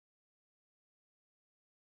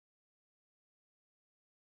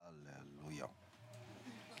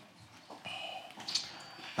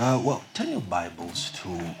Turn your Bibles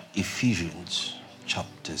to Ephesians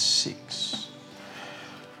chapter 6.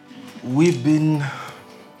 We've been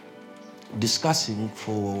discussing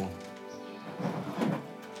for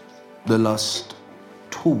the last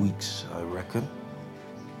 2 weeks, I reckon,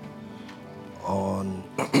 on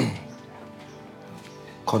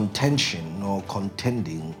contention or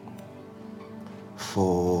contending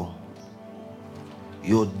for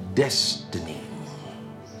your destiny.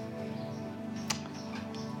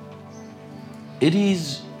 It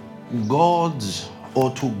is God's or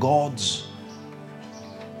to God's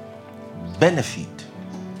benefit,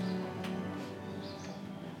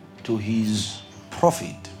 to his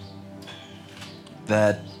profit,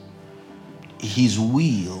 that his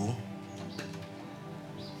will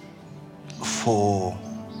for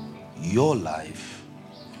your life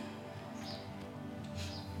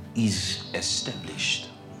is established.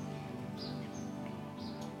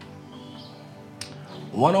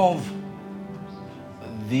 One of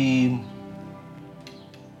the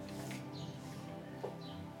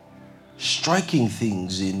striking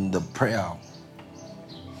things in the prayer,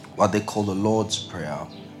 what they call the Lord's Prayer,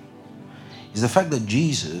 is the fact that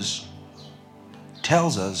Jesus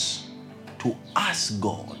tells us to ask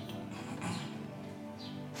God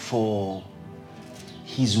for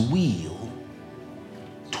his will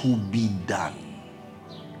to be done.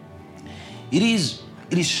 It is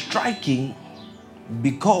striking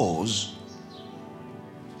because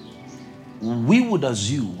we would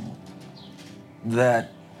assume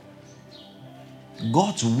that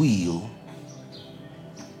God's will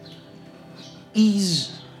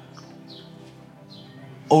is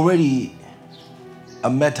already a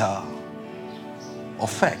matter of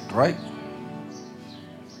fact, right?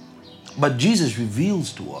 But Jesus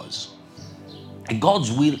reveals to us that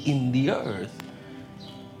God's will in the earth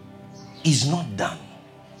is not done.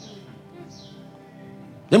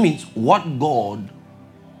 That means what God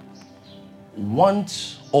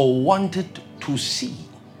wants or wanted to see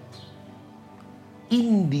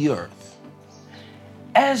in the earth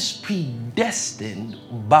as predestined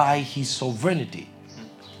by his sovereignty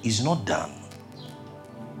is not done.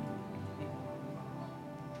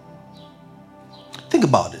 Think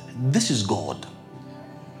about it. This is God.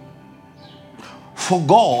 For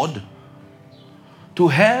God to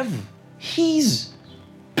have his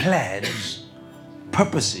plans,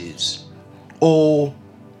 purposes, or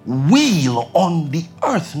will on the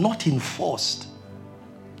earth not enforced,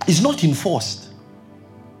 is not enforced.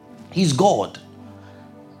 He's God.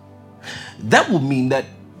 That would mean that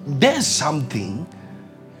there's something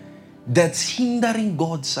that's hindering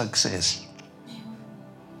God's success.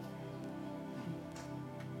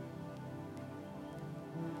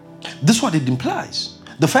 This is what it implies.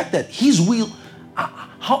 The fact that his will,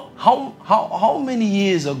 how many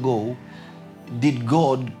years ago did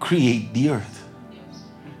God create the earth?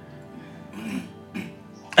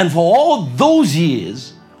 And for all those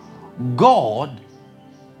years, God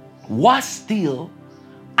was still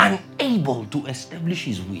unable to establish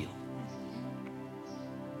his will.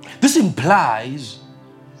 This implies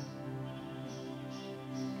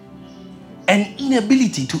an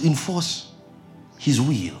inability to enforce his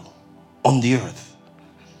will on the earth.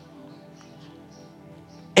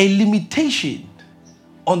 A limitation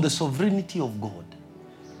on the sovereignty of God.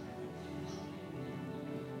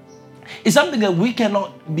 It's something that we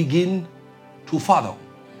cannot begin to fathom,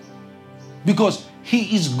 because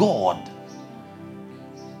he is God.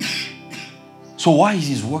 So why is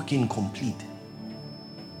his work incomplete?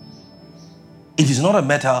 It is not a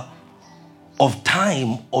matter of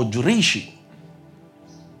time or duration.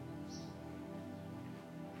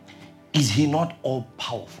 Is he not all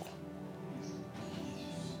powerful?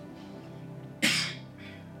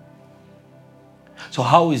 So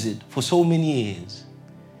how is it for so many years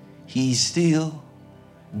he's still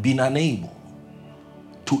been unable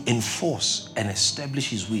to enforce and establish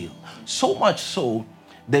his will? So much so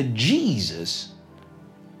that Jesus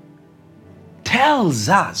tells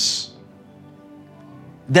us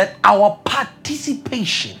that our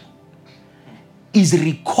participation is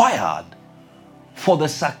required for the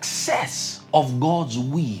success of God's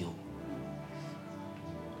will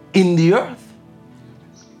in the earth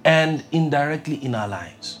and indirectly in our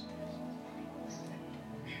lives.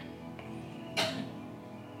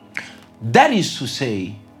 That is to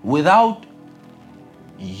say, without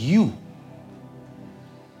you,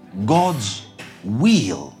 God's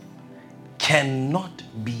will cannot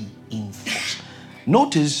be enforced.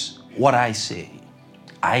 Notice what I say.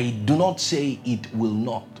 I do not say it will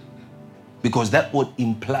not, because that would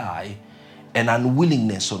imply an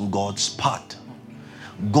unwillingness on God's part.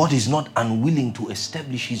 God is not unwilling to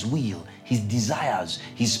establish His will, His desires,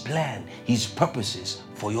 His plan, His purposes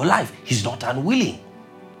for your life. He's not unwilling.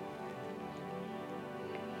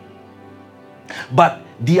 But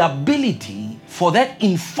the ability for that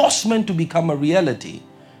enforcement to become a reality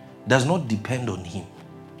does not depend on Him.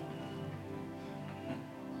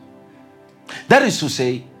 That is to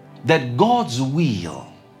say that God's will,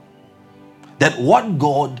 that what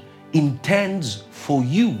God intends for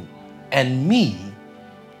you and me,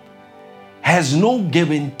 has no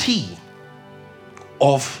guarantee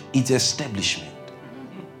of its establishment.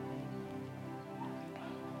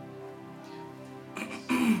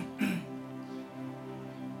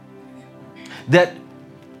 That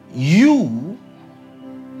you,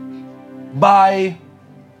 by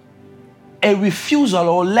a refusal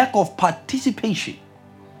or lack of participation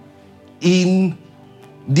in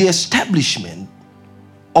the establishment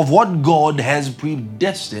of what God has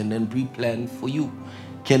predestined and pre-planned for you,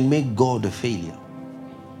 can make God a failure.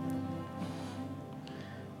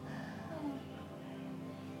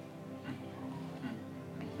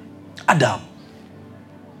 Adam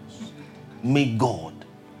made God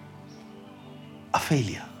a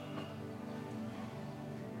failure.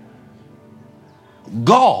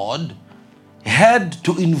 God had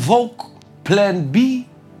to invoke plan B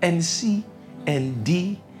and C and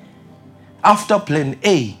D after plan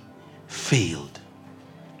A failed.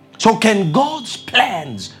 So can God's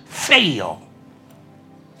plans fail?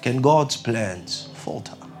 Can God's plans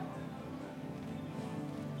falter?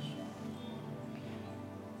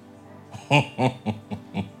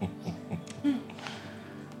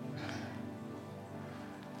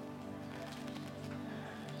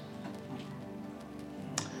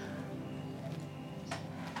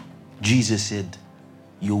 Jesus said,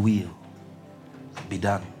 your will be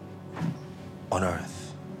done on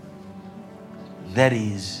earth. That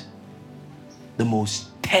is the most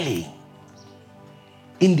telling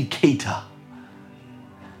indicator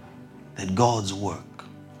that God's work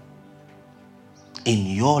in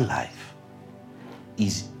your life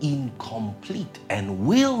is incomplete and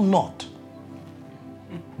will not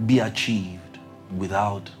be achieved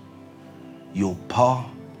without your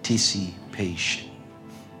participation.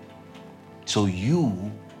 So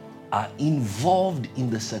you are involved in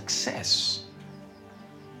the success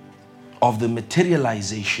of the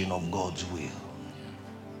materialization of God's will.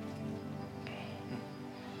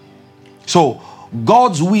 So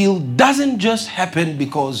God's will doesn't just happen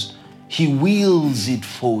because He wills it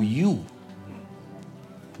for you.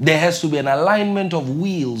 There has to be an alignment of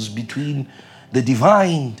wills between the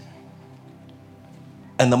divine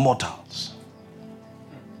and the mortals.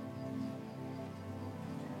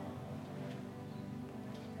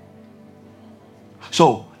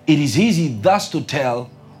 So it is easy thus to tell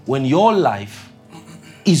when your life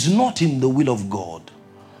is not in the will of God,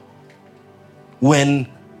 when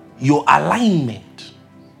your alignment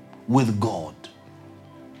with God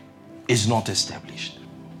is not established.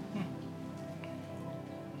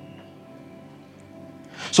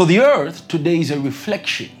 So the earth today is a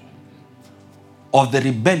reflection of the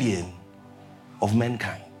rebellion of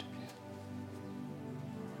mankind.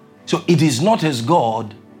 So it is not as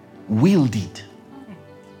God willed it.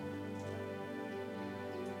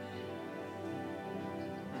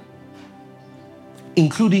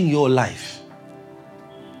 Including your life.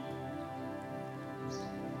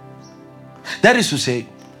 That is to say,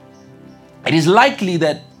 it is likely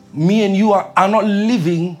that me and you are not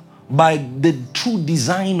living by the true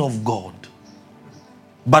design of God,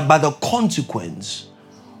 but by the consequence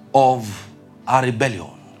of our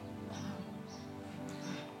rebellion.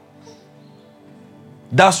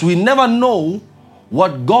 Thus, we never know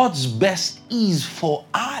what God's best is for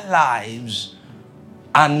our lives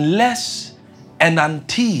unless and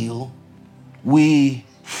until we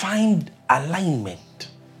find alignment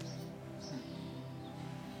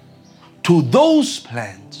to those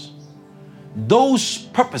plans, those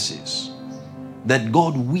purposes that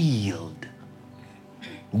God willed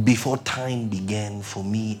before time began for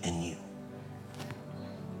me and you.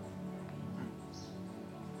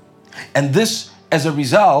 And this, as a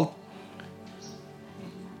result,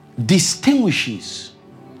 distinguishes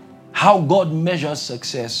how God measures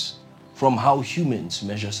success from how humans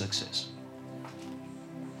measure success.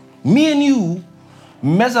 Me and you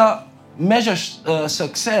measure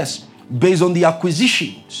success based on the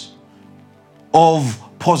acquisitions of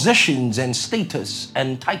possessions and status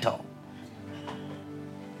and title.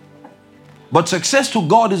 But success to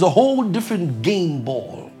God is a whole different game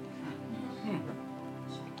ball.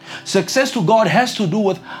 Success to God has to do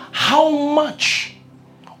with how much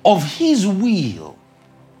of His will,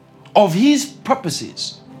 of His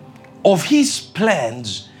purposes, of his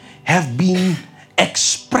plans have been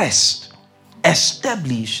expressed,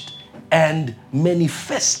 established, and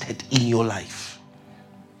manifested in your life.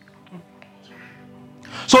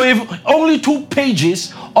 So if only 2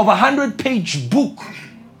 pages of a 100-page book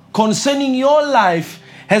concerning your life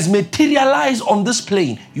has materialized on this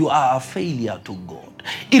plane, you are a failure to God,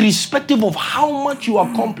 irrespective of how much you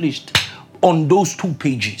accomplished on those 2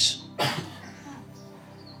 pages.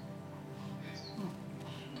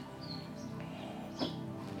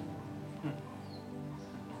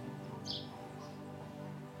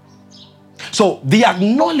 So the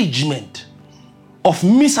acknowledgement of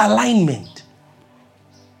misalignment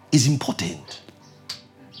is important.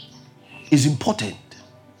 Is important.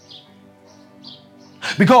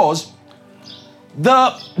 Because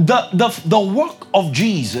the work of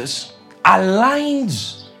Jesus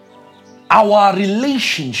aligns our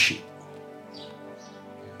relationship,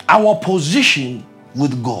 our position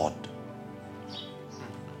with God,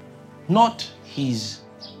 not his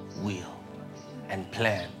will and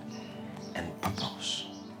plan and purpose.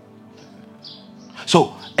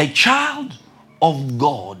 So a child of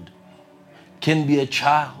God can be a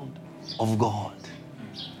child of God,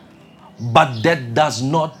 but that does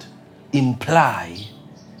not imply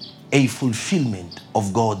a fulfillment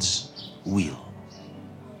of God's will.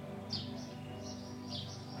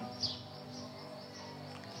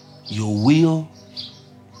 Your will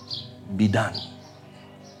be done.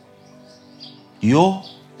 Your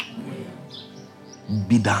will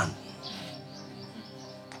be done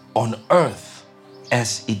on earth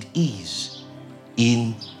as it is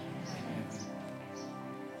in.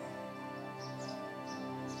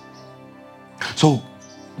 So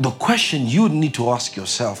the question you need to ask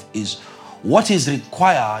yourself is, what is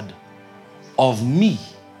required of me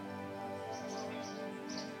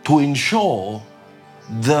to ensure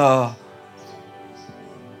the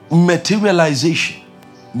materialization,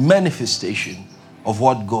 manifestation of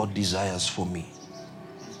what God desires for me?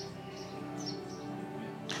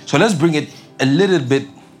 So let's bring it a little bit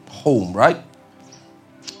home, right?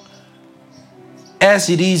 As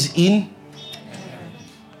it is in.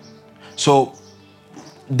 So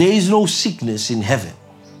there is no sickness in heaven.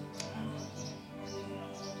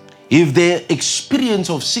 If the experience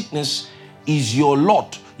of sickness is your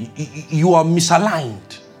lot, you are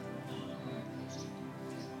misaligned.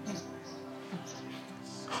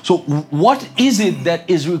 So what is it that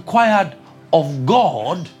is required of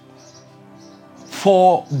God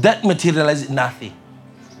for that materialize? Nothing.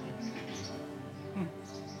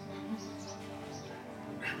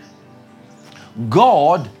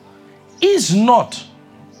 God is not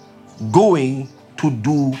going to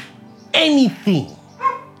do anything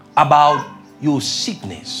about your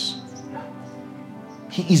sickness.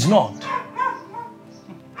 He is not.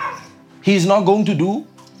 He is not going to do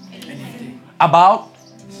anything about.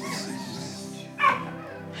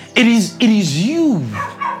 It is you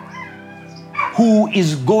who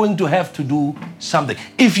is going to have to do something.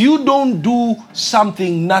 If you don't do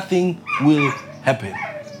something, nothing will happen.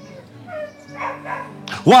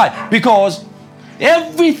 Why? Because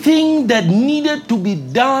everything that needed to be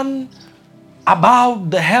done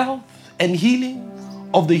about the health and healing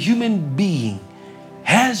of the human being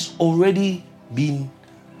has already been.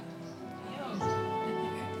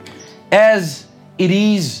 As it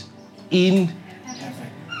is in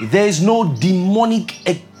heaven. There is no demonic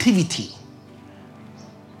activity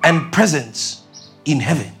and presence in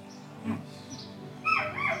heaven.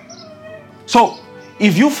 So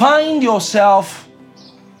if you find yourself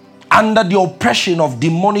under the oppression of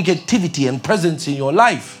demonic activity and presence in your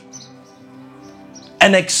life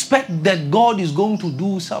and expect that God is going to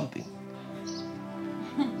do something,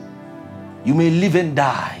 you may live and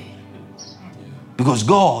die, because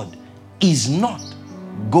God is not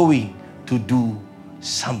going to do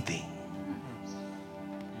something.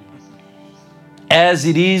 As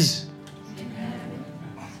it is,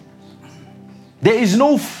 there is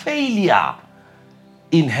no failure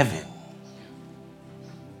in heaven.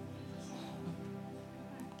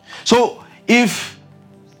 So if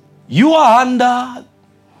you are under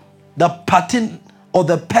the pattern or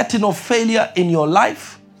the pattern of failure in your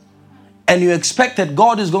life, and you expect that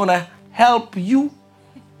God is going to help you,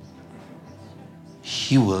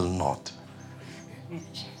 He will not.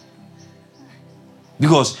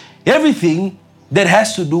 Because everything that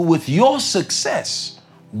has to do with your success,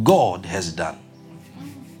 God has done.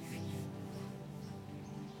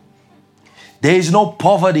 There is no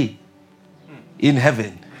poverty in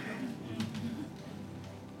heaven.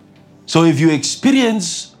 So if you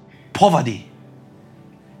experience poverty,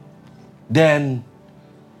 then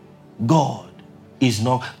God is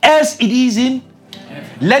not. As it is in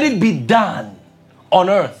Let it be done on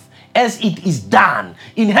earth as it is done.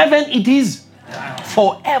 In heaven it is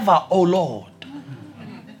forever, O Lord.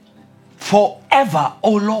 Forever,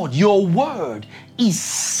 O Lord. Your word is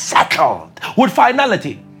settled with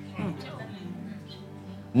finality.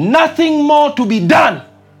 Nothing more to be done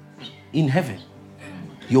in heaven.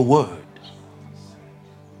 Your word.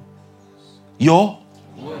 Your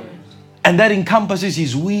word. And that encompasses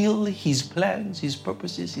his will, his plans, his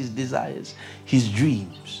purposes, his desires, his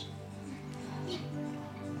dreams.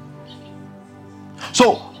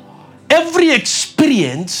 So, every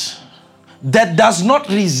experience that does not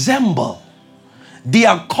resemble the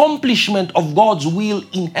accomplishment of God's will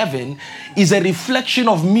in heaven is a reflection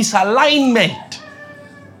of misalignment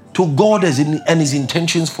to God and his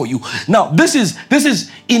intentions for you. Now, this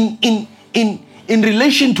is in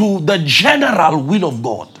relation to the general will of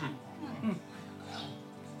God.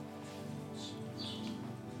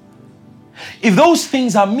 If those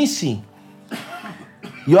things are missing,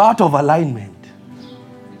 you're out of alignment.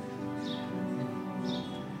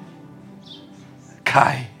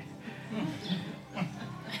 Kai.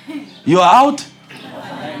 You're out.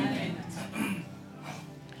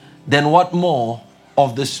 Then what more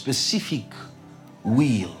of the specific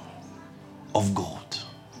will of God?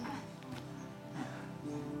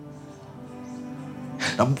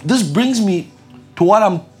 Now, this brings me to what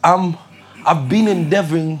I've been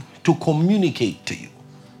endeavoring to communicate to you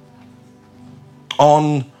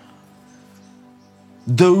on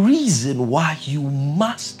the reason why you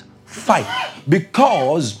must fight,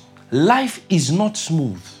 because life is not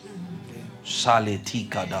smooth.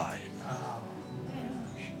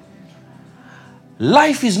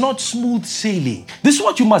 Life is not smooth sailing. This is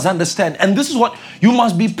what you must understand, and this is what you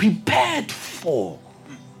must be prepared for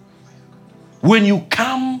when you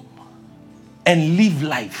come and live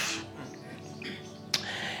life.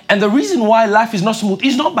 And the reason why life is not smooth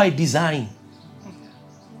is not by design.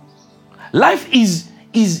 Life is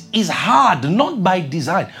hard, not by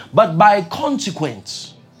design, but by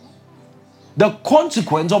consequence. The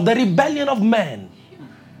consequence of the rebellion of man.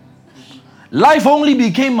 Life only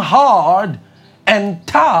became hard and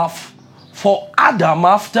tough for Adam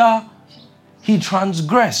after he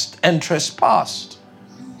transgressed and trespassed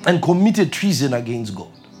and committed treason against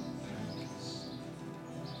God.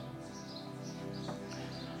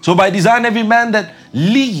 So by design, every man that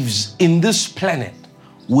lives in this planet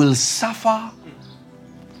will suffer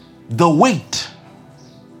the weight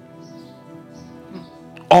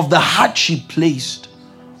of the hardship placed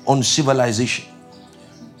on civilization.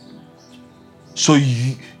 So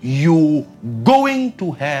you're going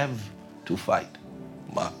to have to fight.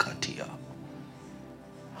 Makatia.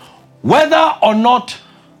 Whether or not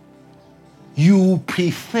you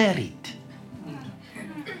prefer it.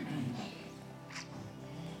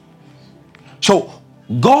 So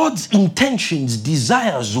God's intentions,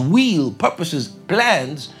 desires, will, purposes,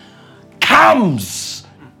 plans comes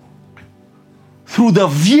through the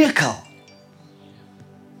vehicle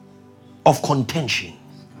of contention.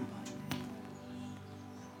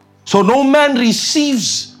 So no man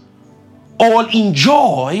receives or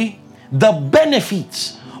enjoy the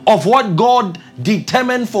benefits of what God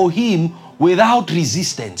determined for him without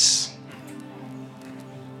resistance.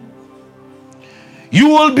 You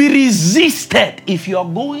will be resisted if you are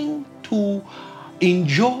going to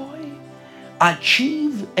enjoy,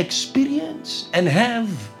 achieve, experience, and have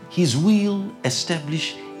his will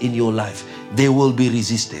established in your life. There will be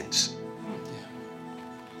resistance.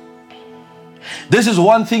 This is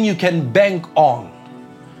one thing you can bank on.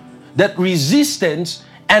 That resistance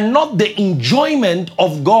and not the enjoyment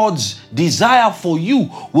of God's desire for you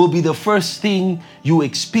will be the first thing you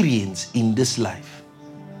experience in this life.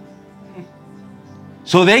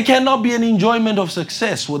 So there cannot be an enjoyment of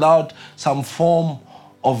success without some form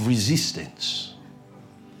of resistance,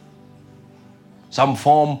 some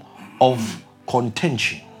form of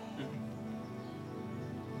contention.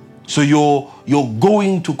 So you're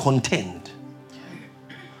going to contend.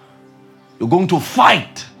 You're going to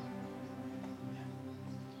fight.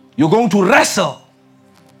 You're going to wrestle.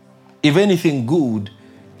 If anything good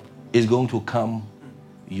is going to come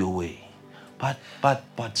your way. But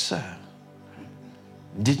sir,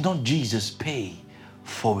 did not Jesus pay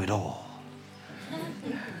for it all?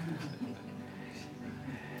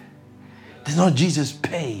 Did not Jesus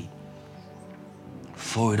pay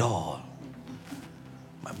for it all?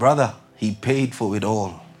 My brother, he paid for it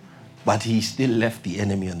all, but he still left the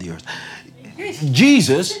enemy on the earth.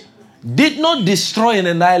 Jesus did not destroy and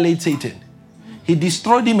annihilate Satan. He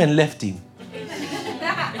destroyed him and left him.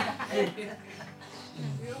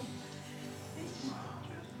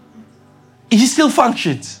 He still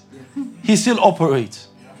functions. He still operates.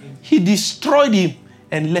 He destroyed him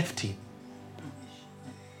and left him.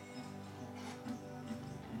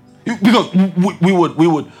 Because we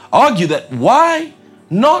would argue that why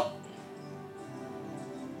not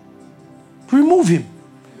remove him,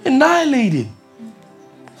 annihilate him?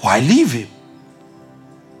 Why leave him?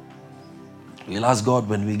 We'll ask God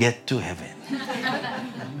when we get to heaven.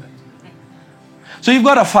 So you've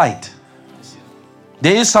got to fight.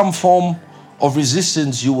 There is some form of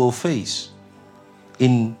resistance you will face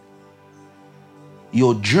in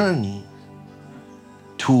your journey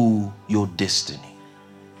to your destiny.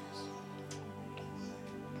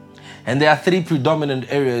 And there are three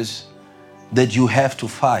predominant areas that you have to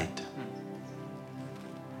fight,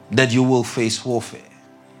 that you will face warfare.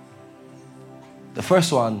 The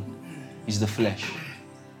first one is the flesh.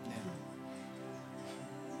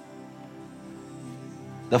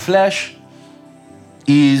 The flesh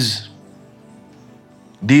is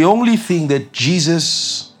the only thing that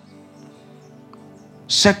Jesus'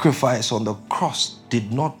 sacrifice on the cross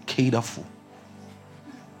did not cater for.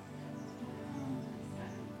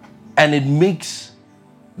 And it makes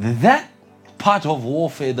that part of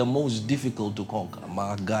warfare the most difficult to conquer.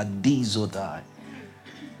 My God, these or die.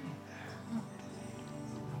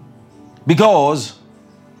 Because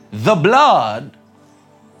the blood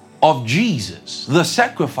of Jesus, the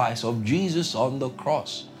sacrifice of Jesus on the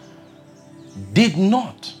cross, did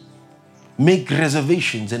not make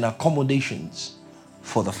reservations and accommodations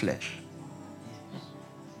for the flesh.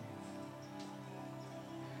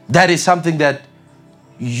 That is something that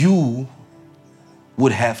you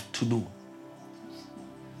would have to do.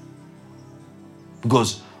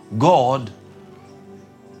 Because God,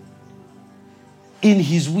 in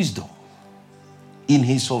His wisdom, in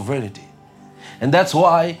His sovereignty, and that's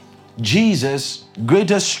why Jesus'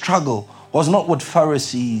 greatest struggle was not with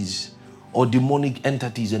Pharisees or demonic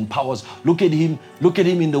entities and powers. Look at him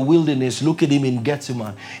in the wilderness. Look at him in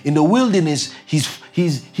Gethsemane. In the wilderness, he's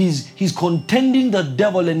contending the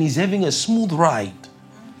devil and he's having a smooth ride.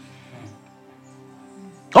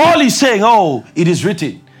 All he's saying, oh, it is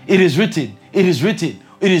written, it is written, it is written,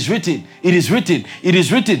 it is written, it is written, it is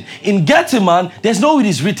written. In Gethsemane, there's no it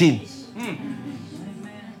is written.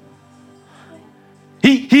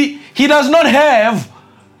 He does not have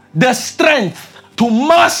the strength to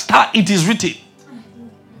master it is written.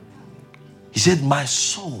 He said, my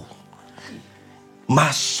soul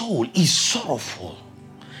is sorrowful,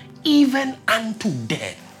 even unto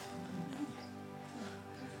death.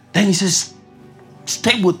 Then he says,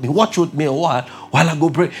 stay with me, watch with me a while I go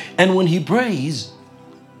pray. And when he prays,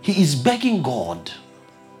 he is begging God.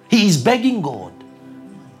 He is begging God.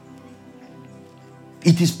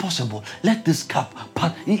 It is possible. Let this cup,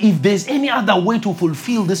 if there's any other way to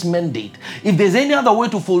fulfill this mandate, if there's any other way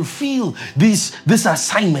to fulfill this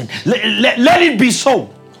assignment, let it be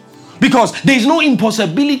so. Because there is no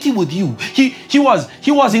impossibility with you. He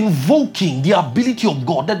was invoking the ability of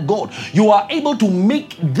God, that God, you are able to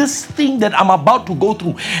make this thing that I'm about to go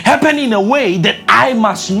through happen in a way that I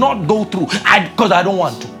must not go through because I don't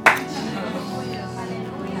want to.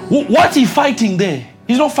 What's he fighting there?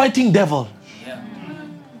 He's not fighting devil.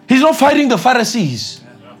 He's not fighting the Pharisees.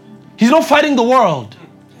 He's not fighting the world.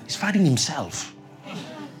 He's fighting himself.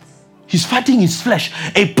 He's fighting his flesh.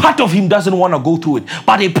 A part of him doesn't want to go through it,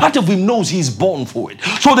 but a part of him knows he's born for it.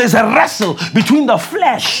 So there's a wrestle between the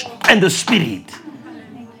flesh and the spirit.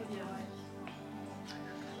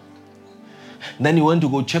 And then he went to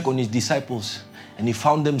go check on his disciples and he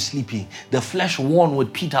found them sleeping. The flesh won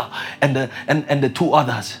with Peter and the two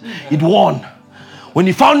others. It won. When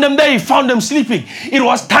he found them there, he found them sleeping. It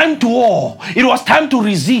was time to war. It was time to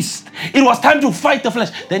resist. It was time to fight the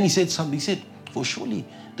flesh. Then he said something. He said, for surely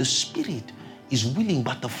the spirit is willing,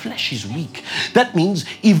 but the flesh is weak. That means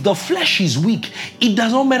if the flesh is weak, it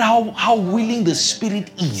does not matter how willing the spirit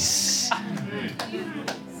is.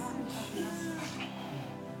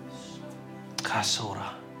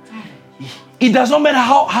 Kasora. It does not matter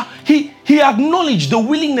how he acknowledged the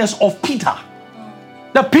willingness of Peter.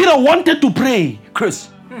 That Peter wanted to pray, Chris.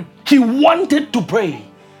 He wanted to pray,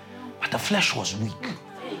 but the flesh was weak.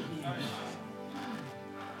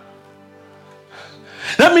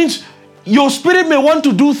 That means your spirit may want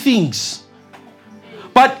to do things,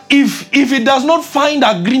 but if it does not find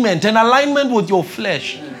agreement and alignment with your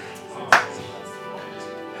flesh,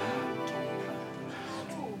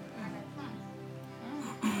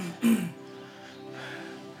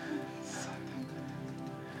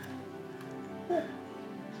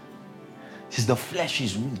 the flesh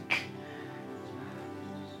is weak.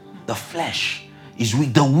 The flesh is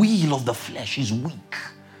weak. The will of the flesh is weak.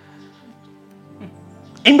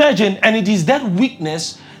 Imagine, and it is that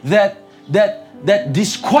weakness that that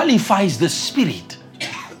disqualifies the spirit.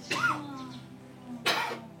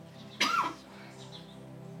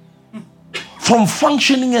 From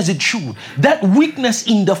functioning as it should. That weakness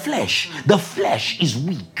in the flesh is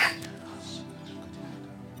weak.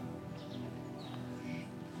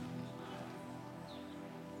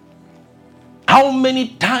 How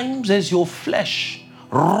many times has your flesh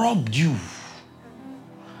robbed you?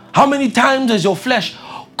 How many times has your flesh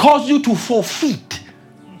caused you to forfeit?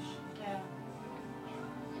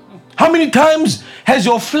 How many times has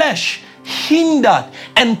your flesh hindered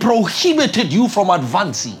and prohibited you from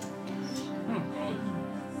advancing?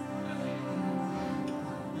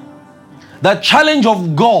 The challenge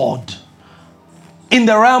of God in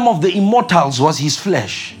the realm of the immortals was his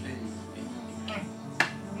flesh.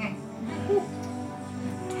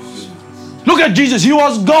 Look at Jesus. He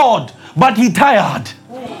was God, but he tired.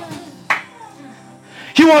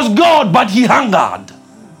 He was God, but he hungered.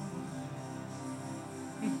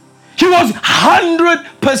 He was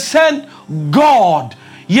 100% God,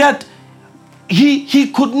 yet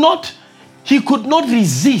he could not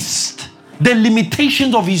resist the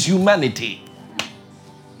limitations of his humanity.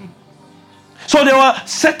 So there were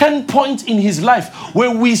certain points in his life where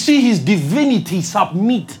we see his divinity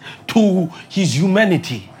submit to his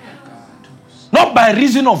humanity. Not by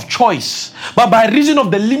reason of choice, but by reason of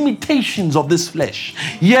the limitations of this flesh.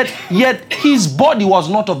 Yet his body was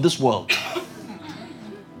not of this world.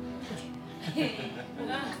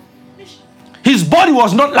 His body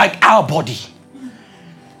was not like our body.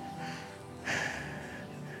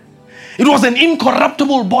 It was an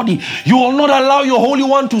incorruptible body. You will not allow your Holy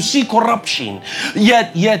One to see corruption.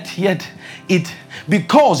 Yet it,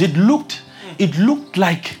 because it looked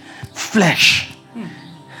like flesh.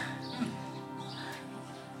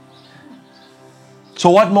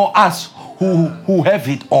 So what more us who have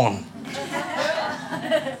it on?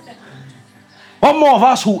 What more of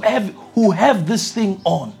us who have this thing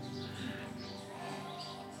on?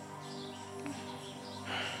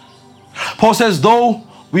 Paul says, though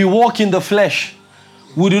we walk in the flesh,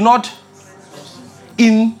 we do not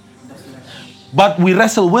but we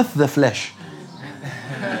wrestle with the flesh.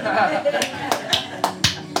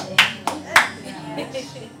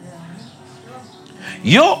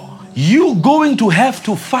 You're going to have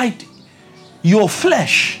to fight your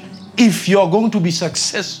flesh if you're going to be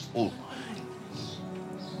successful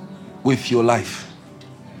with your life.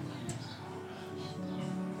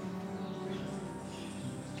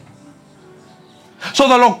 So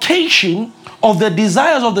the location of the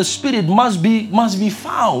desires of the spirit must be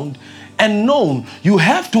found and known. You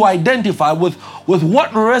have to identify with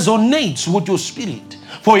what resonates with your spirit.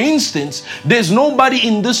 For instance, there's nobody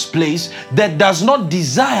in this place that does not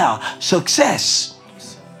desire success.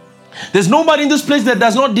 There's nobody in this place that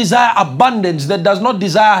does not desire abundance, that does not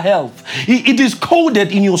desire health. It is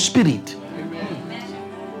coded in your spirit.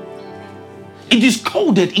 It is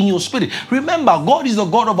coded in your spirit. Remember, God is the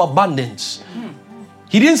God of abundance.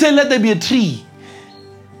 He didn't say, let there be a tree.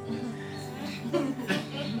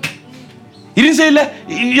 He didn't say,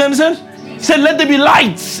 you understand? He said, let there be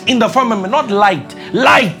lights in the firmament. Not light,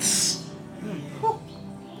 lights.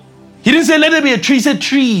 He didn't say, let there be a tree. He said,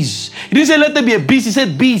 trees. He didn't say, let there be a beast. He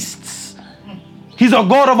said, beasts. He's a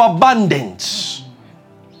God of abundance.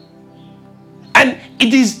 And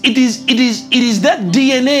it is that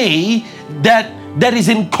DNA that is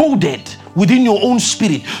encoded within your own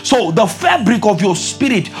spirit. So the fabric of your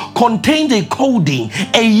spirit contains a coding,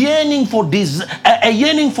 a yearning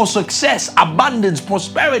for success, abundance,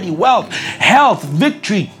 prosperity, wealth, health,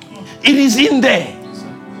 victory. It is in there.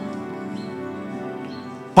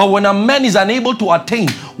 But when a man is unable to attain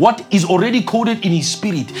what is already coded in his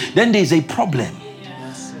spirit, then there is a problem.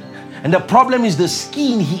 And the problem is the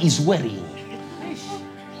skin he is wearing.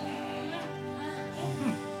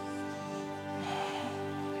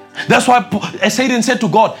 That's why Satan said to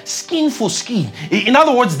God, skin for skin. In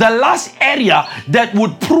other words, the last area that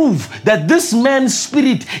would prove that this man's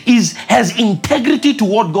spirit has integrity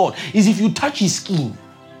toward God is if you touch his skin.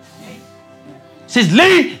 It says,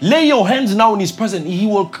 lay your hands now in his presence. He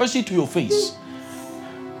will curse you to your face.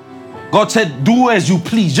 God said, do as you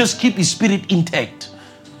please. Just keep his spirit intact.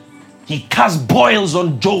 He cast boils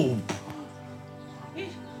on Job.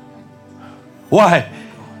 Why?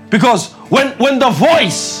 Because when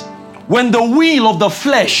the wheel of the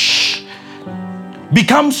flesh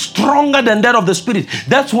becomes stronger than that of the spirit,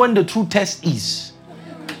 that's when the true test is.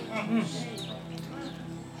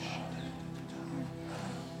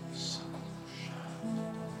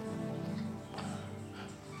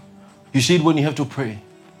 You see it when you have to pray.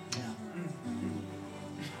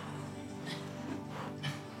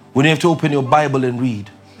 When you have to open your Bible and read.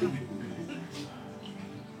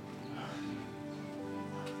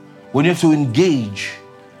 when you have to engage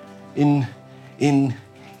in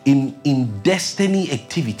destiny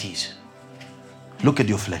activities, look at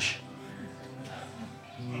your flesh.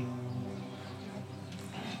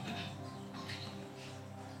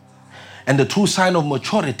 And the true sign of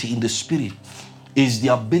maturity in the spirit is the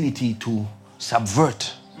ability to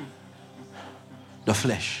subvert the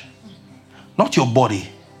flesh. Not your body,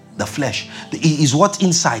 the flesh. Is what's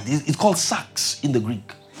inside. It's called sarx in the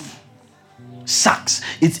Greek. Sarx.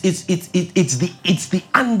 It's the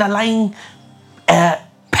underlying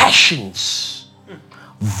passions,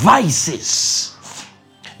 vices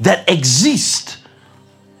that exist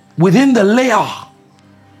within the layer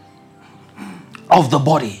of the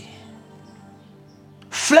body.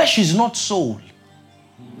 Flesh is not soul.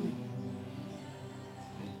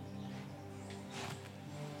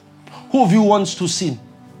 Who of you wants to sin?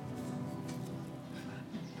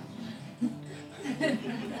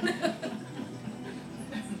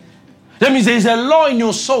 That means there is a law in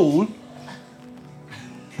your soul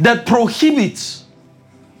that prohibits,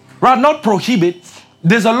 right? Not prohibit.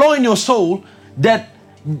 There's a law in your soul that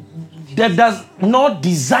does not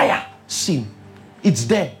desire sin. It's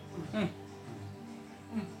there.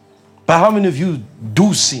 But how many of you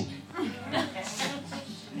do sin?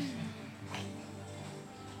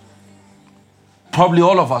 Probably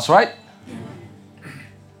all of us, right?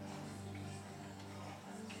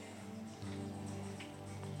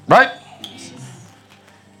 Right?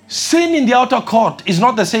 Sin in the outer court is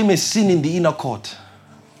not the same as sin in the inner court.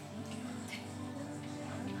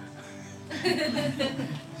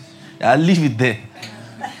 I'll leave it there.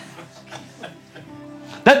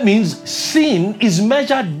 That means sin is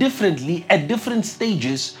measured differently at different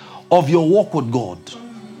stages of your walk with God.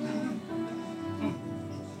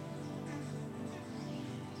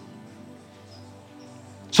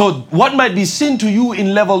 So what might be sin to you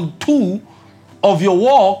in level 2 of your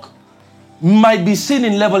walk might be sin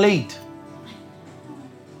in level 8.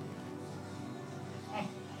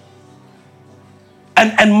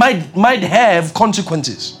 And might have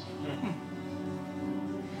consequences.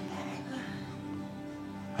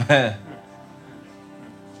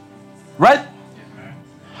 Right?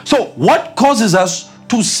 So what causes us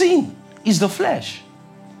to sin is the flesh.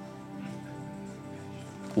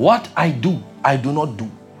 What I do, I do not do.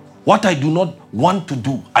 What I do not want to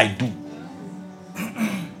do, I do.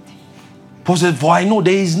 Paul said, for I know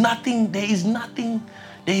there is nothing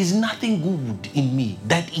good in me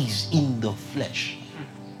that is in the flesh.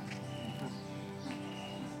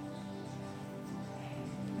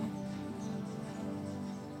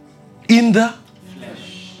 In the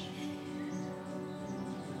flesh.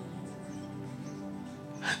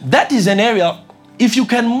 That is an area, if you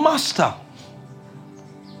can master,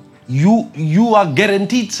 you are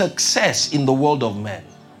guaranteed success in the world of man.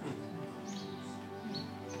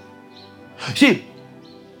 See,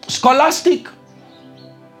 scholastic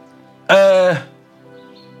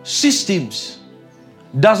systems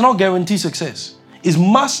does not guarantee success. It's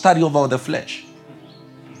mastery over the flesh.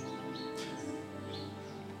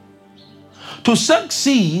 To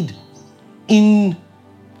succeed in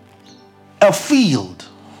a field,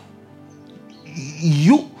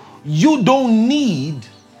 you don't need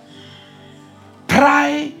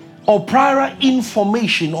prior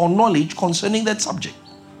information or knowledge concerning that subject.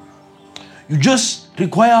 You just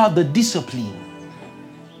require the discipline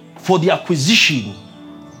for the acquisition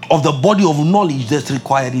of the body of knowledge that's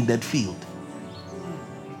required in that field.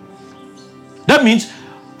 That means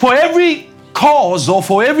for every cause or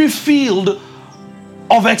for every field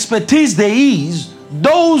of expertise there is,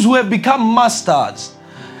 those who have become masters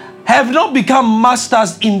have not become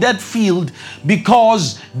masters in that field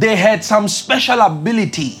because they had some special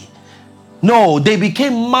ability. No, they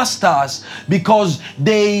became masters because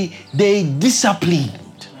they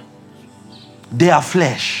disciplined their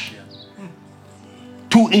flesh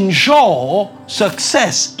to ensure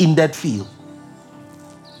success in that field.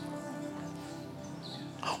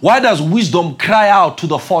 Why does wisdom cry out to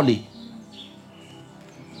the folly?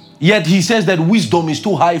 Yet he says that wisdom is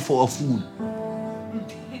too high for a fool.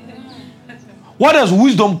 Why does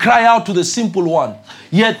wisdom cry out to the simple one?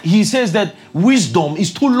 Yet he says that wisdom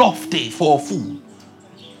is too lofty for a fool.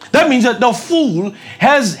 That means that the fool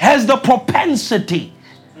has the propensity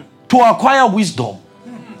to acquire wisdom.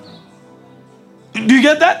 Do you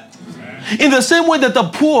get that? In the same way that the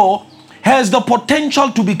poor has the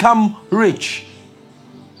potential to become rich.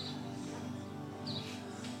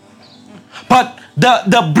 But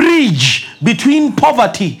the bridge between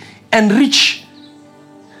poverty and rich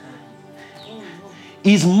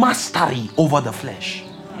is mastery over the flesh.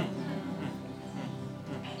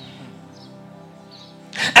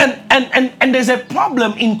 And there's a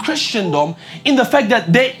problem in Christendom in the fact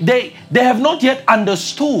that they have not yet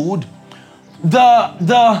understood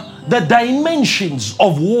the dimensions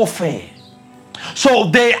of warfare. So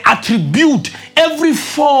they attribute every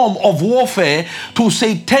form of warfare to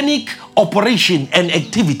satanic operation and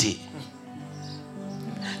activity.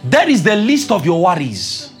 That is the least of your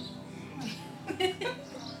worries.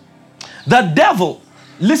 The devil,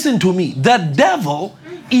 listen to me, the devil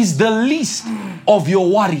is the least of your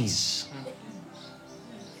worries.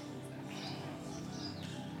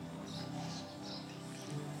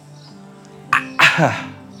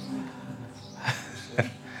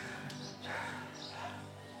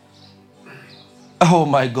 Oh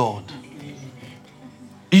my God.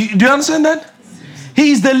 Do you understand that?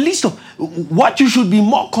 He is the least of what you should be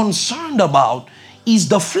more concerned about is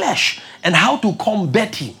the flesh and how to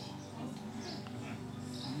combat him.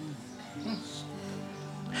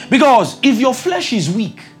 Because if your flesh is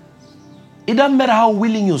weak, it doesn't matter how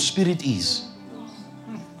willing your spirit is.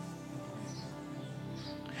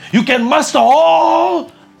 You can master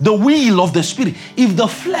all the will of the spirit. If the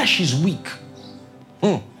flesh is weak,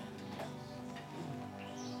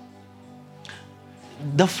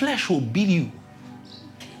 the flesh will beat you.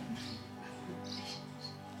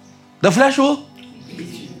 The flesh will beat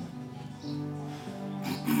you.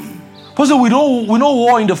 Because we know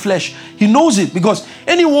war in the flesh. He knows it because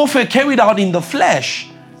any warfare carried out in the flesh.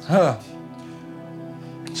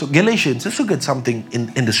 So Galatians, let's look at something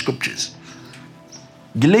in the scriptures.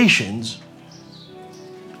 Galatians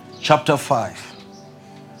chapter 5.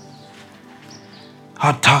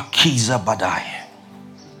 Hatakiza badai.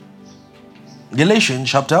 Galatians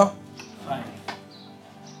chapter 5.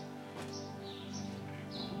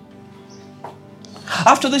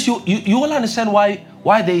 After this, you will understand why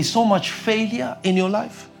there is so much failure in your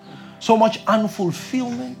life, so much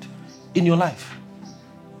unfulfillment in your life.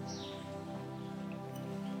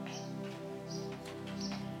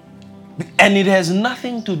 And it has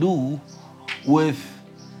nothing to do with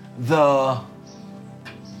the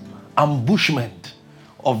ambushment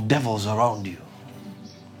of devils around you.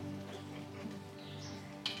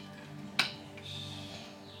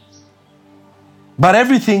 But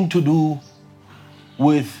everything to do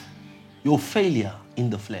with your failure in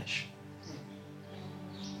the flesh.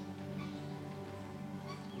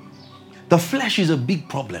 The flesh is a big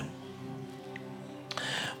problem.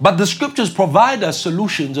 But the scriptures provide us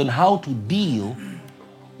solutions on how to deal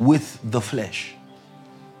with the flesh.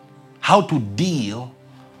 How to deal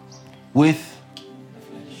with the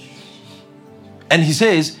flesh. And he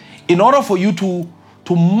says, in order for you to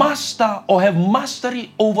master or have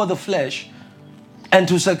mastery over the flesh and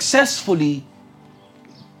to successfully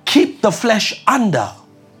keep the flesh under,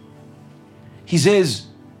 he says,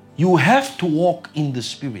 you have to walk in the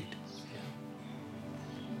Spirit.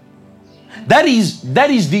 That is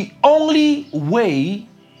the only way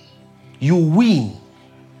you win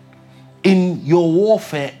in your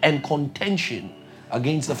warfare and contention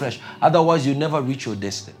against the flesh. Otherwise, you never reach your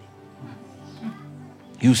destiny.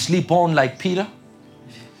 You sleep on like Peter,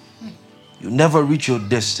 you never reach your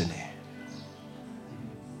destiny.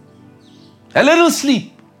 A little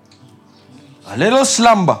sleep, a little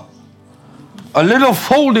slumber, a little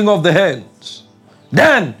folding of the hands,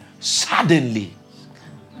 then suddenly,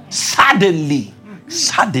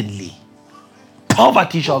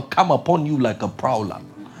 poverty shall come upon you like a prowler.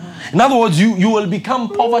 In other words, you will become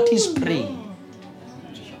poverty's prey.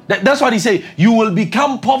 That's what he says. You will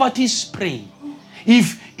become poverty's prey.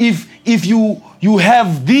 If you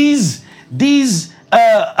have these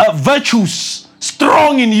virtues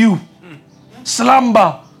strong in you,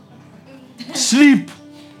 slumber, sleep,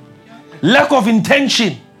 lack of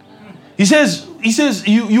intention. He says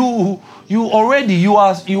you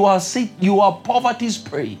are poverty's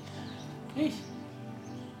prey.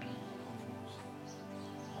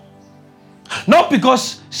 Not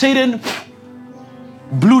because Satan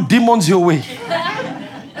blew demons your way.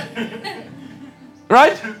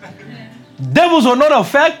 Right? Devils are not a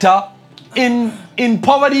factor in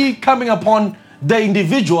poverty coming upon the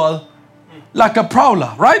individual like a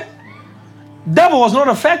prowler, right? Devil was not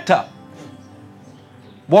a factor.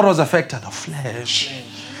 What was a factor? The flesh.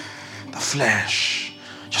 The flesh.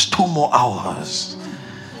 Just 2 more hours.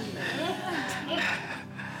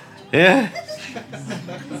 Yeah?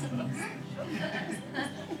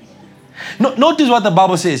 No, notice what the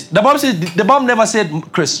Bible says. The Bible never said,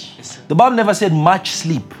 Chris, the Bible never said much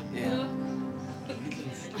sleep. Yeah.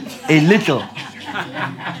 A little.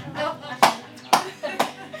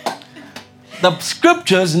 The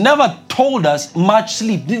scriptures never told us much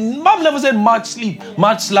sleep. The Bible never said much sleep,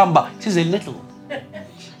 much slumber. It says a little.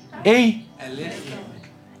 A little.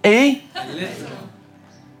 A little.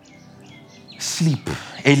 sleep.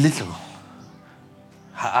 A little.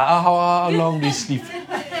 How long do you sleep?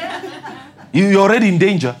 You're already in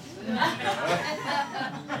danger.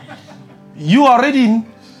 You are already in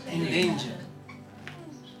danger.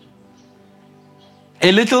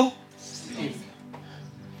 A little. Sleep.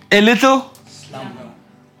 A little. Slumber.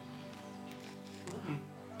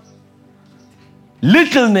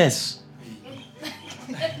 Littleness.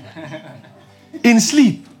 In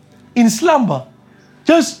sleep. In slumber.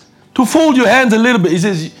 Just to fold your hands a little bit. It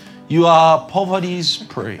says, you are poverty's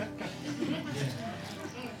prey.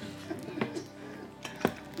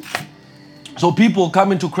 So people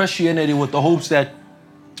come into Christianity with the hopes that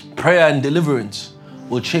prayer and deliverance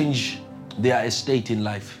will change their estate in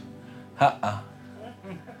life.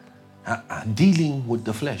 Dealing with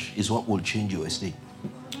the flesh is what will change your estate.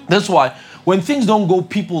 That's why when things don't go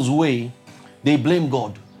people's way, they blame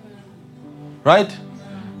God. Right?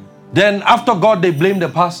 Then after God, they blame the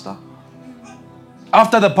pastor.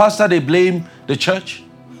 After the pastor, they blame the church.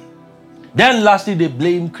 Then lastly, they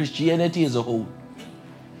blame Christianity as a whole.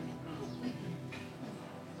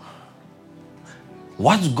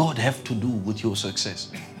 What's God have to do with your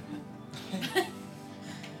success?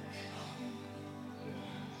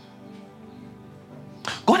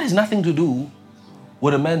 God has nothing to do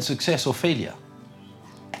with a man's success or failure.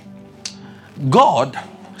 God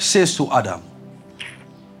says to Adam,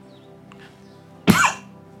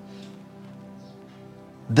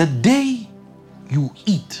 the day you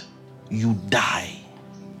eat, you die.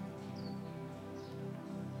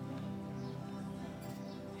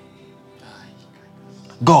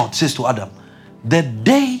 God says to Adam, the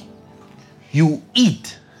day you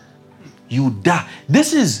eat, you die.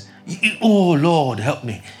 This is, oh Lord, help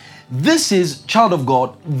me. This is, child of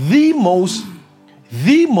God, the most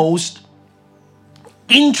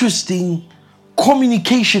interesting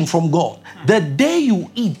communication from God. The day you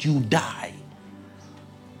eat, you die.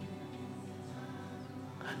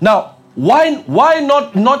 Now, why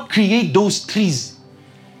not create those trees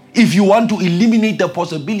if you want to eliminate the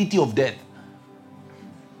possibility of death?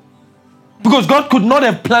 Because God could not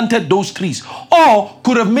have planted those trees, or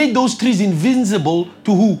could have made those trees invisible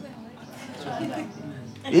to who?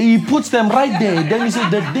 He puts them right there. Then he said,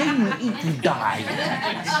 the day you eat, you die.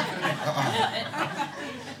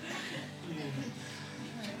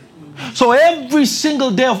 So every single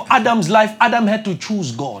day of Adam's life, Adam had to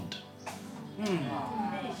choose God.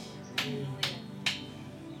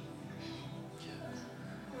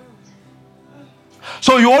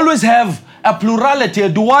 So you always have a plurality, a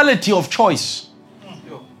duality of choice.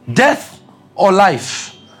 Death or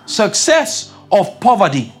life. Success or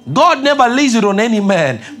poverty. God never lays it on any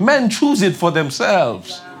man. Men choose it for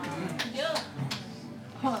themselves.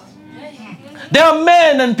 There are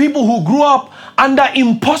men and people who grew up under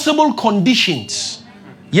impossible conditions,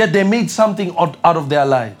 yet they made something out of their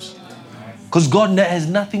lives. Because God has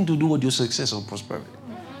nothing to do with your success or prosperity.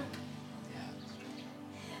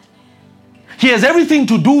 He has everything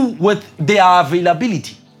to do with their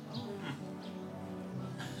availability.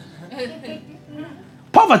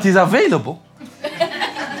 Poverty is available.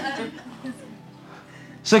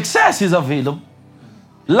 Success is available.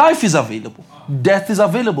 Life is available. Death is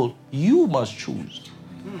available. You must choose.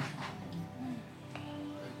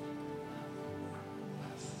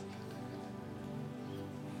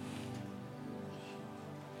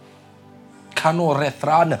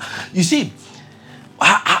 You see,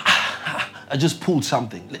 I just pulled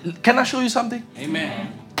something. Can I show you something?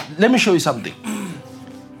 Amen. Let me show you something.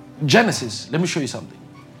 Genesis. Let me show you something.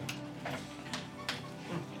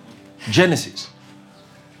 Genesis.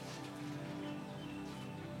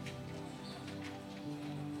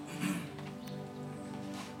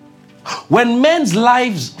 When men's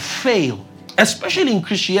lives fail, especially in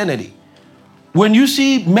Christianity, when you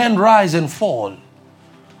see men rise and fall,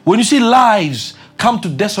 when you see lives come to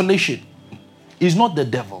desolation, it's not the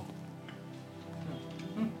devil.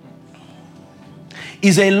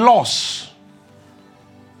 Is a loss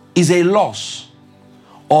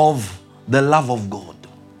of the love of God.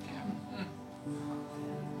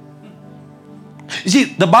 You see,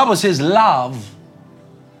 the Bible says love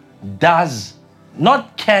does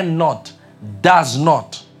not, cannot, does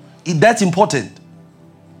not. That's important.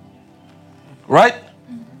 Right?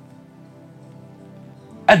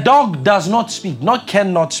 A dog does not speak, not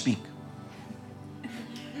cannot speak.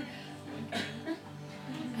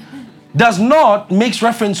 Does not makes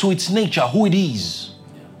reference to its nature, who it is.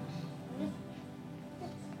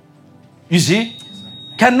 You see?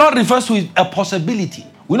 Cannot refers to a possibility.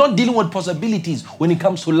 We're not dealing with possibilities when it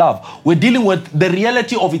comes to love. We're dealing with the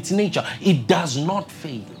reality of its nature. It does not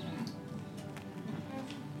fail.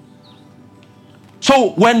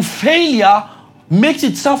 So when failure makes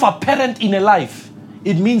itself apparent in a life,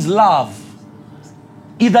 it means love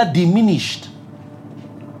either diminished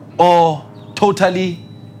or totally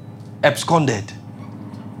absconded.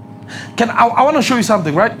 I want to show you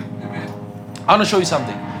something, right? I want to show you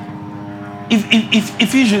something. If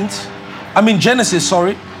Genesis,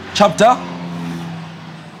 chapter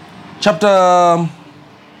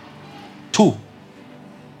 2.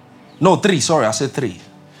 No, 3, sorry, I said 3.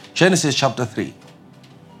 Genesis chapter 3.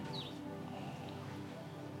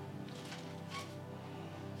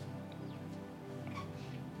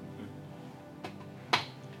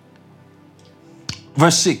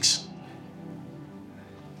 Verse 6.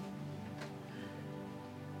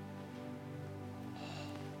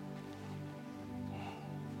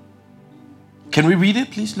 Can we read it,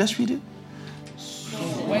 please? Let's read it. So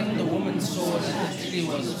when the woman saw that the tree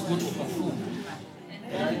was good for food,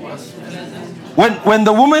 it was pleasant. When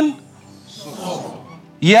the woman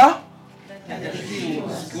yeah? That the tree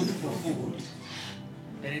was good for food,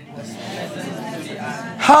 that it was pleasant to the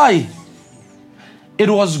eye. Hi. It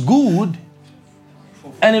was good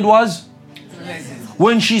and it was Pleasant.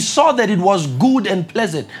 when she saw that it was good and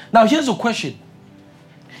pleasant. Now here's a question.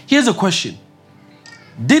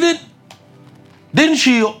 Didn't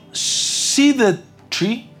she see the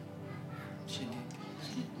tree? She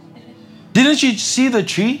did. Didn't she see the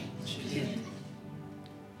tree? She did.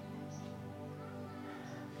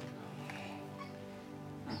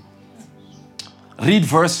 Read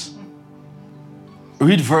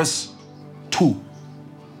verse 2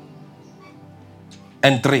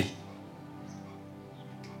 and 3.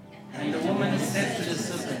 And the woman said to the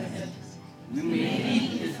serpent, "You may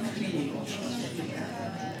eat the tree of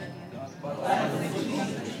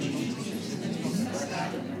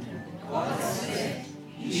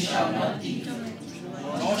you shall not eat,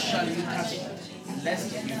 nor shall you touch it,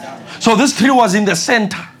 lest you die." So this tree was in the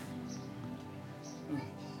center.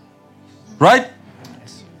 Right?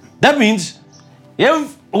 That means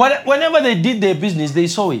whenever they did their business, they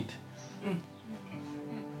saw it.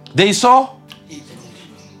 They saw,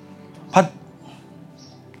 but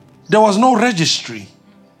there was no registry.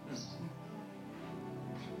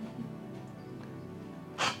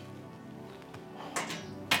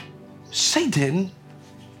 Satan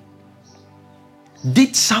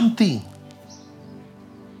did something.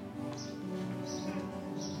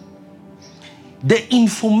 The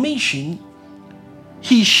information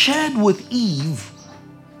he shared with Eve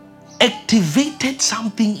activated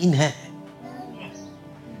something in her,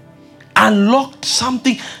 unlocked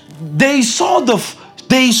something. They saw,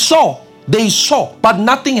 but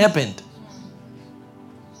nothing happened.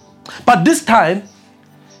 But this time,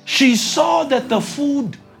 she saw that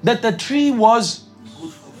the tree was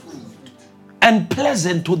Good for food. and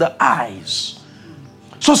pleasant to the eyes.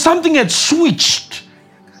 So something had switched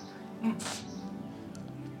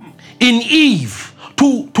in Eve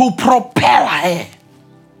to propel her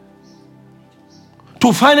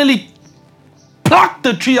to finally pluck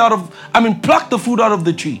the food out of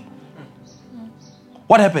the tree.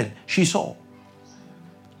 What happened? She saw.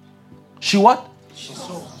 She what? She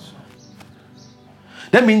saw.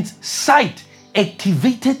 That means sight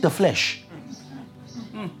activated the flesh.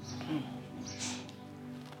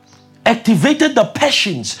 Activated the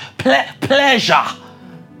passions, pleasure.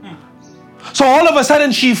 So all of a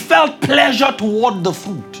sudden she felt pleasure toward the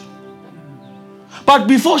fruit. But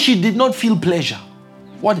before she did not feel pleasure.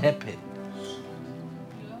 What happened?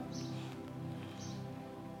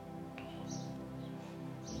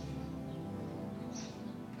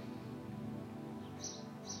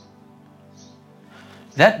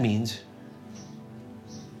 That means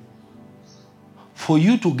for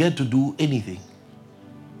you to get to do anything,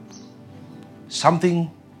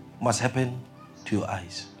 something must happen to your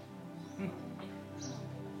eyes.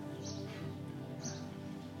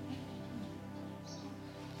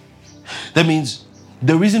 That means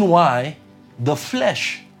the reason why the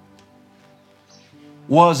flesh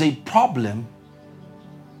was a problem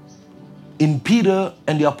in Peter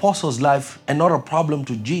and the apostles' life and not a problem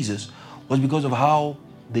to Jesus was because of how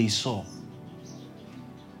they saw.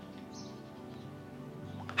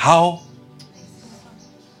 How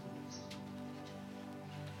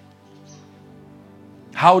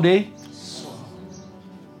they saw.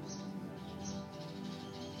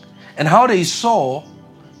 And how they saw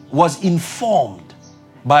was informed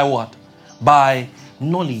by what? By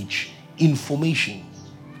knowledge, information.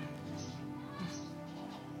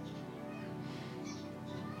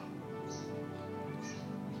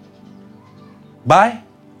 By?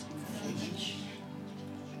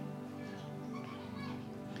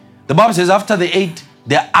 The Bible says after they ate,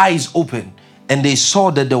 their eyes opened and they saw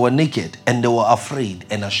that they were naked, and they were afraid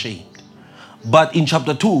and ashamed. But in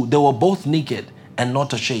chapter 2, they were both naked and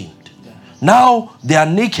not ashamed. Now they are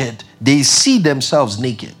naked, they see themselves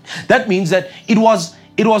naked. That means that it was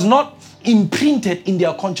not imprinted in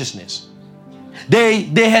their consciousness.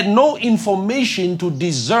 They had no information to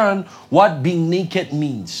discern what being naked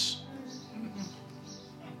means.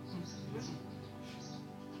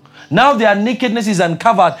 Now their nakedness is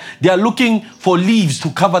uncovered. They are looking for leaves to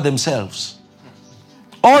cover themselves.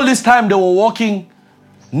 All this time they were walking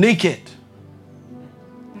naked.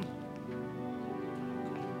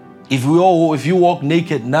 If you walk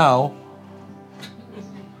naked now,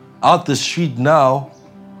 out the street now,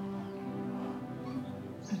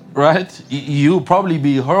 right? You'll probably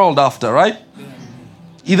be hurled after, right?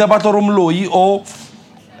 Either batorumloi or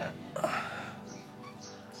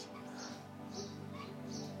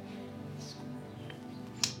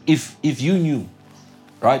if you knew,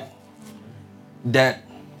 right, that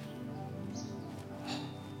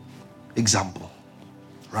example,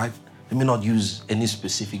 right? Let me not use any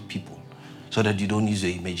specific people so that you don't use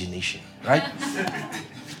your imagination, right?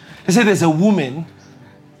 Let's say there's a woman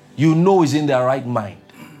you know is in their right mind,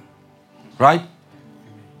 right?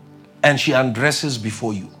 And she undresses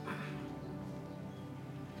before you.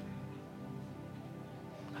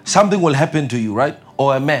 Something will happen to you, right?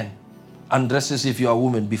 Or a man undresses if you're a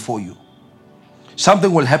woman before you.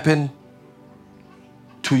 Something will happen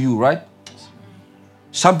to you, right?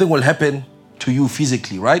 Something will happen to you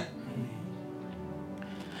physically, right?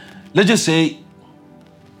 Let's just say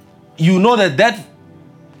you know that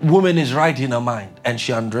woman is right in her mind and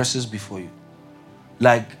she undresses before you.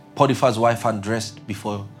 Like Potiphar's wife undressed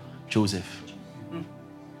before Joseph.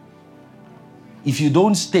 If you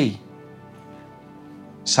don't stay,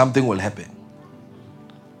 something will happen.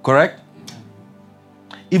 Correct?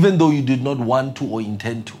 Even though you did not want to or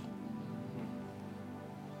intend to.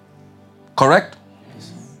 Correct?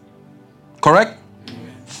 Correct?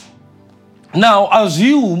 Now,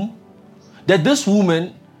 assume that this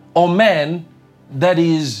woman or man that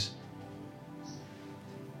is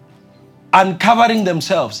uncovering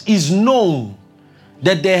themselves is known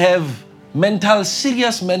that they have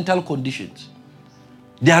serious mental conditions.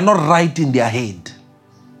 They are not right in their head.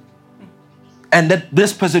 And that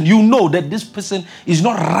this person, you know that this person is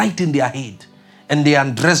not right in their head, and they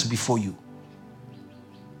undress before you.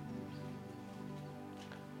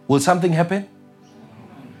 Will something happen?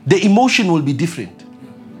 The emotion will be different.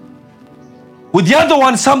 With the other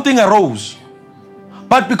one, something arose.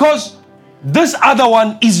 But because this other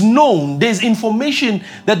one is known, there's information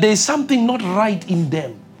that there's something not right in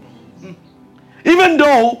them. Even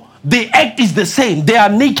though the act is the same, they are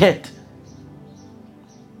naked.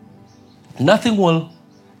 Nothing will,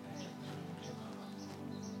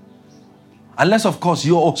 unless of course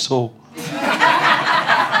you're also.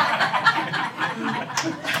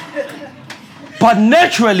 But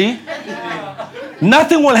naturally,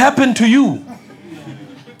 nothing will happen to you.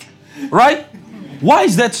 Right? Why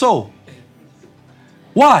is that so?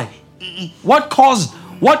 Why? What caused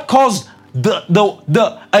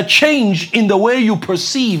a change in the way you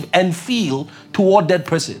perceive and feel toward that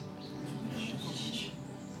person?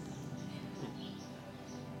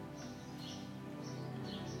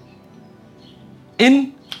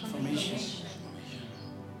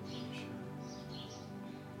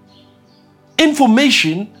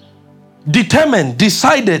 Information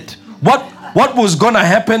decided what was going to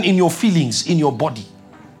happen in your feelings, in your body.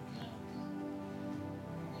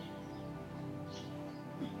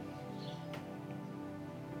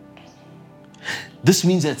 This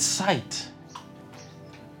means that sight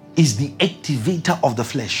is the activator of the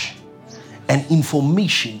flesh, and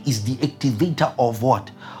information is the activator of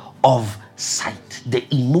what? Of sight, the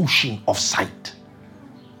emotion of sight.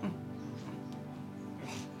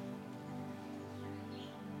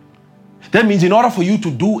 That means in order for you to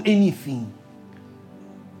do anything,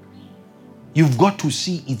 you've got to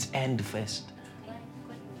see its end first.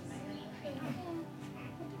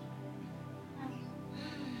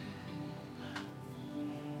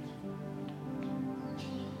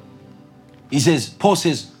 Paul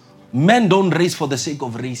says, men don't race for the sake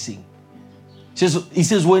of racing. He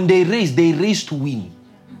says when they race to win.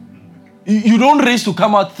 You don't race to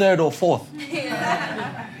come out third or fourth.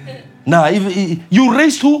 Nah, you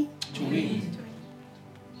race to win.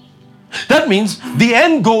 That means the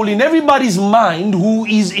end goal in everybody's mind who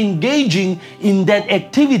is engaging in that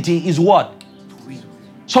activity is what?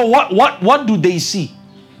 So what do they see?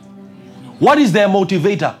 What is their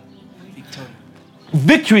motivator?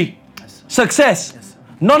 Victory. Success.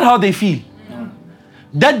 Not how they feel.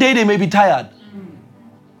 That day they may be tired.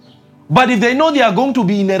 But if they know they are going to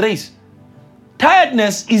be in a race,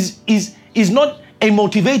 tiredness is not a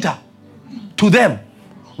motivator to them.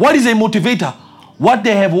 What is a motivator? What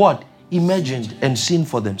they have what? Imagined and seen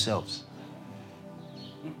for themselves.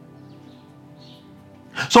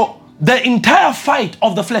 So the entire fight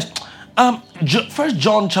of the flesh. 1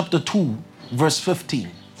 John chapter 2, verse 15.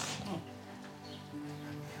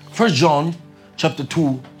 1 John chapter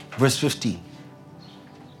 2, verse 15.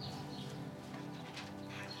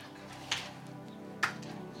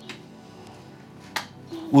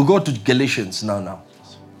 We'll go to Galatians now.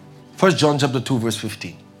 1 John chapter 2, verse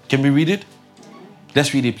 15. Can we read it?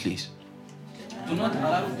 Let's read it, please. Do not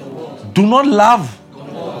love the world. Do not love. The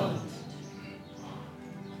world.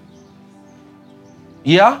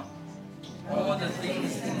 Yeah? All the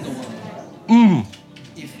things in the world.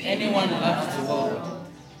 If anyone loves the world,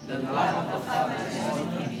 the love of the Father is not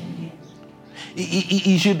in him.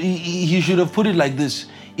 He should have put it like this.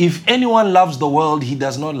 If anyone loves the world, he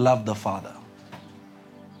does not love the Father.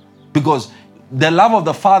 Because the love of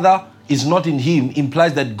the Father is not in him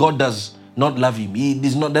implies that God does not love him.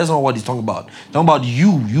 That's not what he's talking about. He's talking about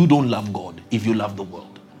you. You don't love God if you love the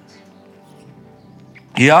world.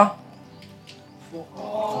 Yeah? For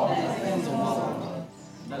all the things of the world,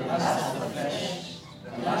 the lust of the flesh,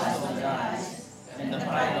 the lust of the eyes, and the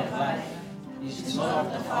pride of life is not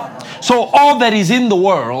of the Father. So all that is in the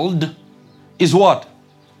world is what?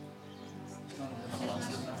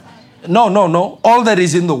 No. All that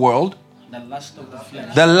is in the world. The lust of the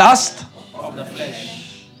flesh. The lust Of the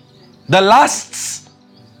flesh. The lusts.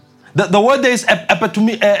 The word there is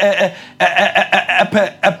epitimia.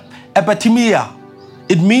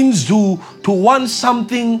 It means to want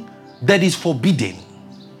something that is forbidden.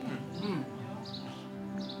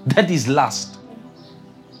 That is lust.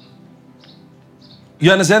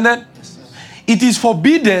 You understand that? It is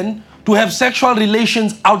forbidden to have sexual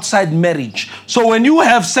relations outside marriage. So when you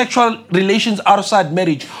have sexual relations outside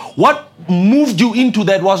marriage, what moved you into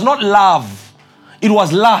that was not love. It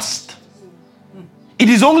was lust. It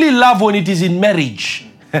is only love when it is in marriage.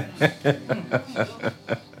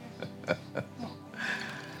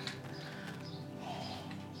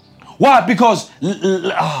 Why? Because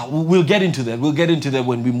we'll get into that. We'll get into that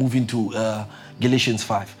when we move into Galatians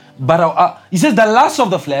 5. But he says the lust of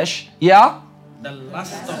the flesh, yeah? The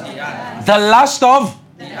lust of the eyes. The lust of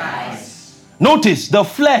The eyes. Notice the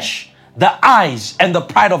flesh, the eyes, and the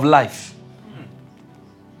pride of life.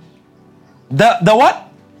 The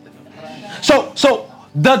what? So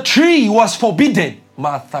the tree was forbidden.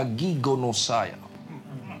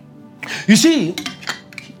 You see,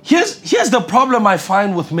 here's the problem I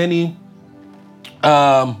find with many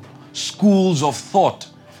schools of thought,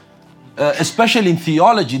 especially in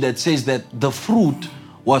theology, that says that the fruit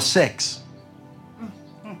was sex.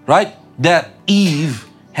 Right? That Eve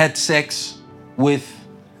had sex with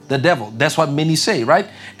the devil. That's what many say, right?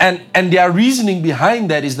 And their reasoning behind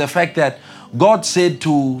that is the fact that God said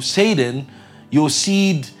to Satan, your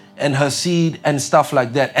seed and her seed and stuff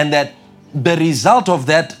like that. And that the result of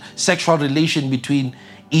that sexual relation between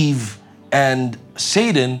Eve and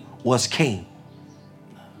Satan was Cain.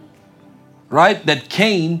 Right? That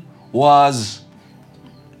Cain was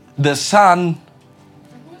the son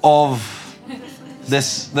of the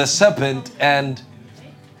serpent, and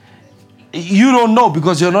you don't know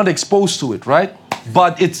because you're not exposed to it, right?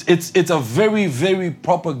 But it's a very, very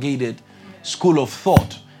propagated school of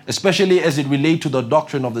thought, especially as it relates to the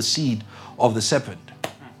doctrine of the seed of the serpent,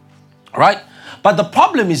 right? But the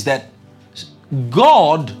problem is that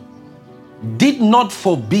God did not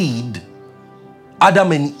forbid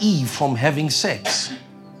Adam and Eve from having sex.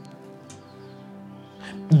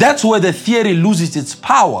 That's where the theory loses its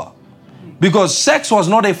power. Because sex was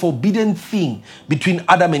not a forbidden thing between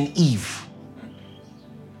Adam and Eve.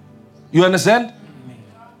 You understand?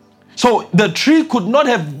 So the tree could not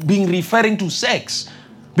have been referring to sex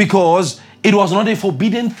because it was not a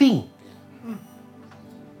forbidden thing.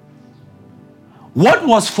 What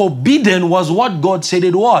was forbidden was what God said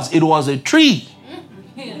it was. It was a tree.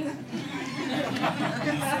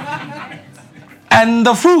 And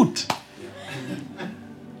the fruit.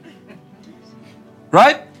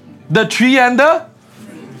 Right? The tree and the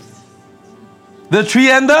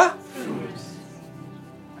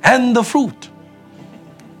fruit.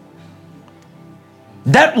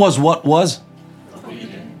 That was what was.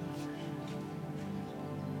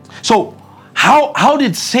 So how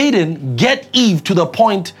did Satan get Eve to the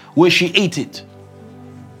point where she ate it?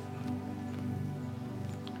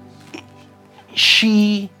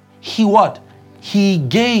 He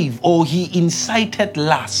gave, or he incited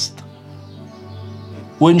lust.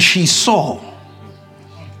 When she saw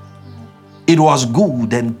it was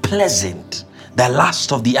good and pleasant, the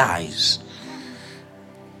lust of the eyes,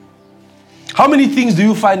 How many things do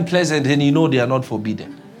you find pleasant and you know they are not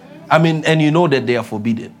forbidden? I mean, and you know that they are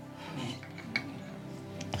forbidden?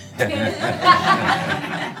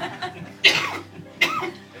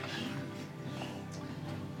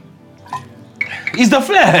 It's the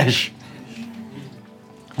flesh.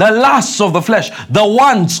 The lusts of the flesh, the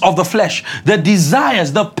wants of the flesh, the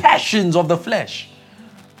desires, the passions of the flesh.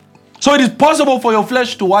 So it is possible for your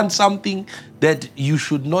flesh to want something that you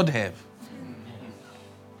should not have.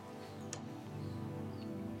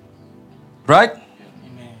 Right?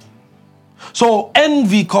 So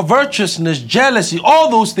envy, covetousness, jealousy, all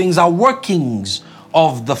those things are workings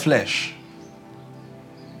of the flesh.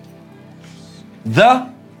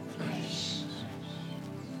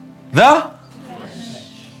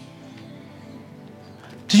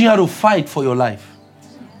 Teaching you how to fight for your life.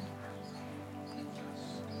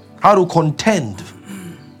 How to contend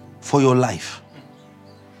for your life.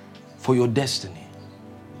 For your destiny.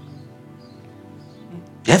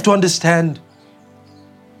 You have to understand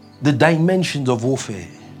the dimensions of warfare.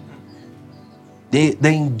 The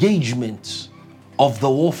engagements of the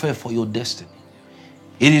warfare for your destiny.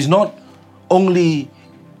 It is not only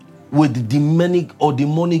with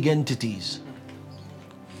demonic entities.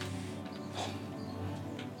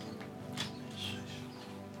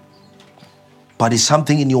 But it's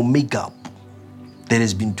something in your makeup that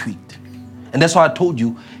has been tweaked. And that's why I told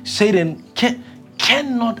you, Satan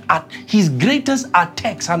cannot, his greatest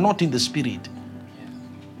attacks are not in the spirit.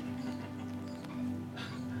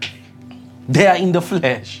 They are in the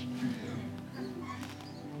flesh.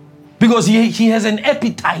 Because he has an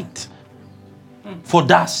appetite for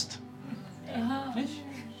dust.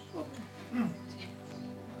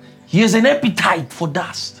 He has an appetite for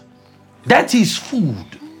dust. That's his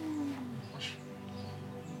food.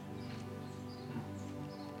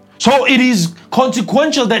 So it is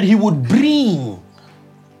consequential that he would bring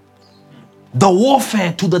the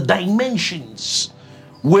warfare to the dimensions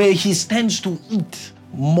where he stands to eat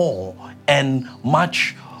more and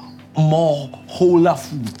much more wholer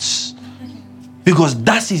foods. Because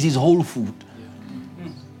that is his whole food.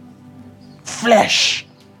 Flesh.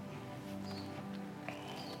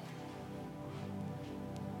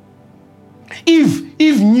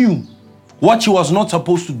 Eve knew what she was not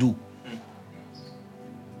supposed to do.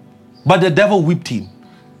 But the devil whipped him.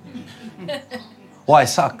 Why?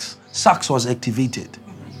 Sax was activated.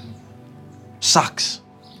 Sax.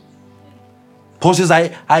 Paul says,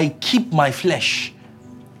 I keep my flesh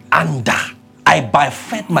under. I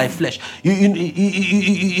buffet my flesh. You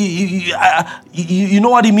know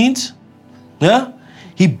what he means? Yeah?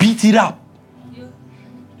 He beat it up.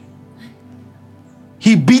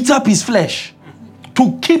 He beat up his flesh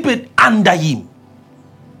to keep it under him.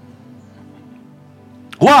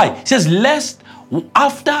 Why? He says, lest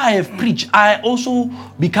after I have preached, I also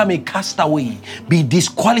become a castaway, be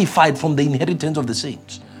disqualified from the inheritance of the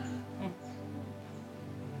saints.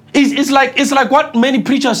 It's like what many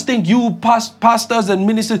preachers think. You pastors and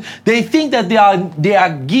ministers, they think that their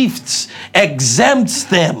gifts exempts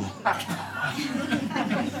them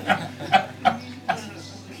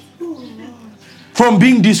from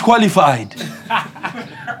being disqualified.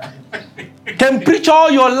 Can preach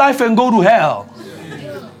all your life and go to hell.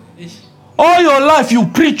 All your life you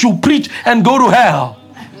preach and go to hell.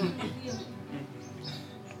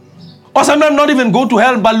 Or sometimes not even go to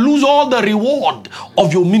hell, but lose all the reward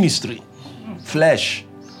of your ministry. Flesh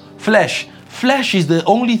is the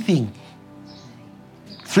only thing,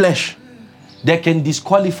 flesh, that can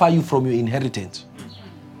disqualify you from your inheritance.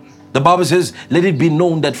 The Bible says, let it be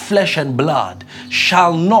known that flesh and blood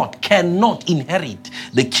cannot inherit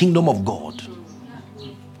the kingdom of God.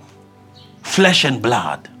 Flesh and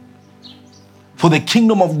blood. For the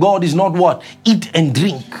kingdom of God is not what? Eat and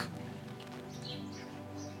drink.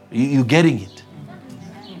 You getting it?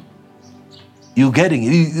 You getting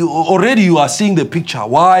it? Already you are seeing the picture.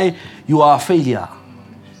 Why you are a failure.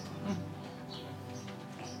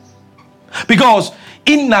 Because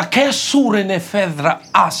in the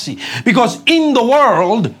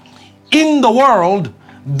world,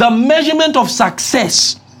 the measurement of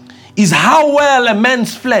success is how well a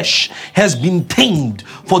man's flesh has been tamed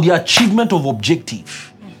for the achievement of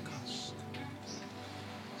objective.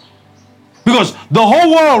 Because the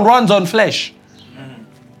whole world runs on flesh.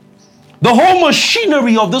 The whole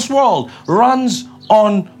machinery of this world runs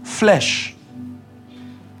on flesh.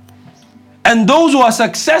 And those who are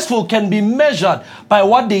successful can be measured by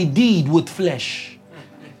what they did with flesh.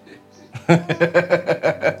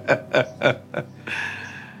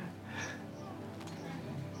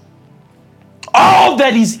 All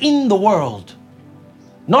that is in the world,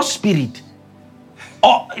 not spirit,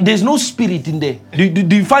 Oh, there's no spirit in there.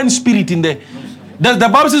 Do you find spirit in there? The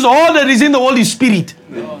Bible says all that is in the world is spirit.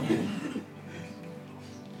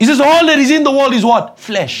 It says all that is in the world is what?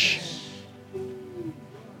 Flesh.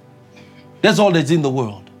 That's all that's in the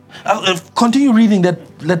world. Continue reading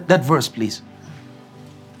that verse, please.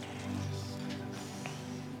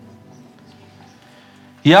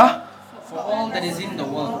 Yeah? For all that is in the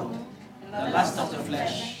world, the lust of the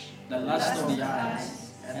flesh, the lust of the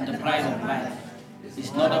eyes, and the pride of life,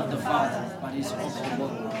 is not of the Father, but is of the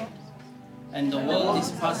world. And the world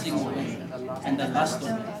is passing away, and the lust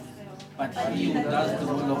of it. But he who does the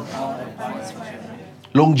will of God abides forever.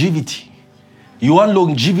 Longevity. You want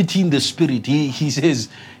longevity in the spirit. He says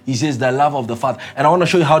the love of the Father. And I want to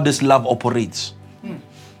show you how this love operates.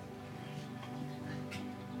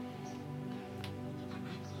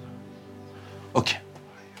 Okay.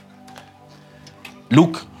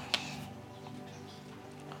 Luke.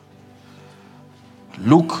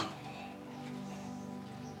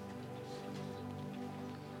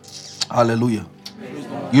 Hallelujah.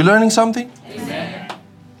 You learning something? Amen.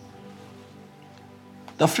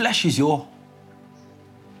 The flesh is your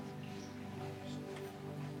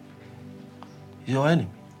enemy.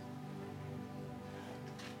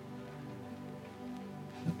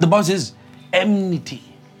 The Bible says enmity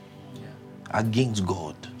against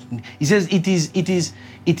God. He says it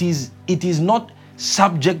is not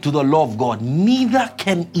subject to the law of God, neither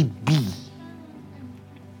can it be.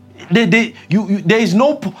 There's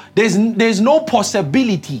no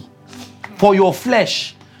possibility for your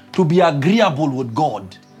flesh to be agreeable with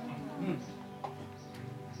God.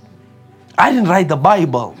 I didn't write the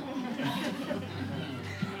Bible.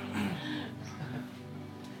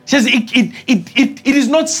 It says it is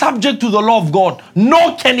not subject to the law of God,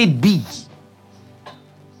 nor can it be.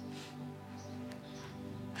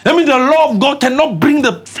 I mean, the law of God cannot bring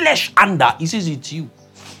the flesh under. He says it's you.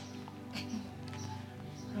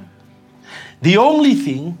 The only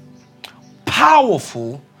thing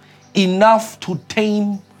powerful enough to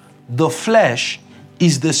tame the flesh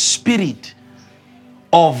is the spirit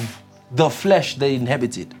of the flesh that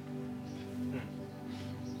inhabits it.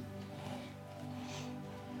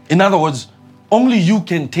 In other words, only you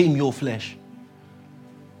can tame your flesh.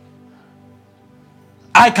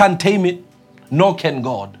 I can't tame it, nor can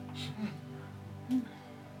God.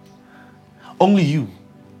 Only you.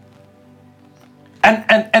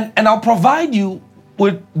 And I'll provide you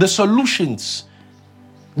with the solutions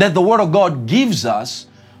that the Word of God gives us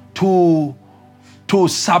to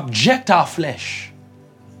subject our flesh.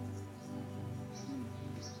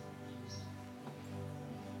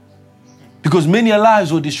 Because many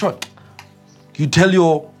lives were destroyed. You tell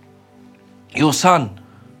your son,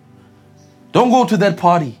 don't go to that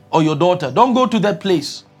party, or your daughter, don't go to that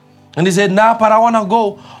place. And he said, nah, but I want to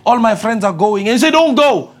go. All my friends are going. And he said, don't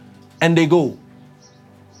go. And they go.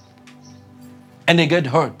 And they get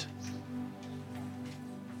hurt.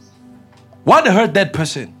 What hurt that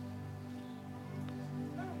person?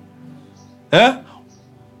 Eh?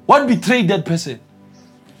 What betrayed that person?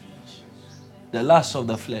 The lust of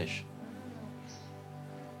the flesh.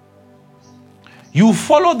 You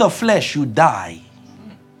follow the flesh, you die.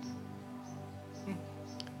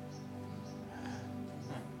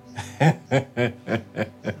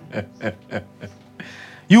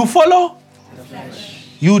 You follow,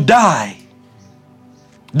 you die.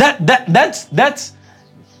 That's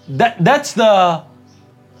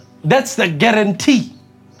the guarantee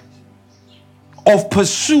of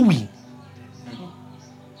pursuing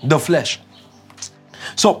the flesh.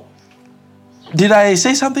 So, did I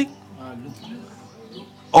say something?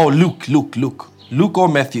 Oh, Luke or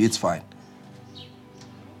Matthew, it's fine.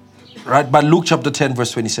 Right, but Luke chapter 10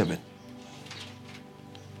 verse 27.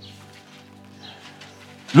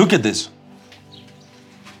 Look at this.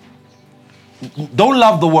 Don't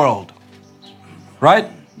love the world. Right?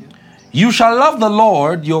 You shall love the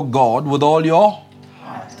Lord your God with all your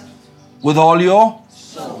heart, with all your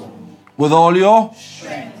soul, with all your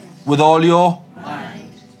strength, with all your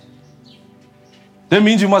mind. That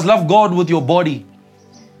means you must love God with your body.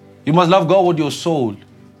 You must love God with your soul.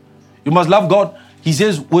 You must love God, he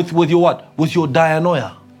says, with your what? With your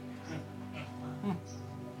dianoia.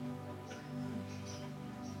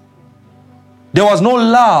 There was no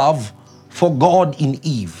love for God in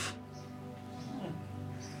Eve.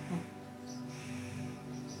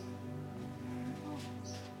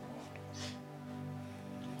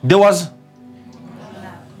 There was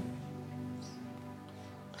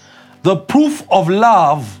the proof of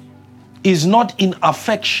love is not in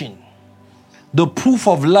affection. The proof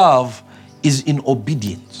of love is in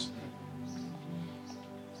obedience.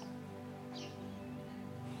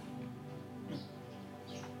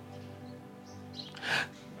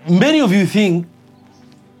 Many of you think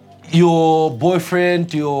your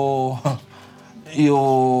boyfriend, your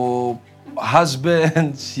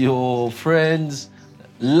husbands, your friends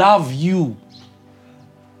love you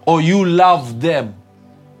or you love them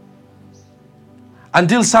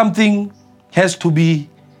until something has to be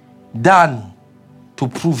done to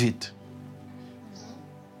prove it.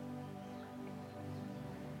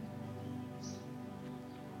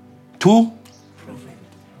 Two,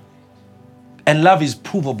 and love is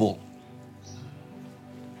provable.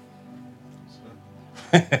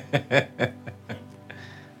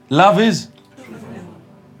 Love is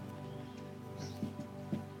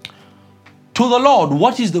to the Lord.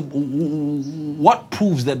 What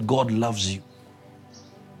proves that God loves you?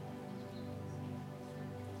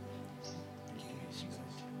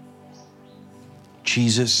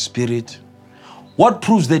 Jesus, Spirit. What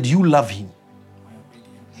proves that you love Him?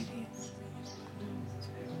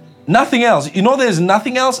 Nothing else. You know, there's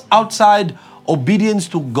nothing else outside obedience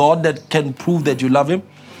to God that can prove that you love Him.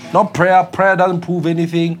 Not prayer. Prayer doesn't prove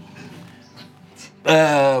anything.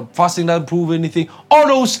 Fasting doesn't prove anything. All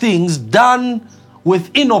those things done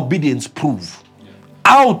within obedience prove.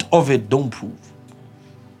 Out of it don't prove.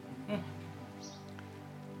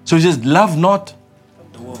 So He says, love not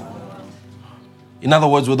the world. In other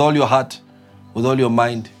words, with all your heart, with all your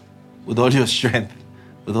mind, with all your strength,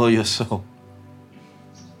 with all your soul.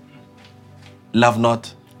 Love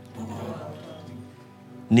not the world.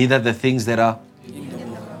 Neither the things that are in the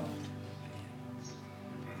world.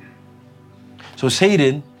 So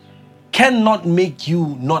Satan cannot make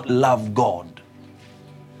you not love God,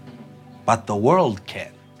 but the world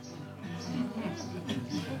can.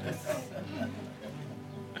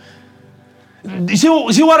 You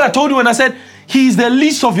see what I told you when I said He is the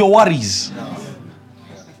least of your worries?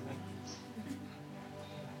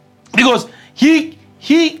 Because he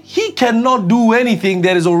cannot do anything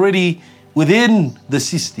that is already within the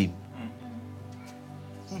system.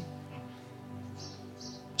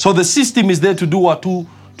 So the system is there to do what? To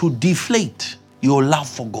deflate your love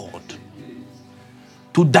for God.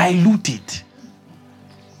 To dilute it.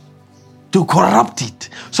 To corrupt it.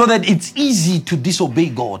 So that it's easy to disobey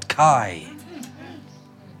God. Kai.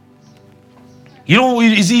 You know,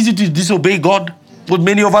 it's easy to disobey God with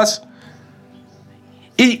many of us.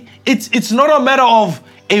 It's not a matter of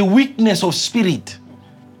a weakness of spirit.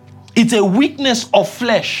 It's a weakness of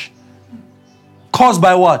flesh. Caused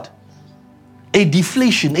by what? A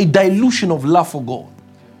deflation, a dilution of love for God.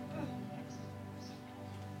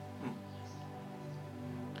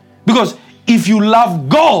 Because if you love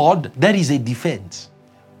God, that is a defense.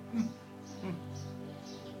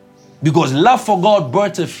 Because love for God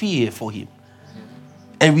births a fear for Him.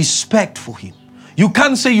 A respect for Him. You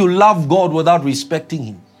can't say you love God without respecting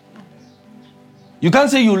Him. You can't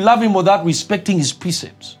say you love Him without respecting His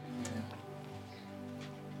precepts.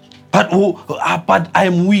 But I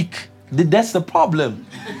am weak. That's the problem.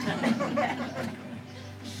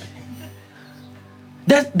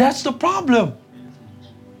 That's the problem.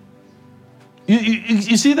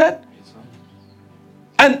 You see that?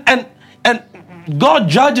 And God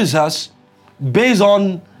judges us based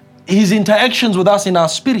on His interactions with us in our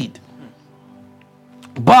spirit.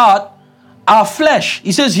 But our flesh,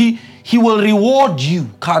 He says He will reward you,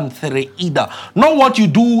 not what you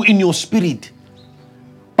do in your spirit,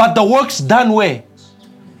 but the works done where?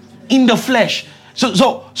 In the flesh.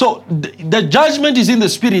 So the judgment is in the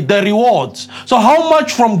spirit, the rewards. So how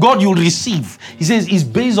much from God you'll receive, He says, is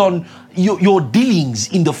based on your dealings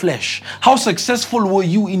in the flesh. How successful were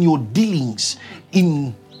you in your dealings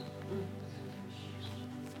in...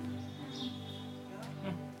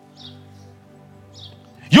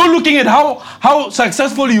 You're looking at how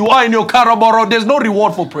successful you are in your Karaboro. There's no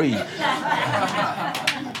reward for praying.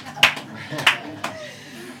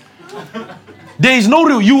 There is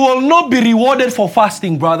no you will not be rewarded for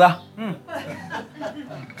fasting, brother.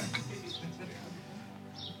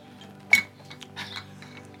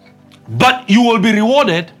 But you will be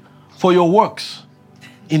rewarded for your works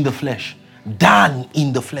in the flesh. Done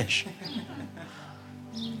in the flesh.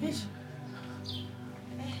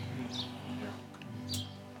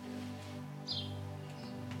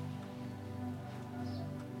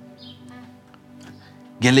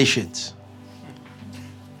 Galatians.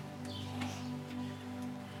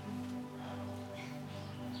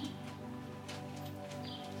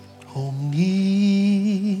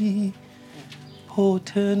 Omnipotent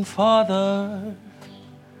Father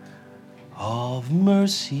of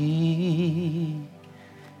mercy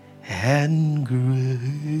and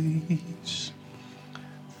grace,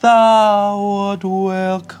 Thou art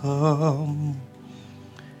welcome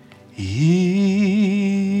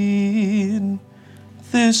in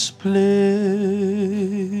this this place.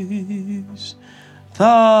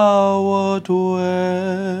 Thou art welcome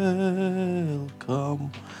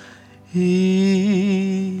in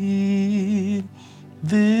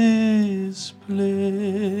this place.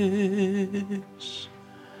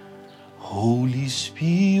 Holy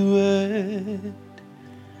Spirit,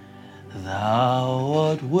 thou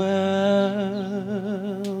art welcome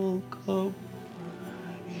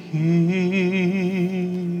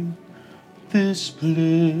in this place.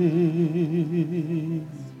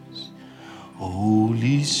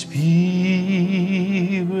 Holy Spirit,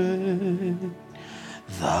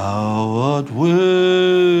 thou art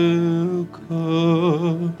welcome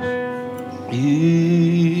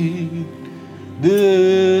in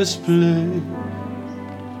this place.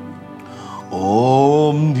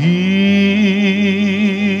 Omnipotent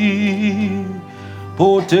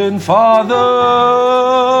Father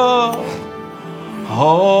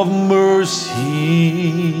of mercy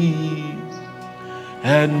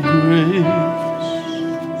and grace,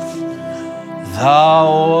 thou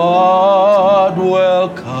art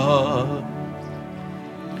welcome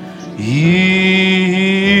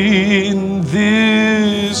in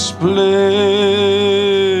this place.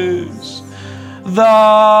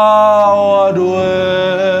 Thou art welcome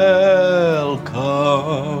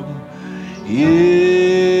in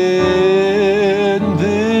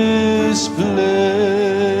this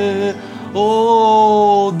place.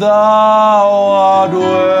 Oh, thou art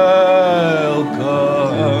welcome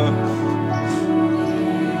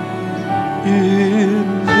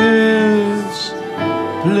in this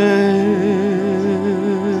place.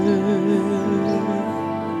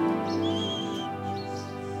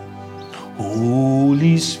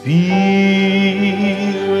 Holy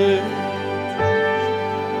Spirit,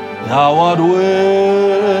 thou art welcome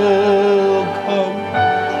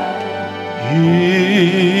in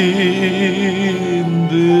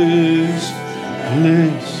this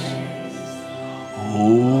place.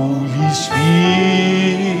 Holy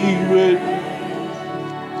Spirit,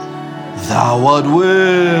 thou art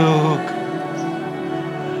welcome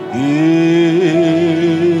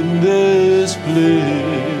in this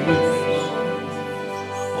place.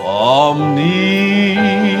 Omnipotent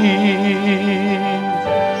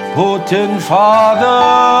Father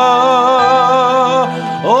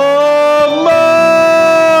of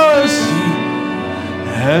mercy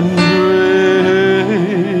and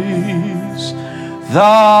grace,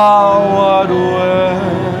 thou art welcome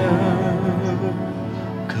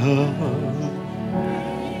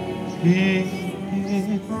in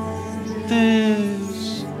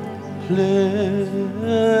this place.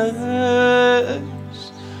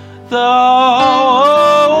 Thou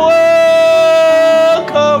art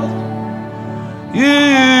welcome in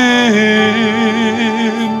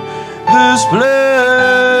this place.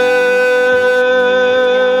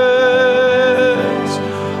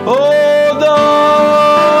 Oh, thou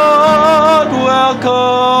art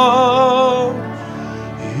welcome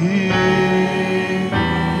in.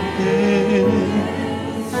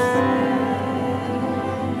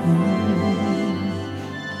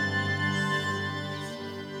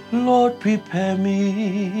 Lord, prepare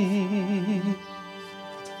me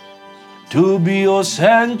to be your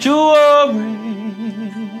sanctuary,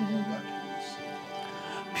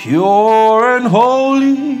 pure and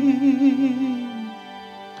holy,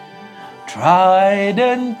 tried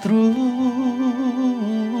and true.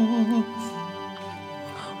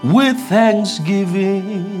 With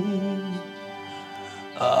thanksgiving,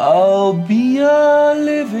 I'll be a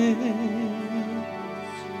living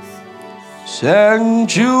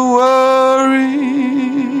sanctuary,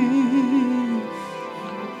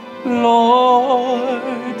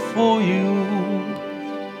 Lord, for you.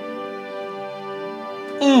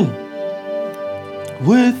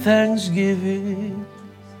 With thanksgiving,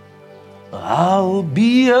 I'll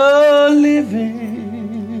be a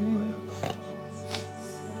living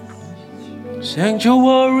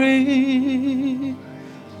sanctuary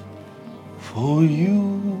for you.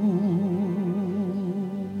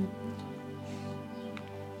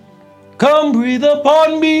 Come breathe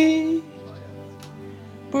upon me,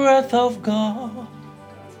 breath of God.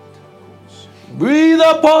 Breathe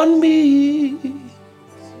upon me,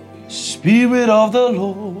 Spirit of the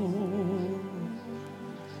Lord,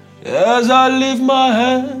 as I lift my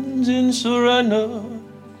hands in surrender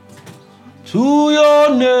to your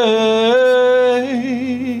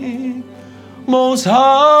name, Most High.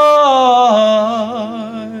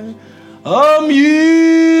 I'm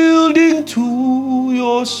yielding to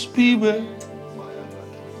your Spirit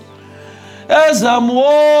as I'm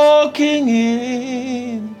walking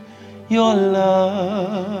in your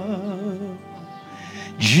love.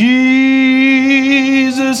 Jesus,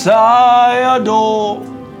 Jesus, I adore.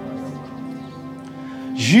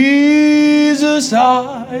 Jesus,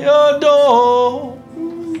 I adore.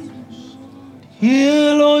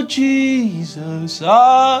 Dear Lord Jesus,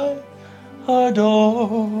 I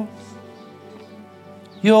adore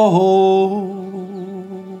your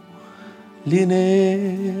holy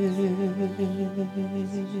name.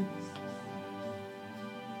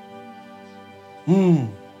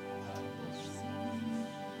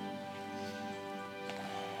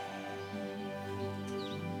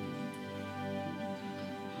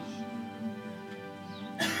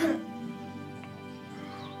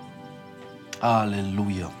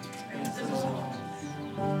 Hallelujah.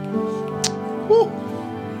 Woo.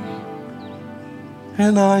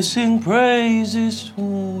 And I sing praises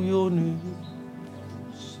to your name.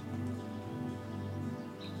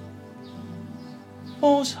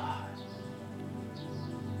 Most High.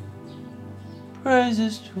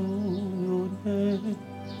 Praises to your name.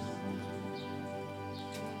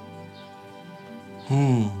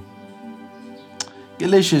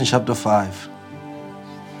 Galatians chapter 5.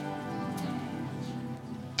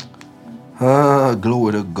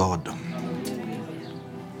 Glory to God.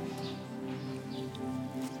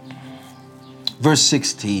 Verse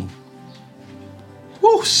 16.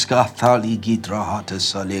 Skathali gitrahata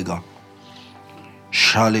salega.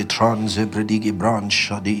 Shale transe predigi bran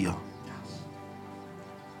shadia.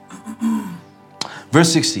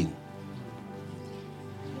 Verse 16.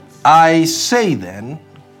 I say then,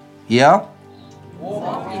 yeah?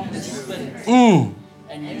 Walk in the Spirit,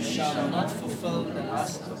 and you shall not fulfill the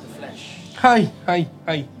lust of the flesh. Hi.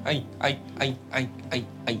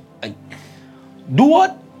 Do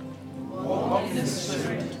what? Walk in the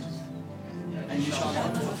Spirit, and you shall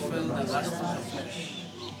not fulfill the lust of the flesh.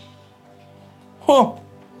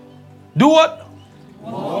 Do what?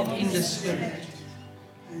 Walk in the Spirit,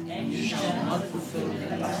 and you shall not fulfill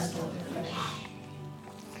the lust of the flesh.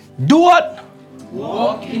 Do what?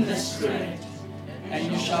 Walk in the Spirit,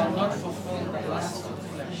 and you shall not fulfill the lust of the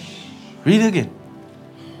flesh. Read again.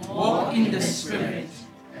 Walk in the Spirit,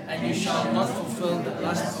 and you shall not fulfill the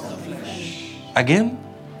lust of the flesh. Again.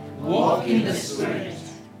 Walk in the Spirit,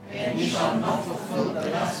 and you shall not fulfill the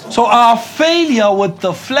lust of So our failure with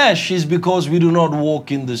the flesh is because we do not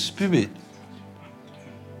walk in the Spirit.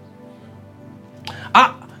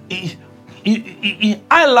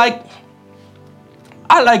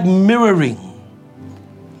 I like mirroring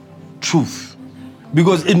truth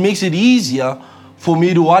because it makes it easier for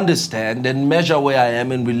me to understand and measure where I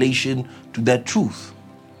am in relation to that truth.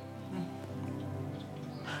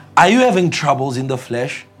 Are you having troubles in the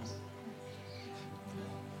flesh?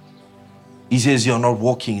 He says you're not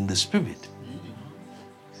walking in the Spirit.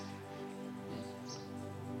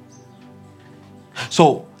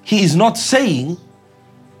 So he is not saying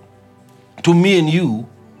to me and you,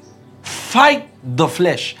 fight the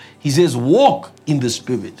flesh. He says walk in the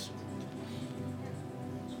Spirit.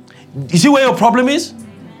 You see where your problem is?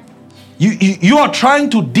 You are trying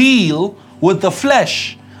to deal with the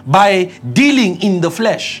flesh by dealing in the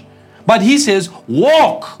flesh. But he says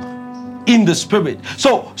walk in the Spirit.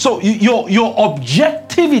 So your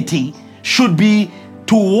objectivity should be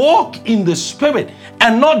to walk in the Spirit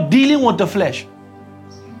and not dealing with the flesh.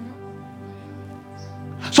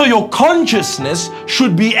 So your consciousness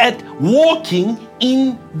should be at walking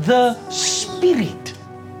in the Spirit.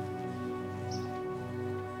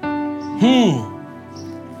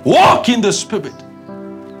 Walk in the Spirit,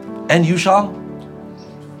 and you shall.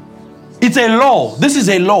 It's a law. This is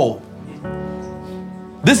a law.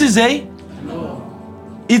 This is a law.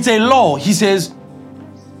 It's a law. He says,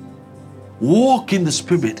 walk in the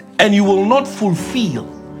Spirit, and you will not fulfill.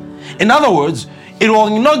 In other words, it will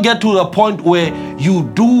not get to the point where you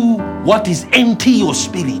do what is empty your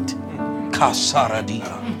spirit.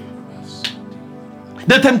 Kasaradia.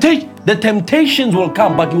 The temptations will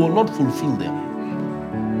come, but you will not fulfill them.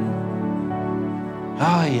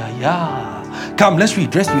 Come, let's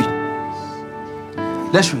read. Let's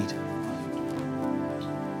read.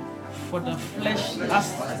 For the flesh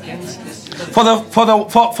lusts against the Spirit. For the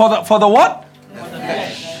what? For the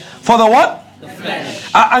flesh. For the what? The flesh.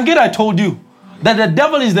 Again, I told you that the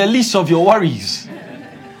devil is the least of your worries.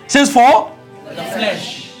 Says for The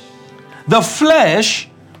flesh. The flesh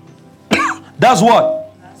does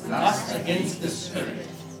what? Lust against the Spirit.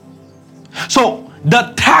 So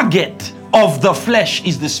the target of the flesh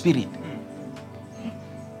is the Spirit.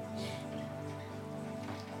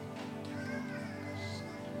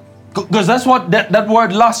 Because that's what that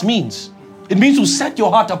word lust means. It means to set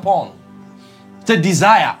your heart upon. It's a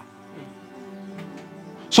desire.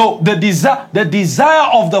 So the desire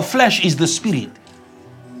of the flesh is the Spirit.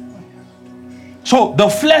 So the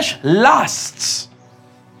flesh lusts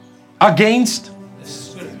against The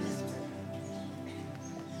spirit.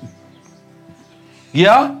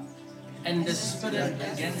 yeah. And the spirit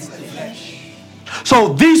against the flesh.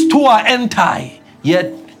 So these two are anti,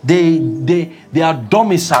 yet they are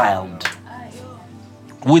domiciled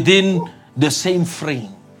within the same frame.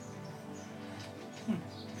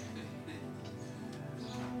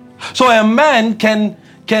 So a man can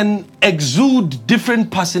exude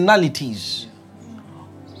different personalities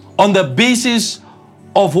on the basis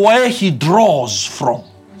of where he draws from.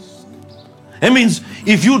 It means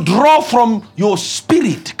if you draw from your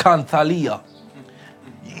spirit, Kanthalia,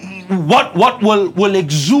 what will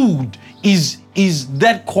exude is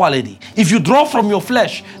that quality. If you draw from your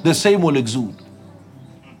flesh, the same will exude.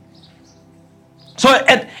 So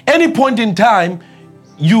at any point in time,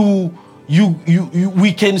 we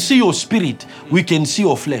can see your spirit, we can see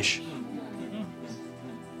your flesh.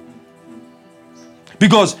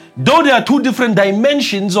 Because though there are two different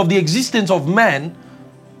dimensions of the existence of man,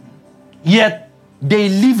 yet they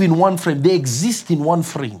live in one frame, they exist in one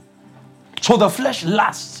frame. So the flesh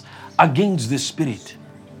lusts against the spirit,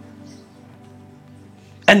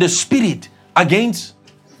 and the spirit against,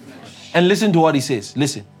 and listen to what he says,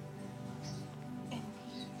 listen.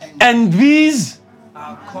 And these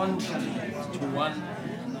are contrary to one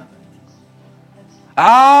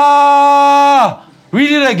another. Read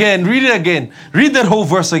it again, read it again. Read that whole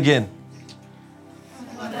verse again.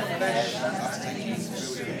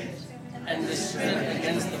 And the spirit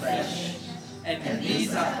against the flesh. And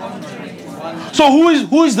these are contrary to one another. So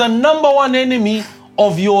who is the number one enemy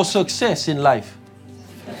of your success in life?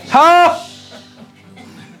 Huh?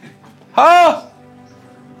 Huh?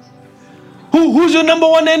 Who's your number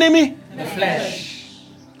one enemy? The flesh.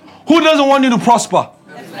 Who doesn't want you to prosper?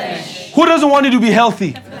 The flesh. Who doesn't want you to be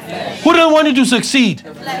healthy? Who doesn't want you to succeed?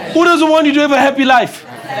 Who doesn't want you to have a happy life?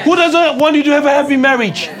 Who doesn't want you to have a happy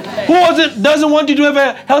marriage? Who doesn't want you to have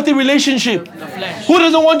a healthy relationship? Who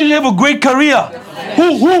doesn't want you to have a great career?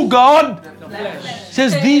 Who, God?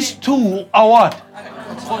 Says these two are what?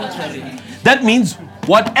 Contrary. That means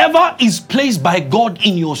whatever is placed by God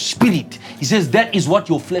in your spirit, he says that is what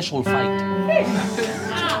your flesh will fight.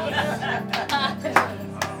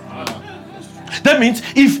 That means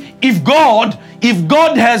if God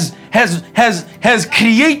has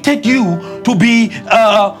created you to be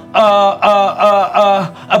a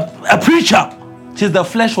preacher, says the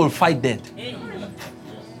flesh will fight that.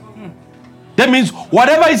 That means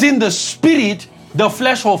whatever is in the spirit, the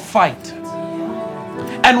flesh will fight.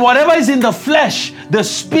 And whatever is in the flesh, the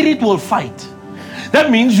spirit will fight. That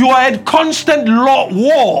means you are at constant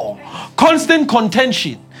war, constant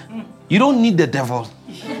contention. You don't need the devil.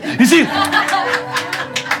 You see,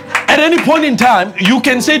 at any point in time, you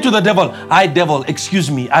can say to the devil, "I devil, excuse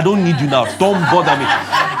me, I don't need you now. Don't bother me."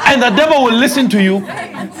 And the devil will listen to you.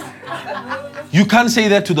 You can't say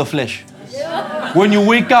that to the flesh. When you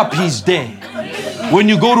wake up, he's there. When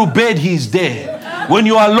you go to bed, he's there. When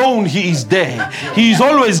you are alone, he is there. He is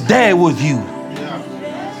always there with you.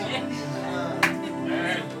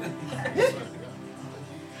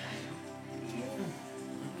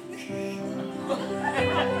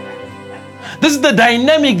 This is the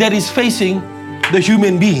dynamic that is facing the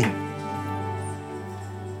human being.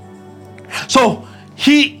 So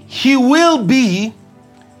he will be,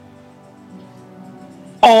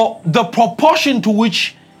 or the proportion to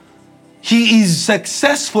which he is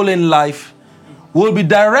successful in life will be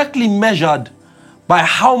directly measured by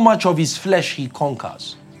how much of his flesh he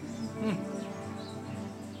conquers.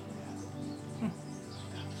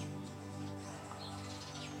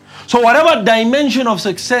 So whatever dimension of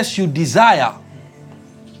success you desire,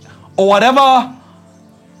 or whatever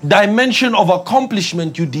dimension of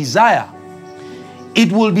accomplishment you desire,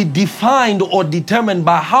 it will be defined or determined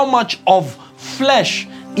by how much of flesh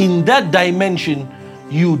in that dimension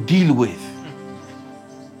you deal with.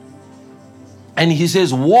 And he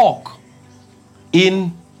says, walk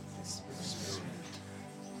in.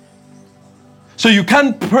 So you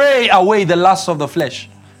can't pray away the lusts of the flesh.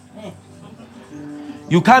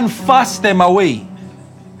 You can't fast them away.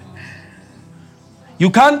 You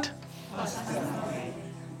can't.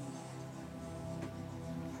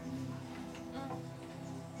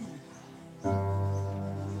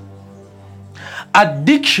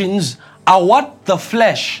 Addictions are what the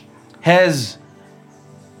flesh has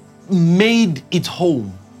made its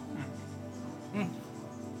home.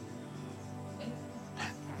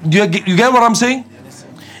 You get what I'm saying?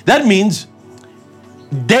 That means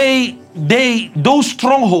those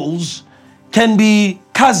strongholds can be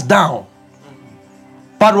cast down,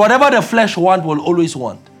 but whatever the flesh wants will always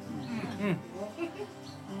want.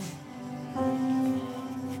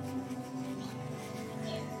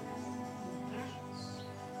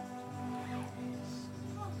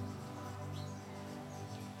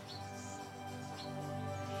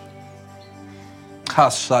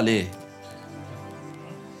 Kasale.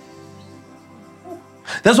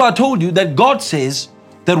 That's why I told you that God says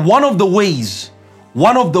that one of the ways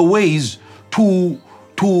to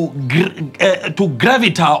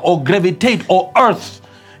gravitate or earth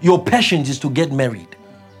your passions is to get married.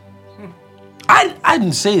 I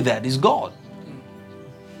didn't say that. It's God.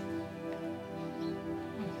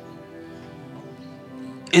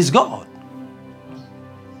 It's God.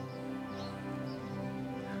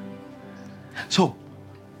 So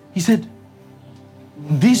he said,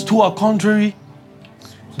 these two are contrary.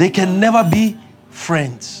 They can never be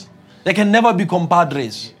friends. They can never be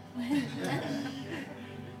compadres.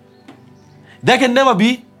 They can never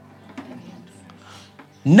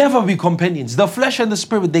be companions. The flesh and the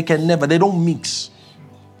spirit, they don't mix.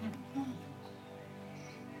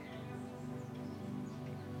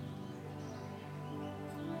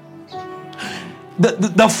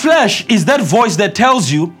 The flesh is that voice that tells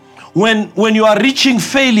you when you are reaching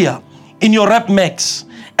failure in your rep max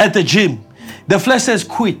at the gym. The flesh says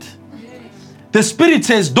quit. The spirit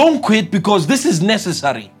says don't quit because this is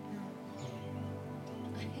necessary.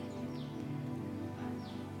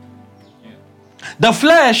 The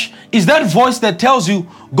flesh is that voice that tells you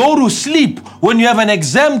go to sleep when you have an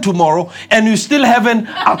exam tomorrow and you still haven't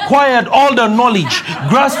acquired all the knowledge,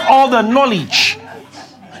 grasped all the knowledge.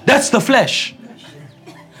 That's the flesh.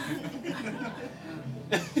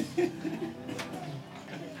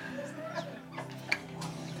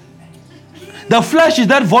 The flesh is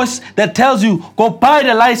that voice that tells you go buy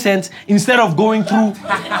the license instead of going through.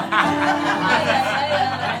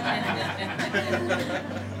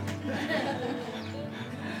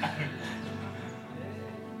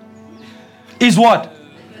 Is what?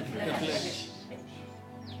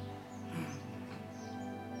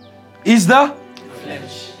 Is the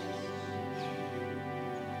flesh.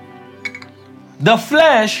 The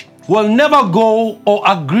flesh will never go or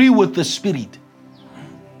agree with the spirit.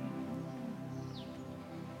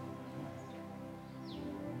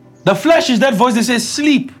 The flesh is that voice that says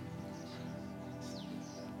sleep.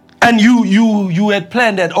 And you had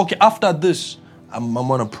planned that, okay, after this, I'm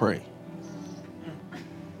gonna pray.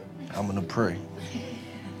 I'm gonna pray.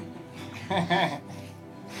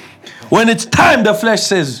 When it's time, the flesh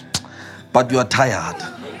says, but you are tired.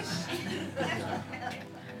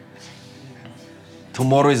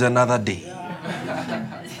 Tomorrow is another day.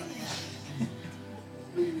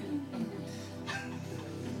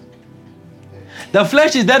 The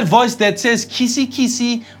flesh is that voice that says, kissy,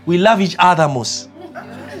 kissy, we love each other most.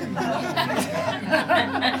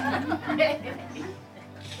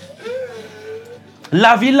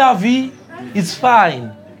 Lovey, lovey, it's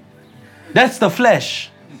fine. That's the flesh.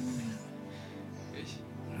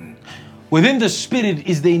 Within the spirit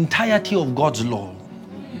is the entirety of God's law.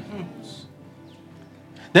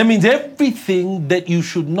 That means everything that you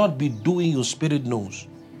should not be doing, your spirit knows.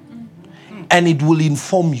 And it will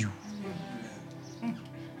inform you.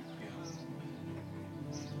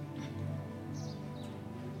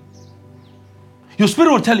 Your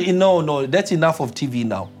spirit will tell you, no, that's enough of TV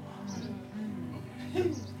now.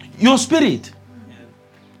 Your spirit.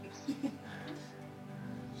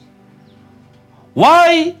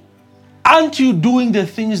 Why aren't you doing the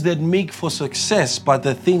things that make for success, but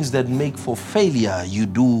the things that make for failure you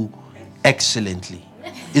do excellently?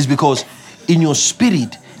 It's because in your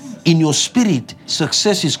spirit,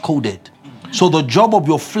 success is coded. So the job of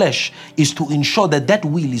your flesh is to ensure that that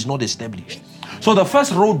will is not established. So the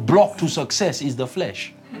first roadblock to success is the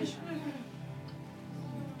flesh.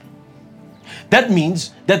 That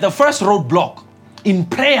means that the first roadblock in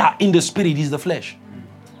prayer in the spirit is the flesh.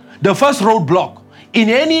 The first roadblock in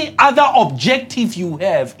any other objective you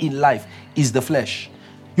have in life is the flesh.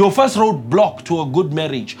 Your first roadblock to a good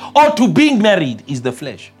marriage or to being married is the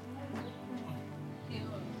flesh.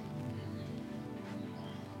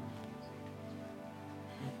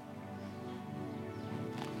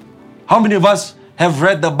 How many of us have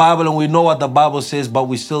read the Bible and we know what the Bible says, but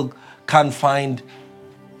we still can't find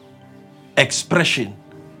expression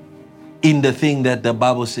in the thing that the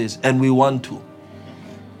Bible says, and we want to?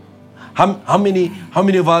 How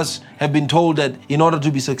many of us have been told that in order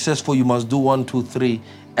to be successful, you must do 1, 2, 3,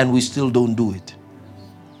 and we still don't do it?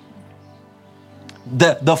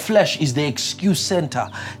 The flesh is the excuse center,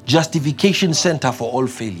 justification center for all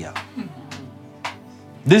failure.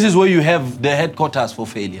 This is where you have the headquarters for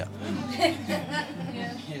failure.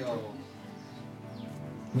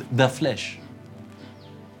 The flesh.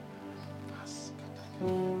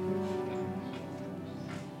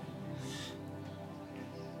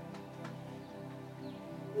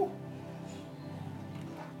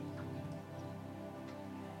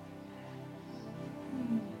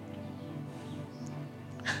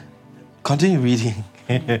 Continue reading.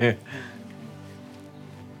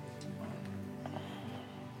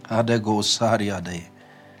 Adego Sariade.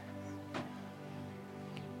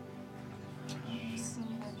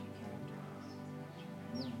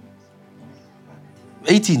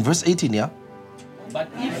 18, verse 18, yeah? But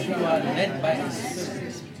if you are led by the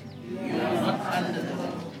Spirit, you are not under the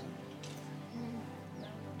law.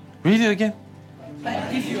 Read it again.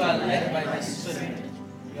 But if you are led by the Spirit,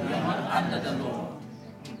 you are not under the law.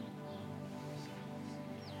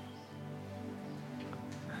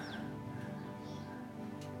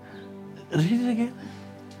 Read it again.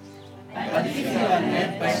 But if you are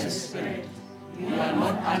led by the Spirit, you are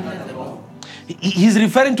not under the law. He's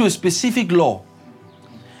referring to a specific law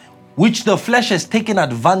which the flesh has taken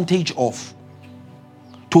advantage of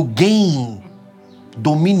to gain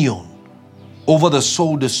dominion over the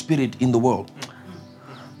soul, the spirit in the world.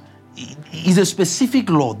 It's a specific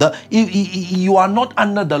law. You are not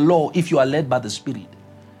under the law if you are led by the Spirit.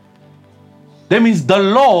 That means the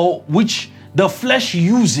law which the flesh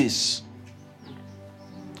uses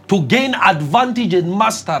to gain advantage and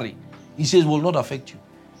mastery, he says, will not affect you.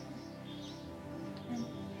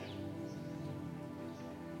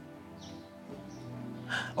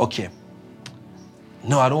 Okay.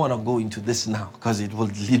 No, I don't want to go into this now because it will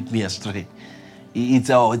lead me astray. It's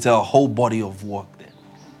a whole body of work there.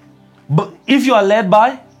 But if you are led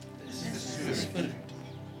by Spirit,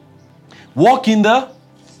 walk in the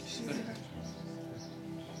Spirit.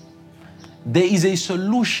 There is a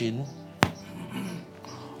solution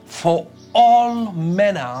for all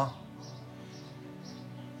manner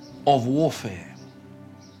of warfare.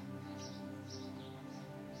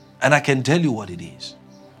 And I can tell you what it is.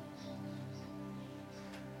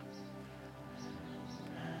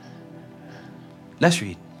 Let's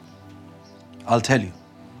read. I'll tell you.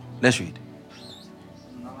 Let's read.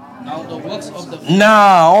 Now the works of the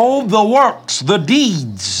Now the works, the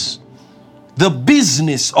deeds, the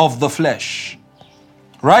business of the flesh,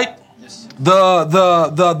 right? Yes.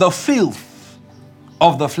 The filth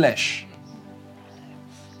of the flesh,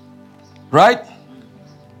 right?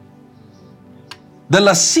 The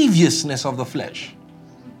lasciviousness of the flesh,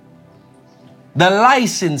 the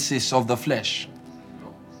licenses of the flesh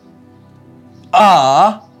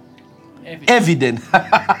are evident. Are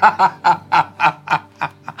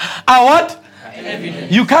what?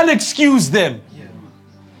 Evident. You can't excuse them.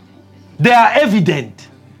 They are evident.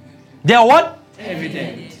 They are what?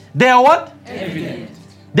 Evident. They are what? Evident.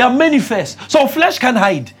 They are manifest. So flesh can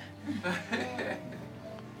hide.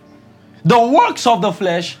 The works of the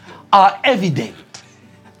flesh are evident.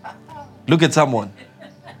 Look at someone.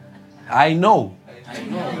 I know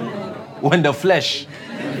when the flesh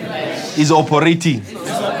is operating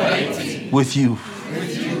with you.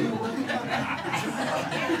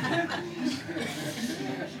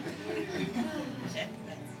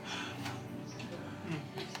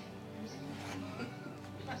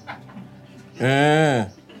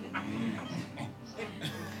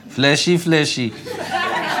 Fleshy.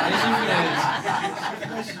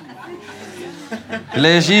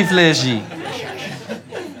 Fleshy, fleshy.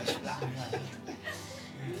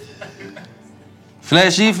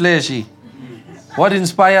 Fleshy. What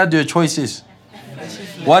inspired your choices?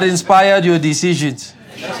 What inspired your decisions?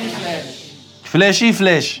 Fleshy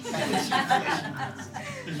flesh.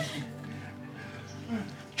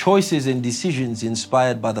 Choices and decisions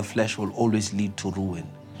inspired by the flesh will always lead to ruin.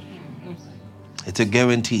 It's a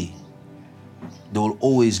guarantee. They will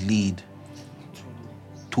always lead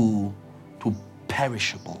to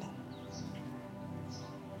perishable.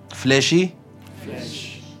 Fleshy?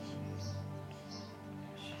 Flesh.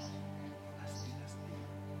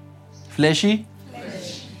 Fleshy?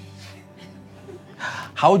 Flesh.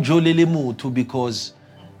 How jolly mutu because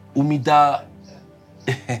umida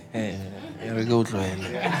erego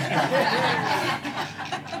tloele.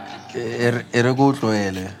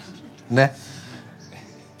 Ne?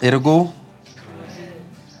 Ergo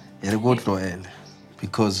tloele.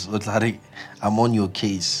 Because I'm on your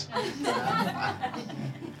case.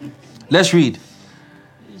 Let's read.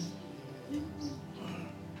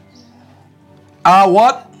 Are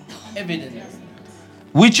what? Evident.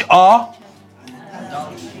 Which are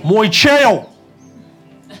moicheo.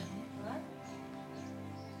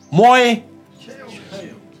 Moi.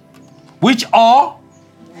 Which are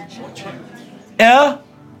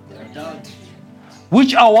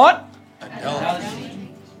which are what?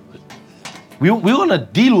 We're going to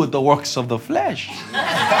deal with the works of the flesh.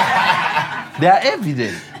 They are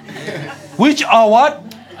evident. Which are what?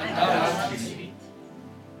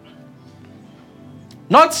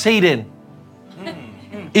 Not Satan.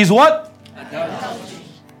 Is what?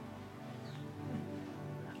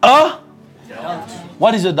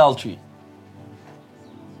 What is adultery?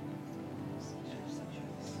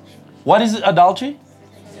 What is adultery?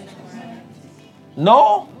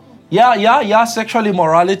 No? Yeah. Sexual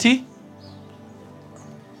immorality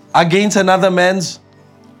against another man's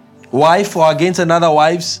wife or against another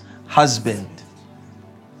wife's husband.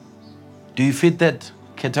 Do you fit that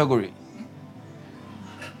category?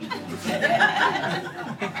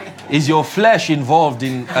 Is your flesh involved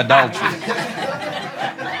in adultery?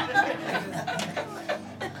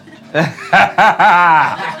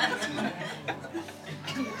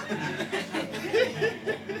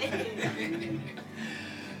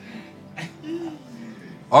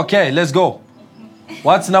 Okay, let's go.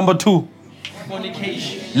 What's number 2?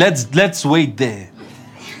 Fornication. Let's wait there.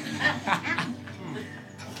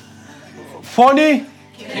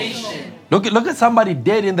 Fornication. Look at somebody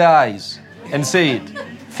dead in the eyes and say it.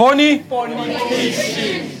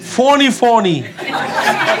 Fornication. Phony.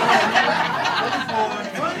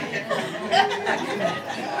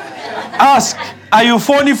 Ask, are you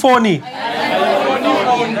phony?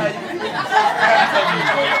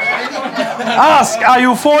 Ask, are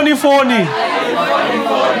you phony? Phony?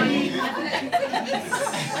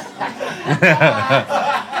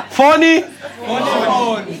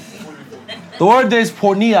 The word there is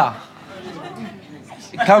porneia.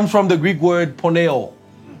 It comes from the Greek word porneo.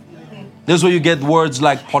 That's where you get words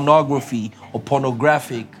like pornography or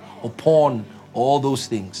pornographic or porn or all those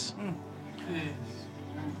things.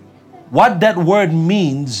 What that word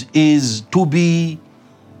means is to be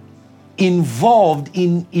involved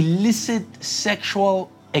in illicit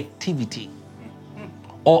sexual activity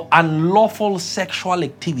or unlawful sexual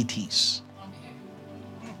activities.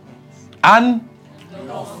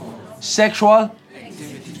 Unlawful sexual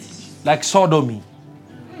activities. Like sodomy.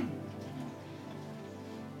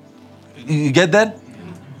 You get that?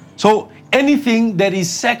 So anything that is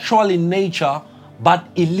sexual in nature but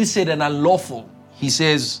illicit and unlawful, he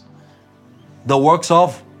says, the works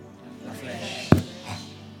of the flesh.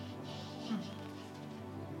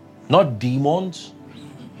 Not demons.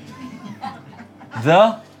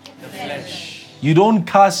 The flesh. You don't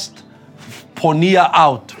cast porneia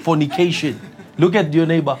out, fornication. Look at your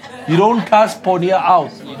neighbor. You don't cast porneia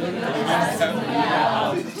out.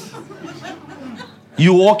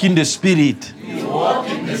 You walk in the Spirit.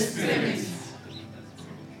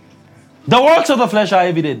 The works of the flesh are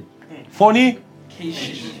evident.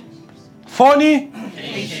 Fornication.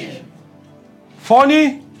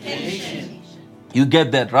 You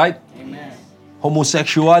get that, right? Amen.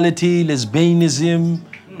 Homosexuality, lesbianism,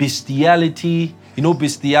 bestiality. You know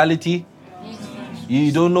bestiality?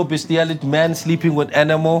 You don't know bestiality? Man sleeping with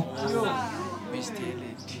animal?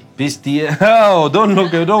 Bestiality. Oh, don't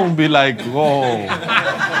look, don't be like, whoa.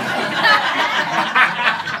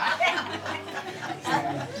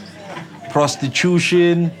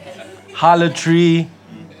 Prostitution, harlotry.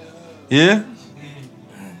 Yeah?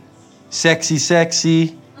 Sexy.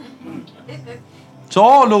 So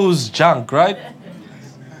all those junk, right?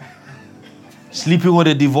 Sleeping with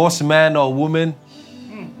a divorced man or woman.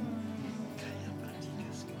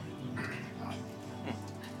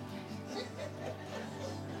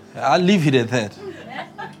 I'll leave it at that.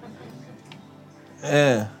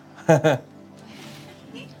 Yeah.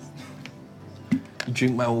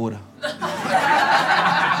 Drink my water.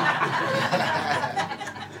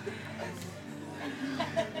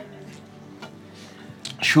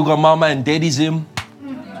 Sugar mama and daddyism.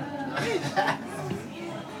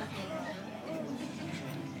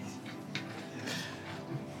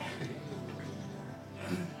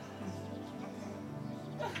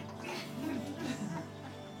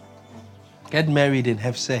 Get married and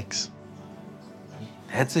have sex.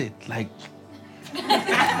 That's it. Like.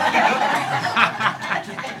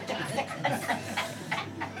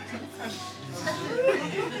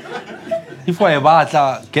 If I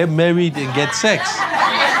ever get married and get sex,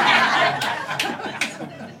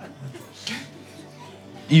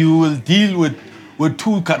 you will deal with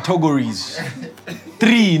 2 categories.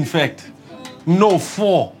 3, in fact. No,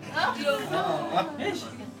 4.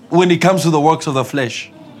 When it comes to the works of the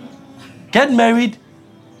flesh. Get married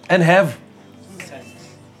and have.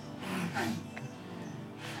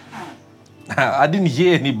 I didn't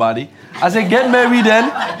hear anybody. I said, get married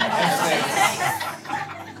and.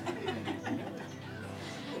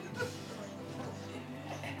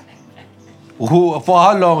 For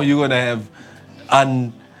how long are you going to have?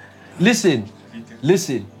 And listen.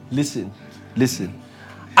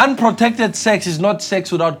 Unprotected sex is not sex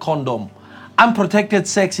without condom. Unprotected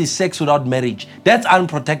sex is sex without marriage. That's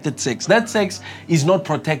unprotected sex. That sex is not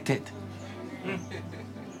protected.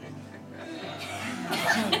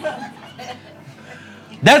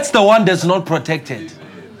 That's the one that's not protected.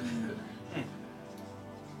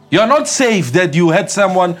 You're not safe that you had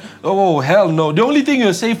someone, oh, hell no. The only thing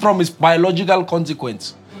you're safe from is biological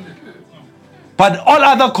consequence. But all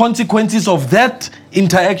other consequences of that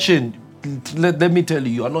interaction, let me tell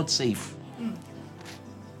you, you are not safe.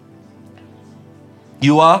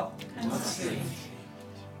 You are not safe.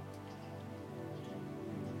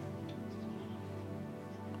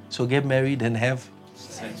 So get married and have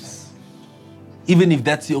sex. Even if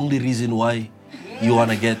that's the only reason why you want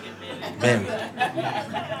to get married.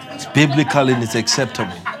 It's biblical and it's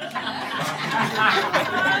acceptable.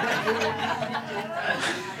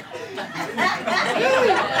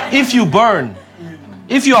 If you burn,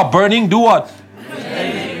 if you are burning, do what?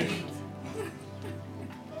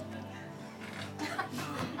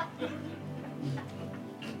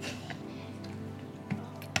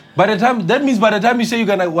 By the time, that means by the time you say you're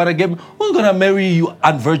gonna want to get, who's gonna marry you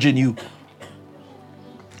and virgin you?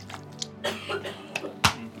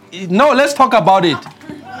 No, let's talk about it.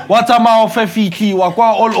 What's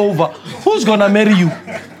all over? Who's gonna marry you?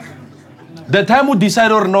 The time we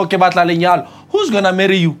decide or no, who's gonna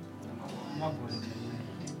marry you?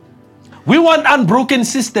 We want unbroken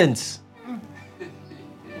systems.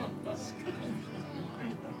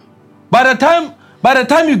 By the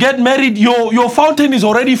time you get married, your fountain is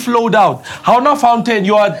already flowed out. How now fountain?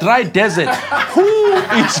 You are a dry desert. Who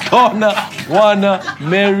is gonna wanna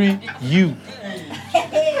marry you?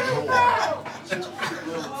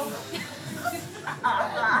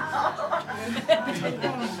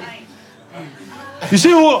 You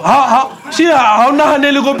see how na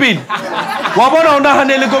handle go pin? Wabona na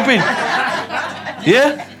handle go pin?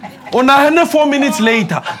 Yeah? Una 4 minutes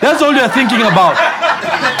later. That's all you're thinking about.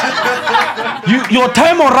 Your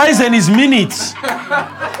time horizon is minutes.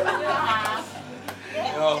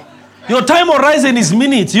 Your time horizon is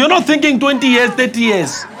minutes. You're not thinking 20 years, 30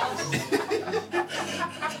 years.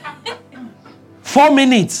 4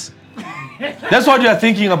 minutes. That's what you're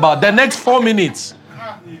thinking about. The next 4 minutes.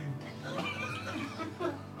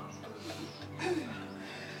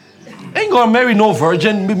 Ain't gonna marry no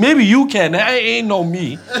virgin. Maybe you can. I ain't no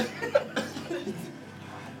me.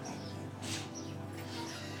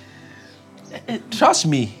 Trust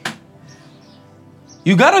me.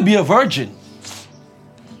 You gotta be a virgin.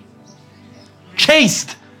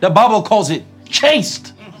 Chaste. The Bible calls it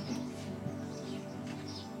chaste.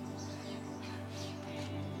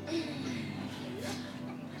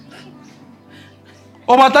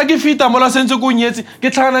 O bataki fita mola sense ko nyetsi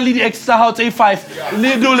ke tlhana le di extra house A5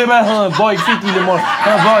 le do le ma boy fiti le mo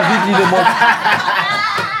boy fiti le mo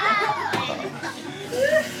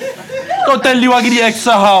to tell you wa ke di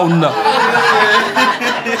extra house na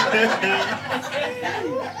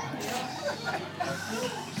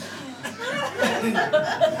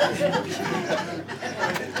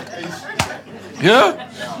yeah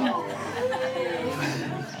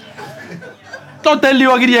to tell you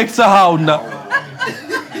wa ke di extra house na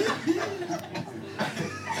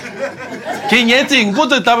Kinyetsing, put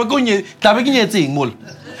the tabakinyetsing mul.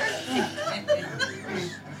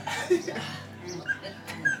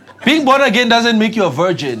 Being born again doesn't make you a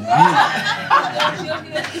virgin.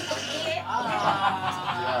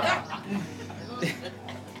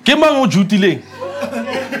 Kemang o jutiling.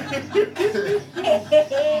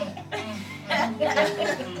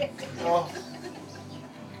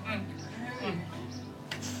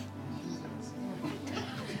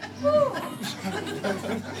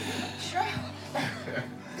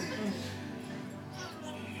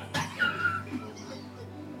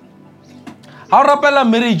 How rapella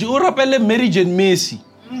marriage? Who rapella marriage and mercy?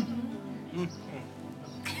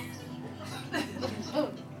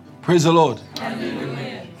 Praise the Lord.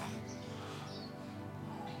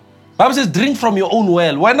 Bible says, drink from your own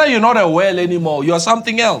well. Why now you're not a well anymore? You are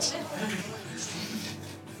something else.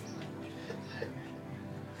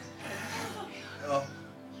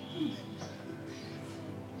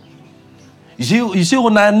 You see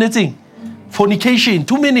when I'm knitting? Fornication,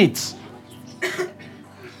 2 minutes.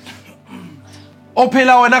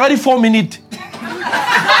 Opela when I got 4 minutes.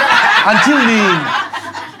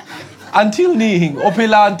 Until ning.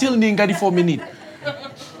 Opela until ning got 4 minutes.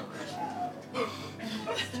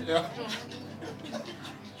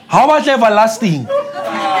 How much everlasting?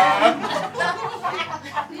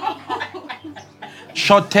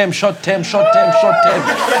 Short term.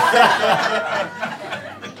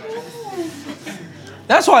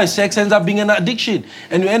 That's why sex ends up being an addiction.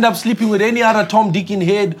 And you end up sleeping with any other Tom, Dick, and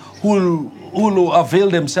head who will avail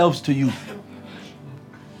themselves to you.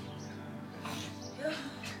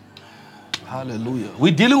 Hallelujah.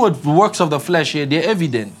 We're dealing with works of the flesh here. They're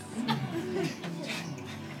evident.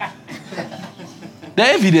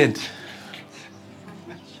 They're evident.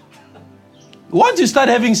 Once you start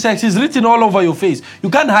having sex, it's written all over your face. You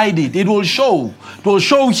can't hide it. It will show. It will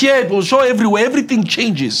show here. It will show everywhere. Everything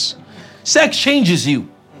changes. Sex changes you.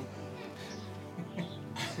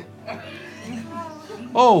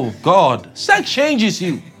 Oh, God. Sex changes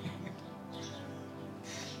you.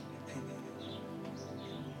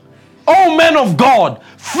 Oh, men of God,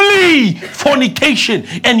 flee fornication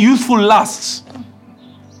and youthful lusts.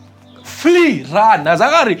 Flee. Run.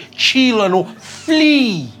 Azagari, chill and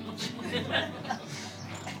flee.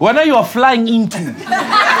 Whenever you are flying into.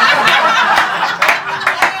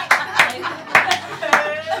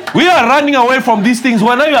 We are running away from these things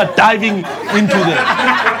whenever you are diving into them.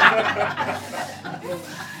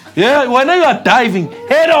 Yeah, whenever you are diving,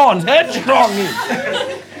 head on, headstrong in.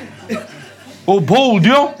 Oh, bold,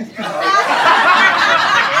 yo.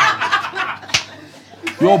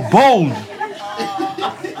 You're bold.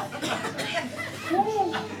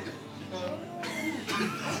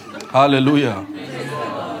 Hallelujah.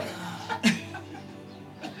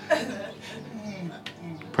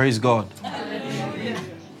 Praise God.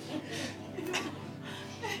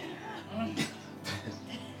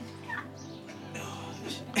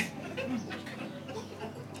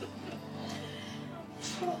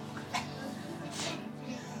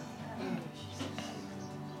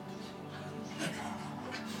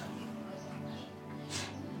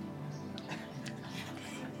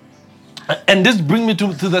 And this brings me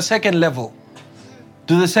to the second level.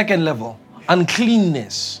 To the second level.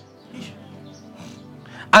 Uncleanness.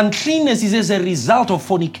 Uncleanness is as a result of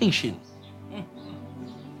fornication.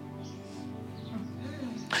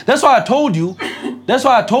 That's why I told you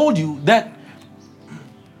that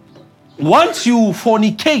once you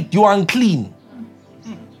fornicate, you are unclean.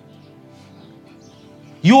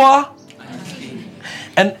 You are unclean.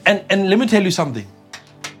 And let me tell you something.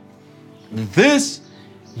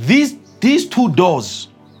 These two doors,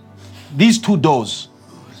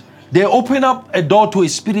 they open up a door to a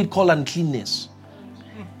spirit called uncleanness.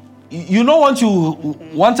 You know,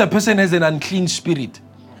 once a person has an unclean spirit,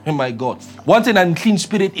 oh my God, once an unclean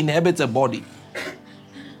spirit inhabits a body,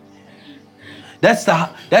 that's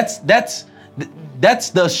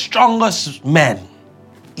the strongest man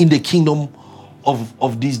in the kingdom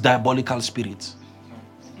of these diabolical spirits.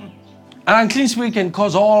 An unclean spirit can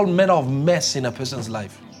cause all manner of mess in a person's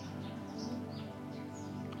life.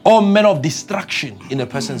 All manner of destruction in a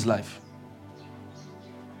person's life.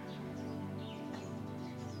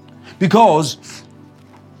 Because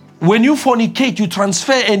when you fornicate, you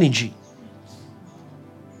transfer energy.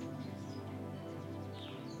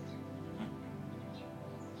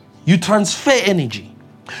 You transfer energy.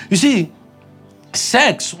 You see,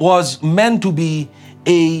 sex was meant to be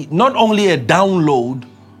not only a download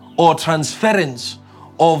or transference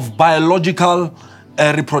of biological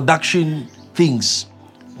reproduction things,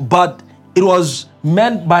 but it was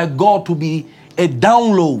meant by God to be a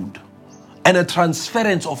download and a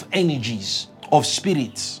transference of energies, of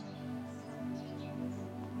spirits.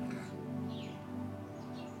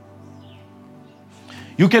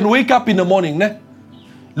 You can wake up in the morning,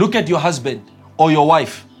 look at your husband or your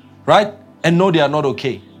wife, right? And know they are not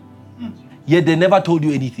okay. Yet they never told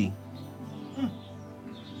you anything.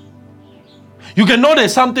 You can know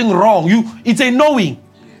there's something wrong. It's a knowing.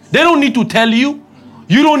 They don't need to tell you.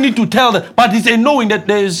 You don't need to tell them. But it's a knowing that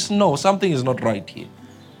something is not right here.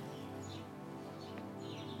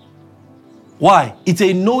 Why? It's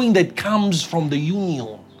a knowing that comes from the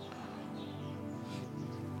union.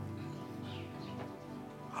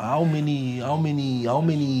 How many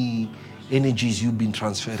energies you've been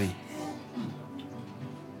transferring?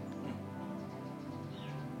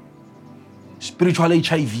 Spiritual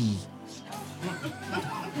HIV.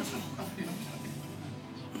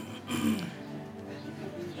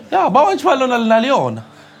 Yeah, but once you learn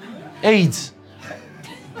AIDS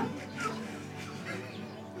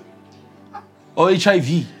or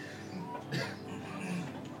HIV,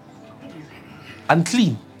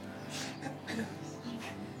 unclean.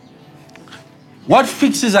 What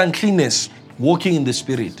fixes uncleanness? Walking in the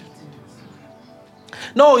Spirit.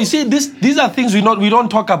 No, you see, these are things we don't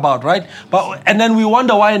talk about, right? And then we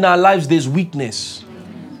wonder why in our lives there's weakness.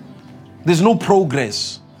 There's no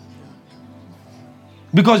progress.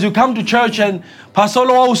 Because you come to church and Pastor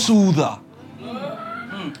Lo soother.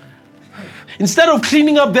 Instead of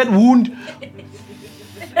cleaning up that wound,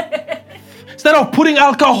 instead of putting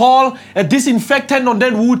alcohol, a disinfectant on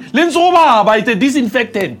that wound, let's over by the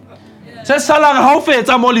disinfectant. Says Salang, how fair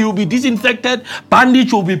somebody will be disinfected,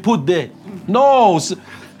 bandage will be put there. No.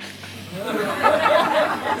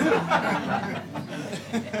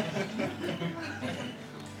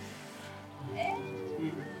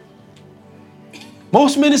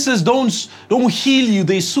 Most ministers don't heal you,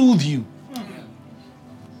 they soothe you.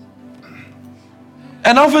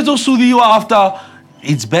 And after to soothe you, after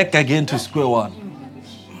it's back again to square one.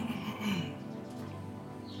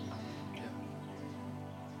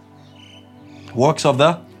 Works of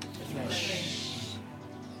the flesh.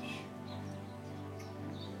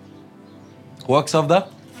 Works of the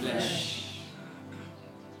flesh.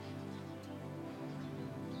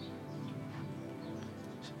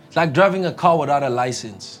 It's like driving a car without a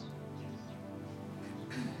license.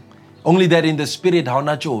 Only that in the spirit, how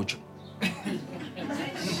not George.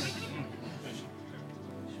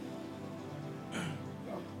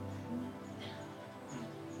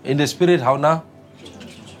 In the spirit, how now?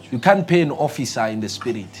 You can't pay an officer in the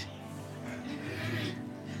spirit.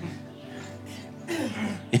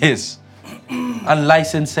 Yes.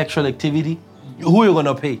 Unlicensed sexual activity. Who are you going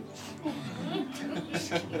to pay?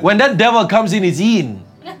 When that devil comes in, it's in.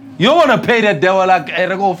 You don't want to pay that devil like,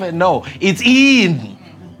 no, it's in.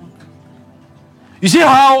 You see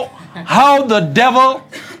how the devil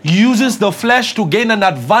uses the flesh to gain an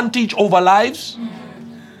advantage over lives?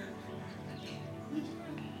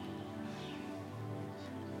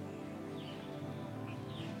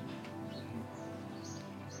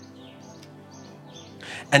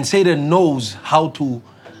 And Satan knows how to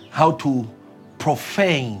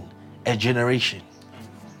profane a generation.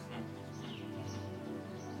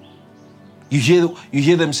 You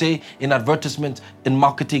hear them say in advertisement, in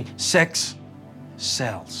marketing, sex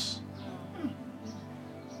sells.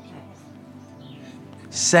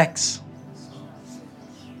 Sex.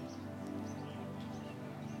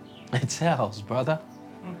 It sells, brother.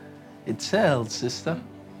 It sells, sister.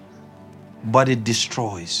 But it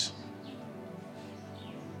destroys.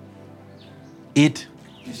 It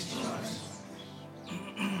destroys.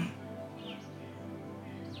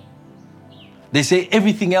 They say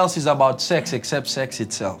everything else is about sex except sex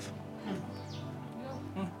itself.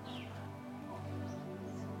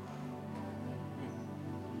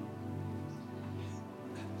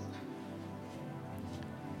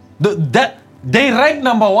 They rank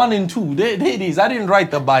number 1 and 2. They it is. I didn't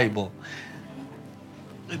write the Bible.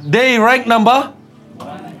 They rank number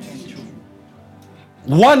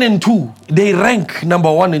 1 and 2. They rank number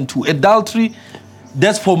 1 and 2. Adultery,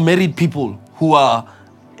 that's for married people who are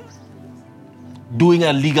doing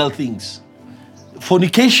illegal things.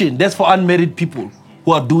 Fornication, that's for unmarried people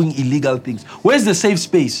who are doing illegal things. Where's the safe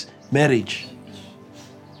space? Marriage.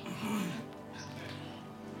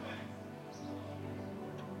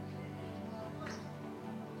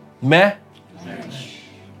 Marriage.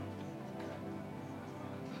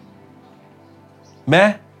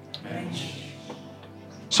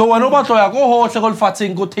 So when about to go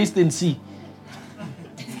home, go taste and see.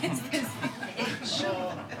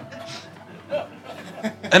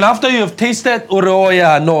 And after you have tasted, oh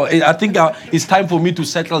yeah, no, I think it's time for me to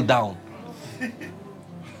settle down.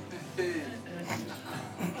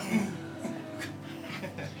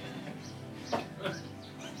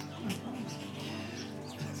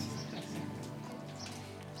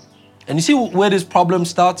 And you see where this problem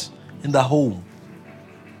starts? In the home.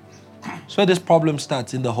 That's where this problem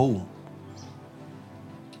starts, in the home.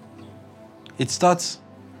 It starts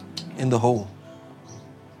in the home.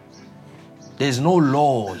 There's no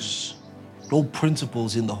laws, no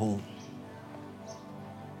principles in the home.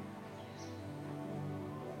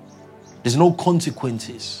 There's no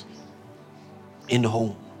consequences in the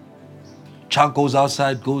home. Child goes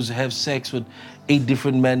outside, goes to have sex with 8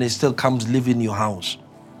 different men, and still comes live in your house.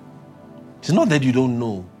 It's not that you don't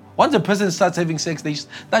know. Once a person starts having sex, they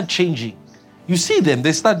start changing. You see them,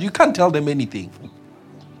 you can't tell them anything.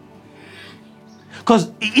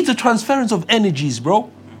 Because it's a transference of energies,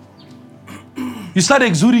 bro. You start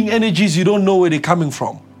exuding energies, you don't know where they're coming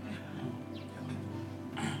from.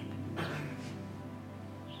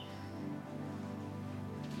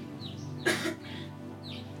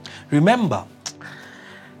 Remember,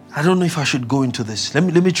 I don't know if I should go into this. Let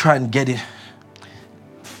me try and get it.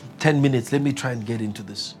 10 minutes, let me try and get into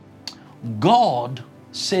this. God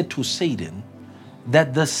said to Satan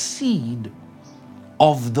that the seed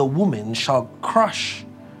of the woman shall crush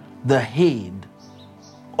the head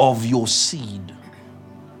of your seed.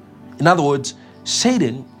 In other words,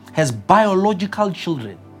 Satan has biological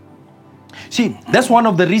children. See, that's one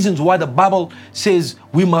of the reasons why the Bible says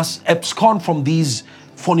we must abscond from these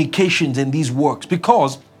fornications and these works,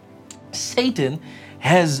 because Satan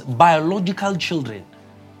has biological children.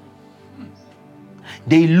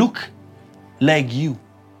 They look like you.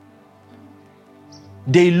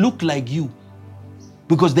 They look like you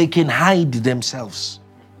because they can hide themselves.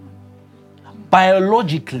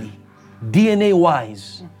 Biologically,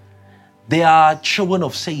 DNA-wise, They are children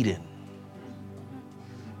of Satan.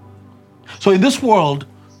 So in this world,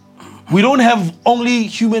 we don't have only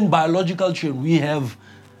human biological children. We have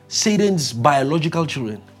Satan's biological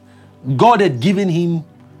children. God had given him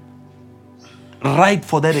right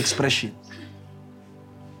for that expression.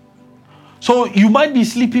 So you might be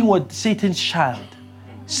sleeping with Satan's child,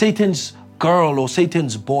 Satan's girl or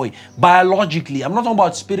Satan's boy, biologically. I'm not talking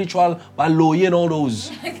about spiritual, biology and all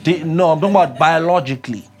those. No, I'm talking about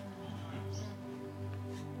biologically.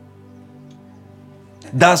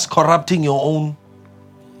 That's corrupting your own.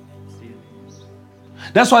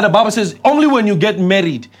 That's why the Bible says only when you get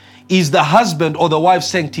married is the husband or the wife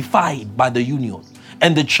sanctified by the union,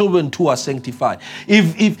 and the children too are sanctified.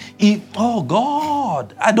 If oh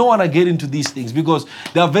God, I don't want to get into these things because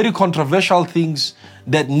they are very controversial things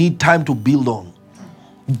that need time to build on.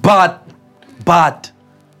 But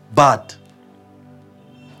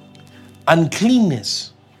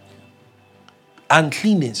uncleanness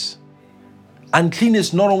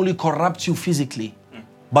not only corrupts you physically,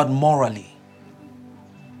 but morally.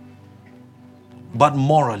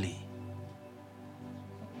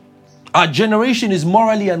 Our generation is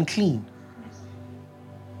morally unclean.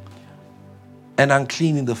 And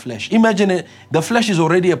unclean in the flesh. Imagine it, the flesh is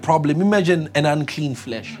already a problem. Imagine an unclean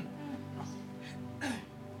flesh.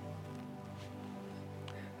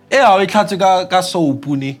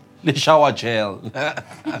 Shower gel.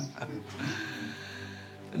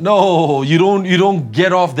 No, you don't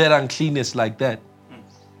get off that uncleanness like that.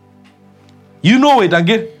 You know it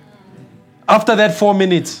again. After that 4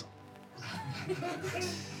 minutes.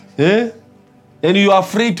 And you are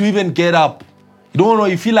afraid to even get up. You don't know,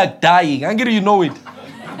 you feel like dying. I get it, you know it.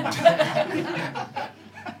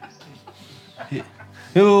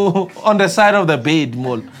 You on the side of the bed,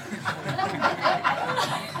 mol.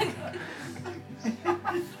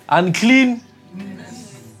 Unclean.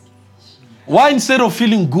 Why instead of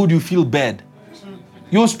feeling good, you feel bad?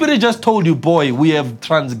 Your spirit just told you, boy, we have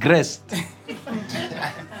transgressed.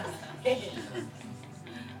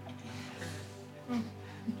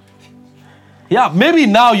 Yeah, maybe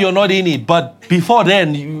now you're not in it, but before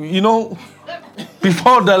then, you know,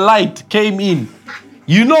 before the light came in,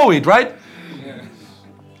 you know it, right? Yeah.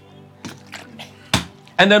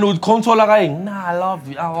 And then with console, like, nah, I love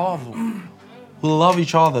you. We'll love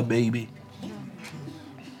each other, baby.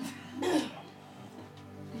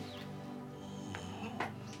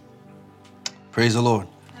 Praise the Lord.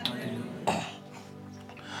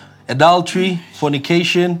 Adultery,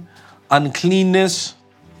 fornication, uncleanness.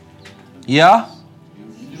 Yeah?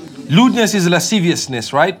 Lewdness is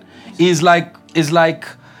lasciviousness, right? Is like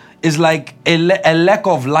a lack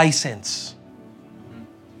of license.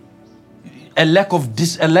 A lack of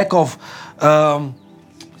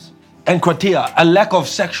enkratia, a lack of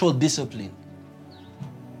sexual discipline.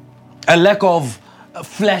 A lack of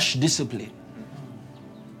flesh discipline.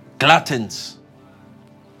 Gluttons.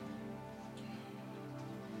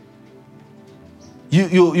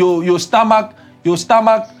 Your stomach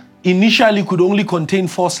initially could only contain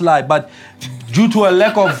 4 slides, but due to a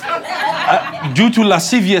lack of, due to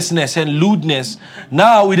lasciviousness and lewdness,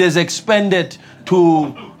 now it has expanded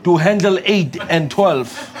to handle 8 and 12.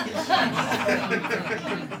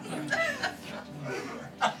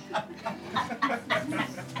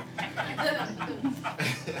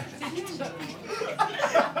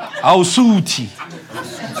 Ausuti.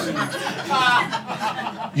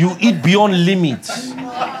 You eat beyond limits.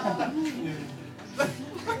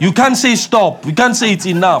 You can't say stop. You can't say it's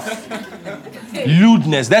enough.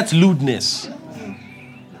 Lewdness. That's lewdness.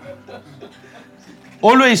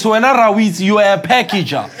 Always, when I read, you are a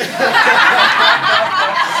packager.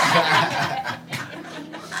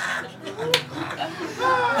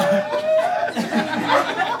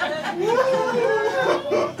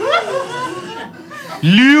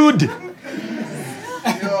 Lewd.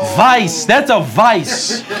 Vice. That's a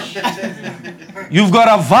vice. You've got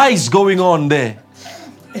a vice going on there.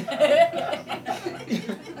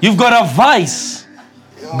 You've got a vice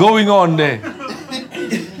going on there.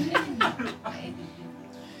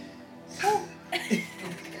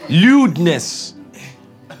 Lewdness.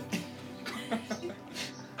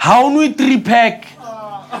 How many 3-pack?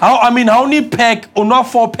 How many pack or not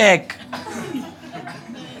 4-pack?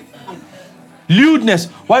 Lewdness.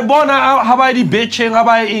 Why bona how about the bitching, how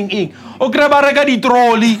about ing? O graba reka di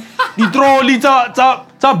trolley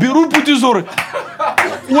ta biru putu sore.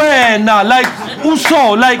 When like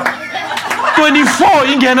uso like 24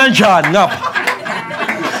 ingena njani ngapha.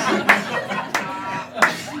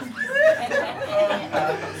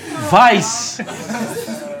 Vice.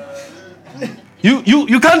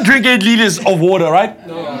 You can't drink 8 liters of water, right?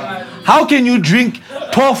 No. How can you drink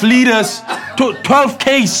 12 liters to 12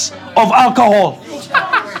 case of alcohol.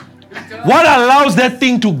 What allows that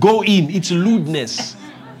thing to go in? It's lewdness.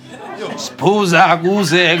 Sposa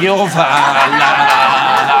kuze kuyofala.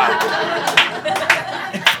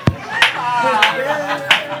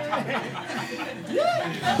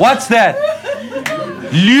 What's that?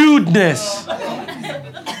 Lewdness.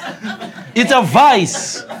 It's a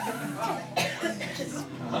vice.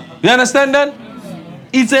 You understand that?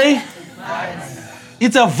 It's a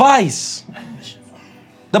vice.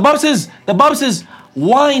 The Bible says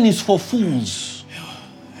wine is for fools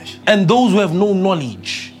and those who have no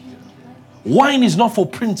knowledge. Wine is not for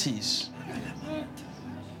princes.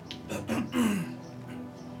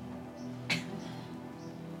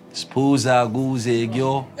 Sposa guze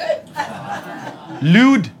gyo.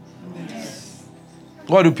 Lewd.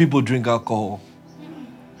 Why do people drink alcohol?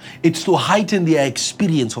 It's to heighten their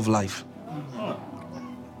experience of life.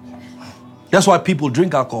 That's why people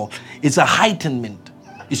drink alcohol. It's a heightenment.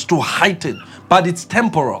 It's to heighten, but it's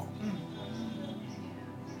temporal.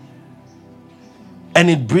 And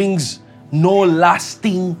it brings no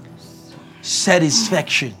lasting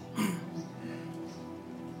satisfaction.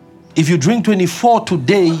 If you drink 24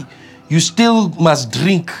 today, you still must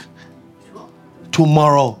drink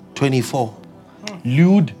tomorrow 24.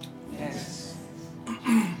 Lewd. Yes.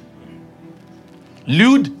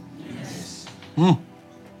 Lewd. Yes.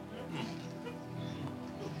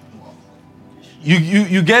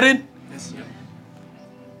 You get it? Yes.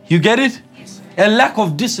 You get it? Yes. A lack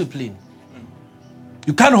of discipline.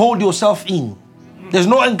 You can't hold yourself in. There's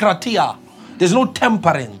no enkratia. There's no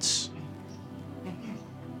temperance.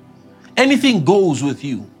 Anything goes with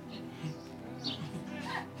you.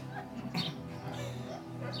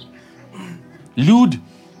 Lewd.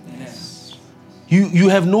 Yes. You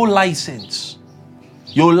have no license.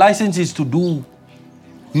 Your license is to do.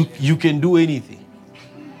 You can do anything.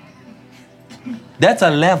 That's a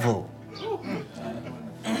level.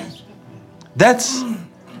 That's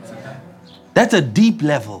a deep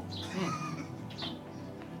level.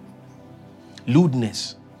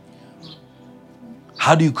 Lewdness.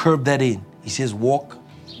 How do you curb that in? He says walk.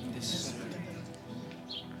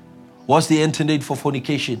 What's the antidote for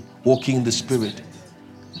fornication? Walking in the Spirit.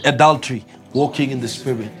 Adultery. Walking in the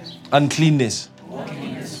Spirit. Uncleanness. Walking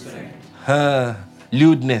in the Spirit.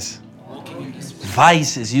 Lewdness. Walking in the Spirit.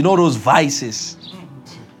 Vices. You know those vices?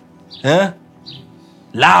 Huh?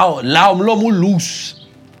 Lao mlomo loose.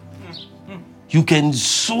 You can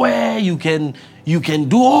swear, you can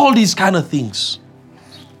do all these kind of things.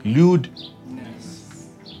 Lewd.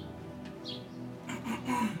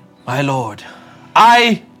 My Lord.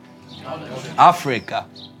 Africa.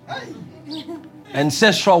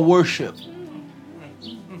 Ancestral worship.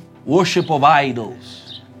 Worship of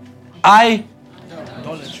idols.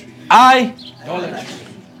 Idolatry. Idolatry.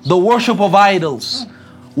 The worship of idols.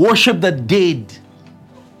 Worship the dead.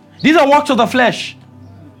 These are works of the flesh.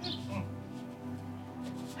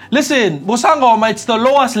 Listen, Bosangoma, it's the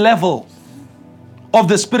lowest level of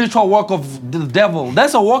the spiritual work of the devil.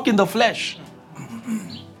 That's a work in the flesh.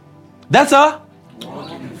 That's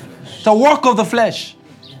it's a work of the flesh.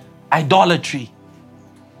 Idolatry.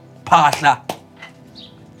 Pasha.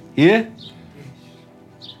 Yeah?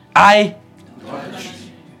 Idolatry.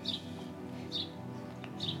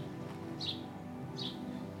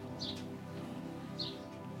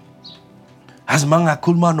 As mga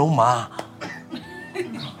kulma no ma.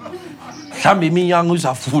 Shambi minyangu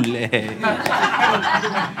sa fule.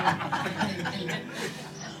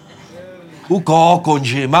 Uko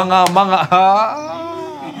konje mga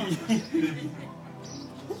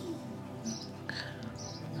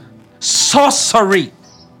sorcery.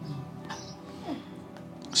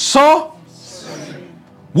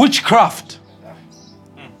 Witchcraft.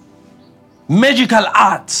 Magical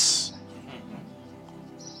arts.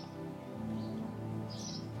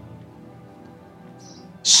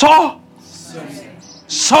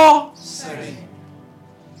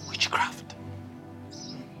 Witchcraft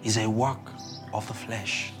is a work of the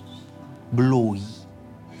flesh. Blowy.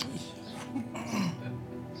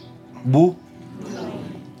 Bu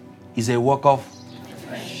is a work of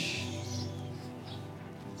flesh.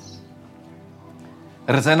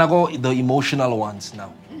 The emotional ones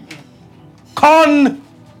now.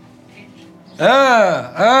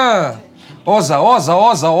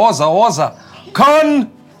 Oza.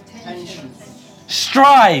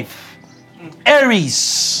 Strife.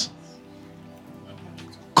 Aries.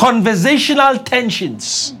 Conversational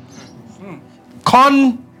tensions.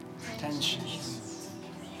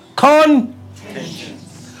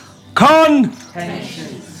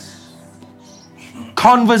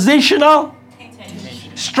 Conversational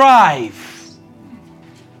strife.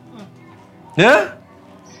 Yeah?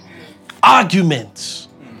 Arguments.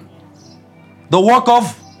 The work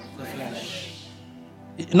of the flesh.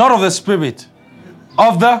 not of the spirit,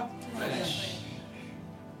 of the Flesh.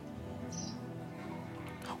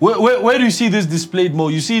 where do you see this displayed more?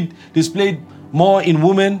 You see it displayed more in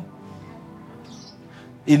women,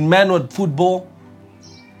 in men with football,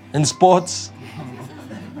 in sports,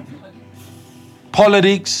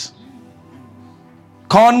 politics,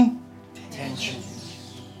 Tension.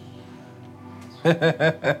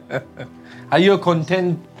 Are you a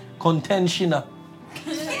contentioner?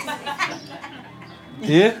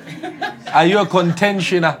 Yeah? Are you a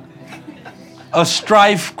contentioner? A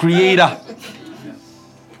strife creator?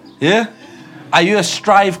 Yeah? Are you a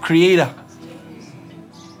strife creator?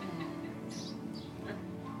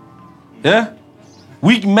 Yeah?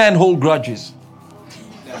 Weak men hold grudges.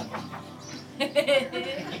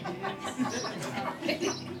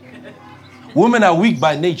 Women are weak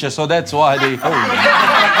by nature, so that's why they hold.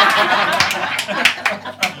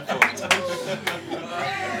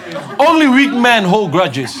 Only weak men hold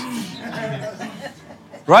grudges.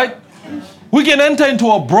 Right? We can enter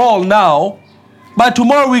into a brawl now, but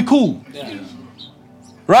tomorrow we cool.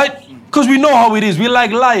 Right? Because we know how it is. We're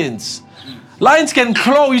like lions. Lions can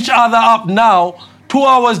claw each other up now. 2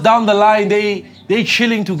 hours down the line, they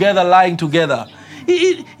chilling together, lying together.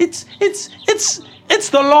 It's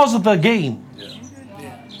the laws of the game.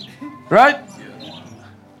 Right?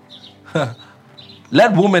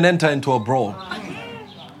 Let women enter into a brawl.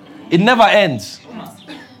 It never ends.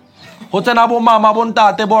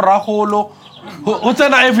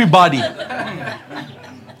 Everybody.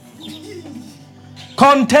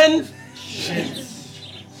 Content.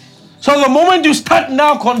 So the moment you start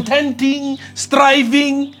now contenting,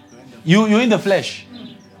 striving, you're in the flesh.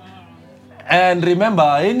 And remember,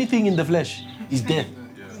 anything in the flesh is death.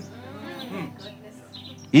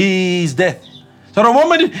 Is death. So the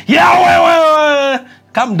moment,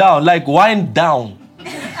 come down, like wind down.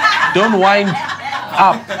 Don't wind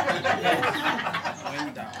up.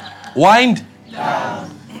 Wind down.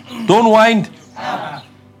 Don't wind up.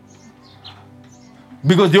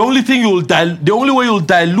 Because the only way you'll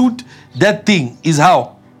dilute that thing is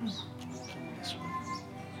how?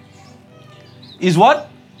 Is what?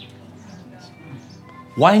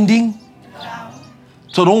 Winding.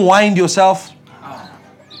 So don't wind yourself.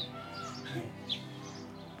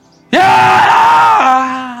 Yeah!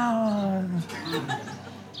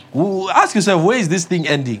 Ask yourself, where is this thing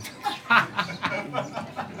ending?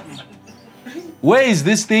 Where is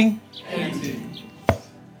this thing ending?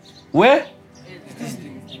 Where?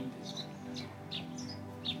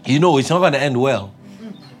 You know, it's not going to end well.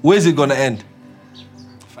 Where is it going to end?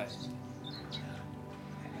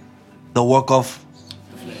 The work of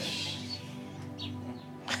the flesh.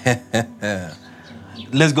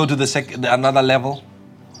 Let's go to another level.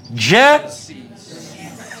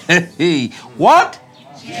 Hey, what?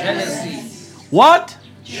 Jealousies. What?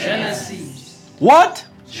 Jealousies. What?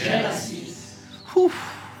 Jealousies. Whew.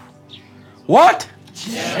 What?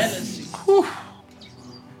 Jealousies. Whew.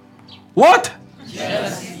 What?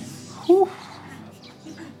 Jealousies. Whew.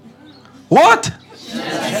 What?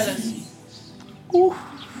 Jealousies. Whew.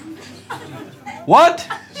 What?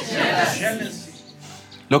 Jealousies.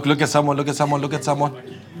 Look at someone.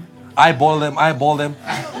 Eyeball them. Eyeball.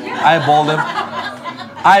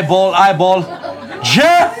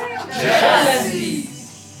 Jealousies.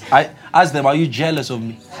 I ask them, are you jealous of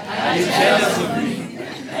me? Are you jealous of me?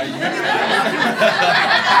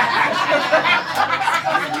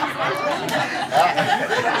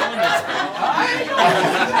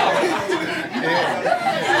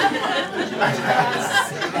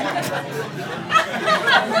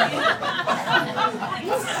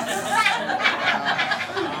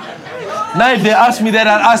 Now if they ask me that,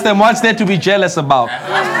 I'll ask them, what's there to be jealous about?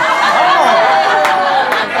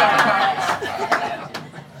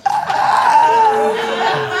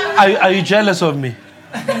 Are you jealous of me?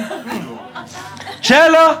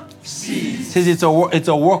 Jealousy says it's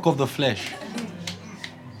a work of the flesh.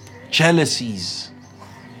 Jealousies.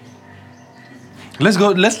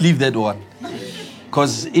 Let's leave that one.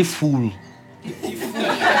 Because if fool.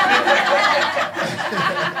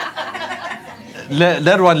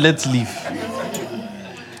 That one, let's leave.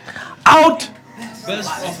 Out. Burst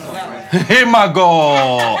of wrath. Hey, my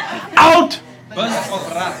God. Out. Burst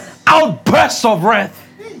of wrath. Outbursts of wrath.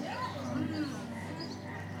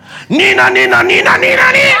 Nina.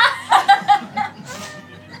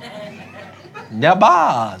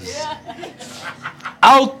 Nabaz.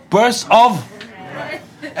 Outbursts of.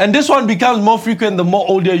 And this one becomes more frequent the more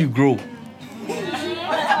older you grow.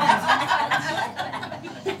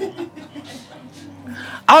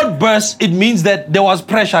 Outburst, it means that there was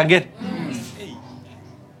pressure again.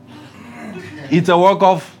 It's a work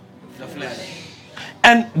of the flesh.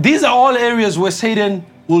 And these are all areas where Satan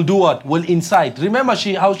will do what? Will incite. Remember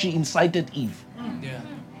how she incited Eve. Yeah.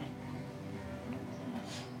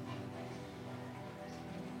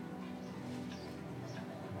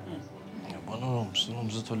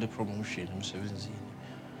 Promotion emsebenzini.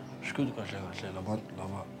 Shikuthi kahle kahle labantu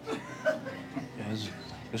laba. Yazi,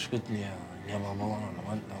 shikuthi ngiyababona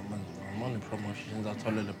labantu promotions,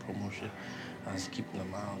 atholele promotion. Skip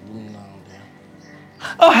them out, kumnandi.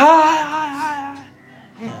 Oh, hi.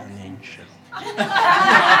 Yeah, ninja.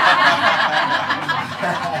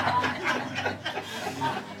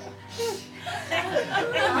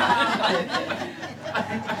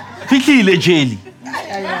 Fikile jeli.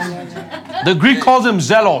 The Greek calls him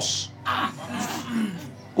zealous.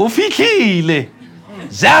 Ufikile.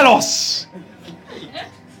 Zealous.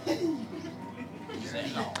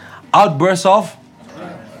 Outbursts of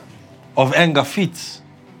anger, fits.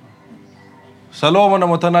 Saloma na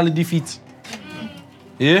maternality fits.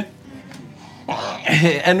 Yeah?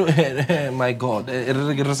 And my God.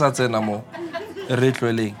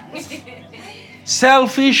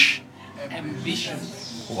 Selfish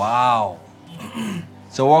Ambitions. Wow.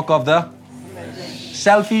 It's a work of the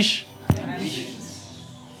selfish.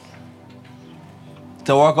 It's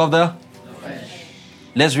a work of the.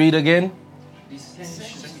 Let's read again.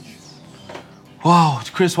 Wow,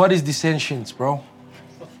 Chris, what is dissensions, bro?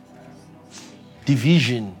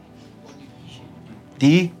 Division.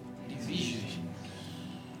 D.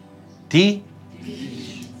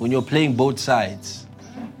 When you're playing both sides.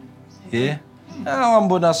 Yeah?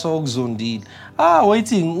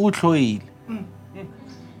 Waiting, utloil.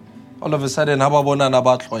 All of a sudden, hababona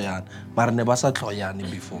nabatloyan, marnebasa tloyan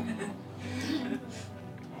before.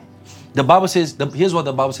 The Bible says, here's what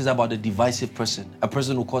the Bible says about a divisive person, a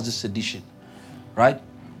person who causes sedition, right?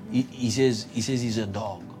 He says he's a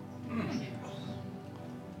dog.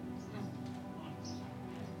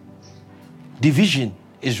 Division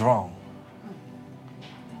is wrong.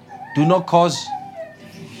 Do not cause.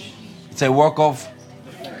 It's a work of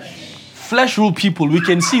flesh rule people. We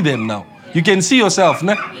can see them now. You can see yourself,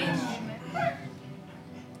 no?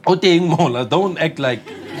 Don't act like.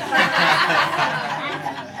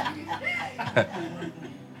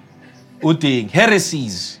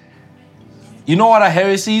 Heresies. You know what are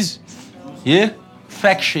heresies? Yeah?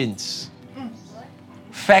 Factions.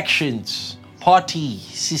 Party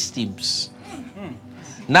systems.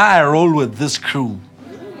 Now I roll with this crew,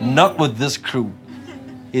 not with this crew.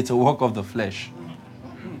 It's a work of the flesh.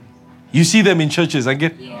 You see them in churches,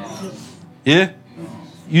 again? Yeah?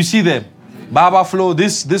 You see them. Baba flow,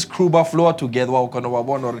 this crew flow together.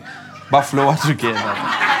 Ba flow together.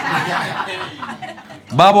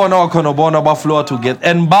 Baba no kono flow together.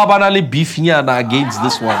 And Baba nali beefnya na against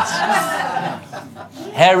this ones.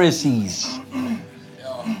 Heresies.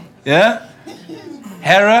 Yeah?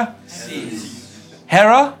 Hera?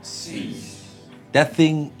 That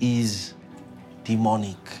thing is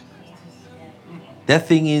demonic. That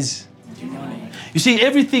thing is demonic. You see,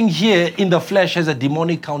 everything here in the flesh has a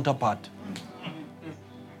demonic counterpart.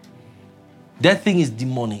 That thing is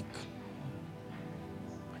demonic.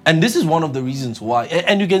 And this is one of the reasons why.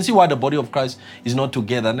 And you can see why the body of Christ is not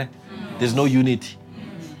together. Ne? There's no unity.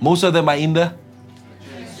 Most of them are in the,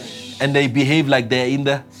 and they behave like they're in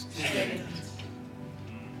the.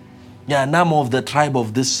 Yeah, and I'm of the tribe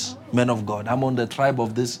of this man of God. I'm on the tribe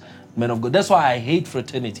of this man of God. That's why I hate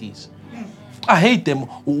fraternities. I hate them.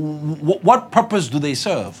 What purpose do they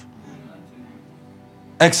serve?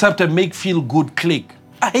 Except to make feel good clique.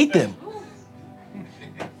 I hate them.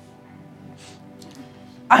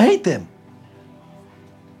 I hate them.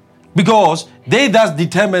 Because they thus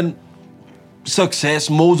determine success,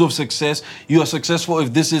 modes of success. You are successful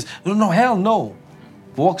if this is. No, hell no.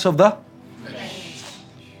 Works of the.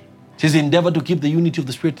 It says endeavor to keep the unity of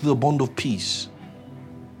the Spirit to the bond of peace.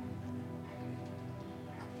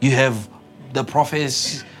 You have the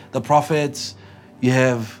prophets, you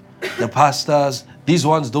have the pastors. These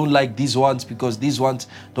ones don't like these ones because these ones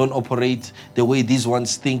don't operate the way these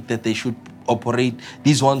ones think that they should operate.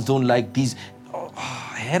 These ones don't like these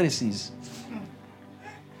heresies.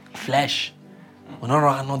 Flesh.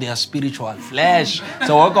 No, they are spiritual. Flesh. It's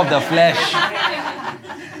the work of the flesh.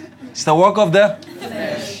 It's the work of the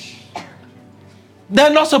flesh. They're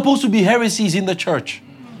not supposed to be heresies in the church.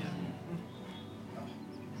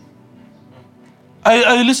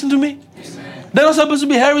 Are you listening to me? They're not supposed to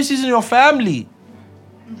be heresies in your family.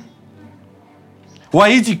 Why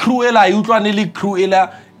is it cruella?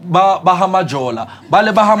 ba majola ba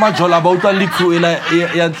le ba majola ba utlwa le crew ela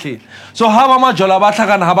ya ntle. So ha ba majola ba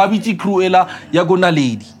tlhakana ha ba bitse crew ela ya go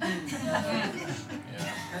Naledi.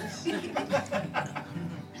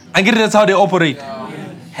 I get that's how they operate.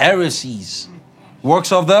 Heresies,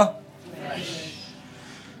 works of the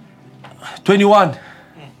 21.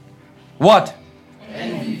 What?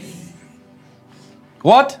 Envy.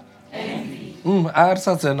 What? Envy.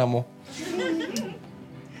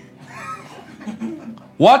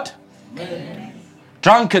 What?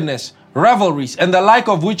 Drunkenness, revelries, and the like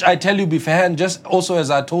of which I tell you beforehand, just also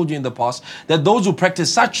as I told you in the past, that those who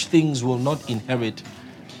practice such things will not inherit.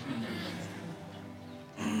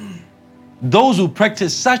 Those who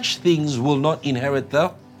practice such things will not inherit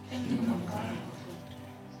the.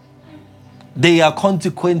 They are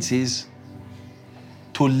consequences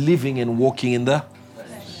to living and walking in the.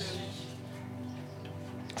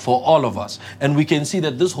 For all of us. And we can see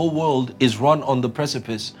that this whole world is run on the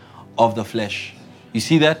precipice of the flesh. You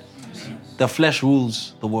see that? The flesh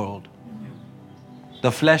rules the world.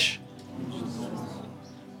 The flesh.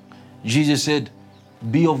 Jesus said,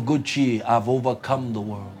 be of good cheer, I've overcome the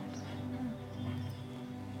world.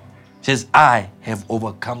 He says, I have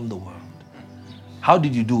overcome the world. How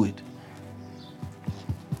did you do it?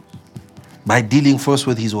 By dealing first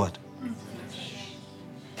with his what?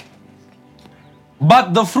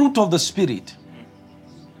 But the fruit of the Spirit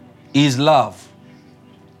is love,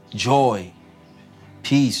 joy,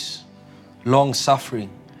 peace,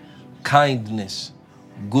 long-suffering, kindness,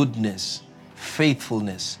 goodness,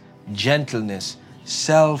 faithfulness, gentleness,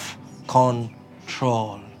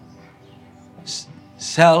 self-control.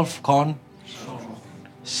 Self-control.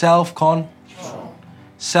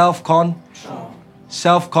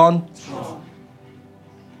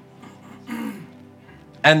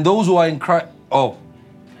 And those who are in Christ,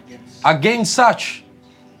 against such.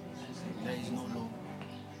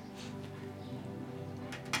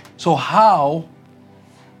 So how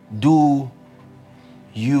do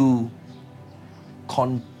you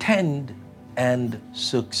contend and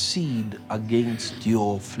succeed against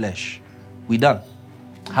your flesh? We done.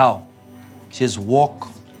 How? It says walk.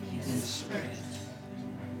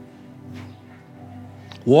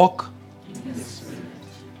 Walk.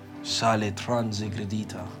 Sale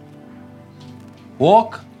transegredita.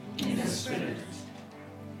 Walk in the Spirit.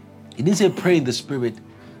 He didn't say pray in the Spirit.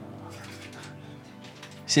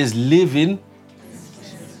 He says live in.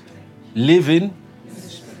 Live in.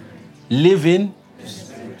 Live in.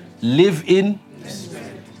 Live in.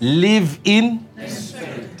 Live in.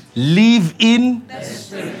 Live in.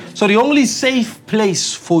 So the only safe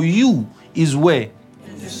place for you is where?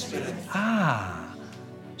 In the Spirit.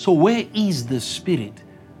 So where is the Spirit?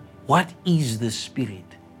 What is the Spirit?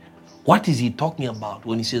 What is he talking about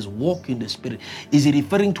when he says walk in the Spirit? Is he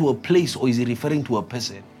referring to a place or is he referring to a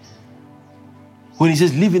person? When he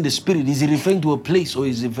says live in the Spirit, is he referring to a place or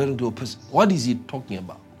is he referring to a person? What is he talking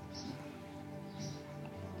about?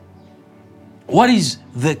 What is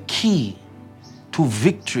the key to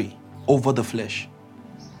victory over the flesh?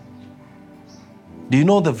 Do you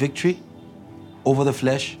know the victory over the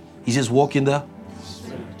flesh? He says walk in the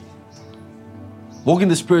Spirit. Walk in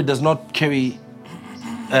the Spirit does not carry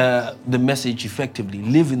the message effectively.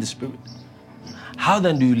 Live in the Spirit. How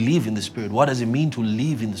then do you live in the Spirit? What does it mean to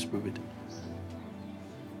live in the Spirit?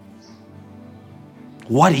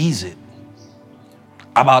 What is it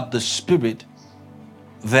about the Spirit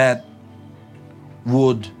that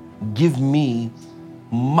would give me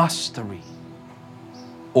mastery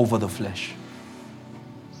over the flesh?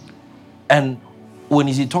 And when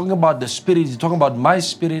is he talking about the Spirit? Is he talking about my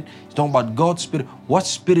spirit? He's talking about God's Spirit. What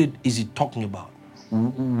Spirit is he talking about?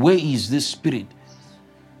 Where is this Spirit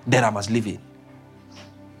that I must live in?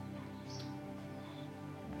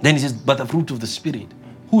 Then he says, but the fruit of the Spirit.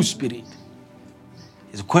 Whose Spirit?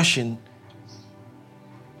 It's a question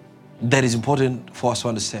that is important for us to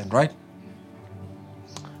understand, right?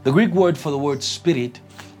 The Greek word for the word spirit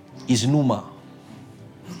is pneuma,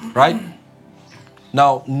 right?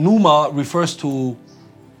 Now, pneuma refers to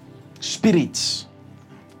spirits,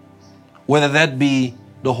 whether that be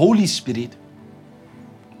the Holy Spirit,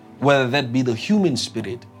 whether that be the human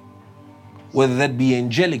spirit, whether that be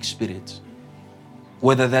angelic spirits,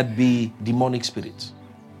 whether that be demonic spirits.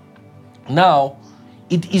 Now,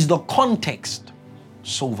 it is the context,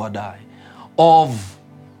 sovadai, of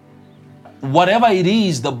whatever it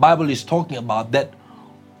is the Bible is talking about that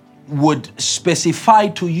would specify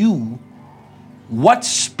to you what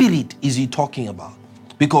spirit is he talking about.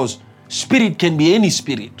 Because spirit can be any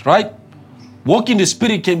spirit, right? Walk in the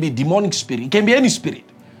Spirit can be demonic spirit. It can be any spirit,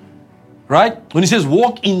 right? When he says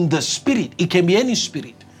walk in the Spirit, it can be any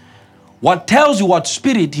spirit. What tells you what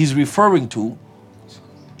spirit he's referring to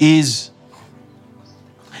is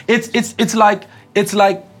it's like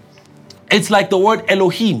the word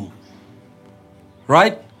Elohim,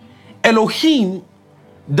 right? Elohim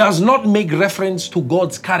does not make reference to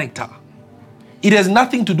God's character. It has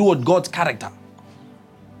nothing to do with God's character,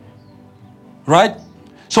 right?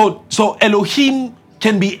 So Elohim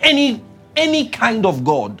can be any kind of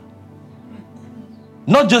God,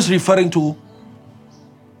 not just referring to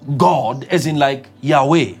God as in like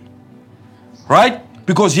Yahweh, right?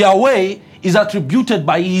 Because Yahweh is attributed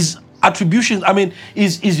by his attributions,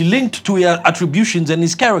 is linked to his attributions and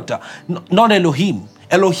his character, not Elohim.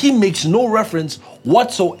 Elohim makes no reference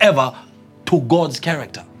whatsoever to God's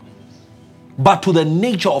character, but to the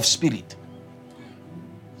nature of spirit.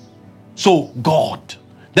 So God,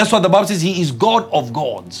 that's what the Bible says, he is God of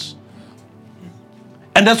gods.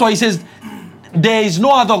 And that's why he says, there is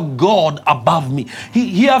no other God above me.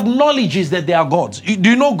 He acknowledges that they are gods. Do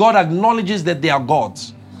you know God acknowledges that they are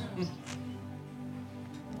gods?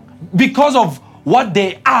 Because of what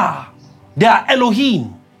they are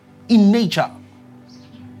Elohim in nature.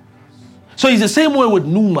 So it's the same way with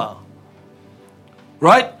Pneuma,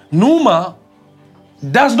 right? Pneuma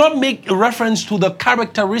does not make a reference to the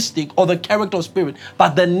characteristic or the character of spirit,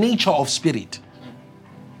 but the nature of spirit.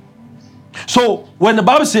 So when the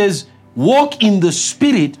Bible says, walk in the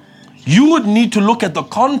spirit, you would need to look at the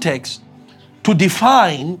context to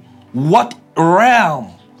define what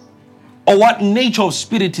realm or what nature of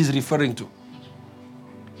spirit is referring to.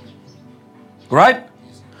 Right?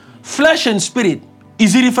 Flesh and spirit,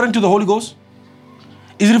 is he referring to the Holy Ghost?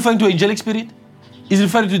 Is he referring to angelic spirit? Is he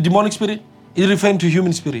referring to demonic spirit? Is he referring to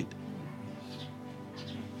human spirit?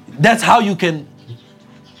 That's how you can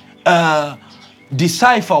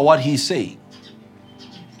decipher what he's saying.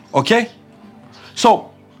 Okay?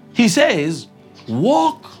 So, he says,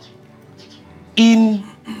 walk in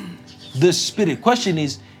the spirit. Question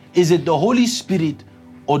is it the Holy Spirit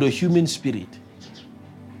or the human spirit?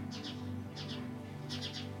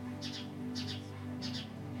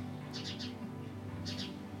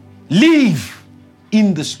 Live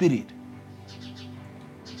in the spirit.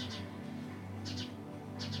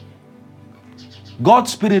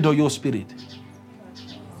 God's spirit or your spirit?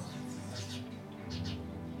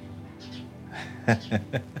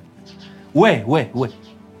 Where? Where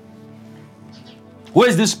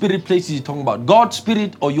is this spirit place he's talking about? God's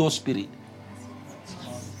spirit or your spirit?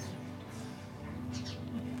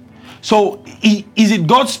 So, is it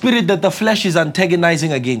God's spirit that the flesh is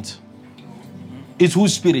antagonizing against? It's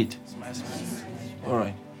whose spirit? All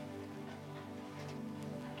right.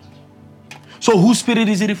 So, whose spirit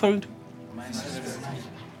is he referring to?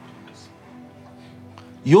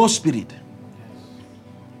 Your spirit.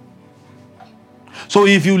 So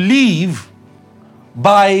if you live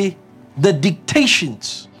by the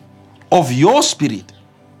dictations of your spirit,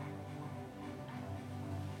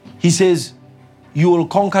 he says, you will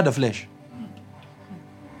conquer the flesh.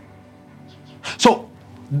 So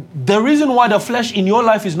the reason why the flesh in your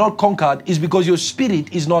life is not conquered is because your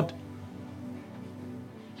spirit is not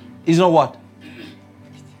what?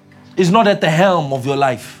 Is not at the helm of your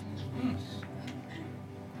life.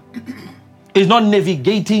 Is not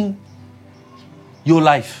navigating your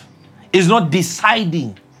life. Is not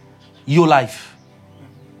deciding your life.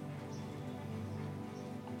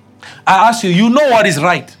 I ask you, you know what is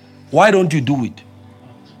right. Why don't you do it?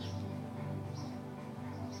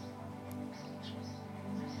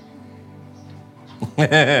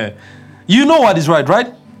 You know what is right,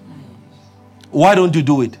 right? Why don't you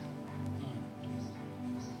do it?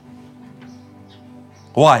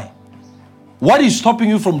 Why? What is stopping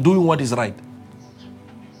you from doing what is right?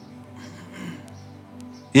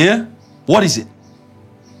 Yeah? What is it?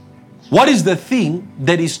 What is the thing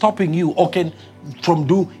that is stopping you or from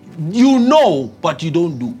do? You know, but you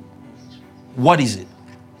don't do. What is it?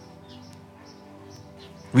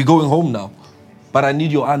 We're going home now, but I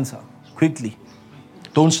need your answer quickly.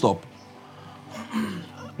 Don't stop.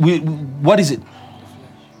 What is it?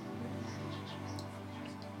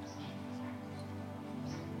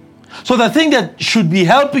 So the thing that should be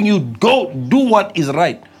helping you go do what is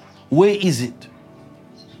right, where is it?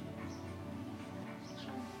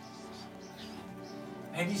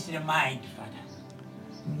 Maybe it's the mind, Father.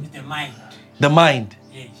 It's the mind. The mind.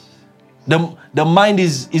 Yes. The mind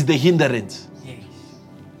is the hindrance. Yes.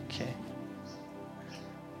 Okay.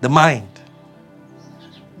 The mind.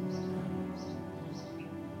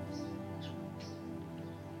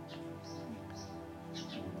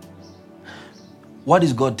 What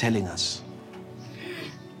is God telling us?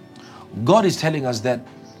 God is telling us that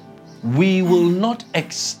we will not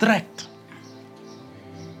extract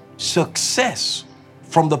success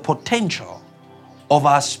from the potential of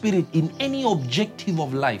our spirit in any objective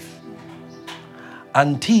of life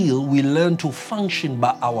until we learn to function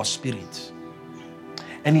by our spirit.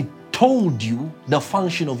 And he told you the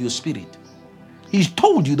function of your spirit. He's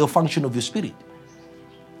told you the function of your spirit.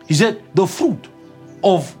 He said the fruit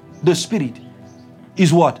of the spirit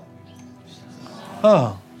is what?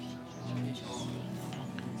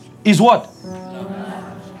 Is what?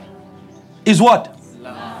 Is what?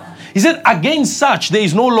 He said, against such there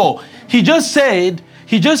is no law. He just said,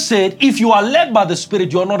 if you are led by the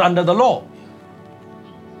Spirit, you are not under the law.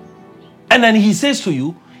 And then he says to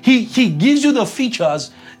you, he gives you the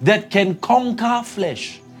features that can conquer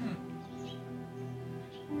flesh.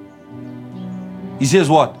 He says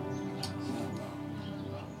what?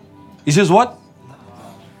 He says what?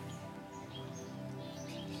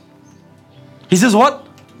 He says what?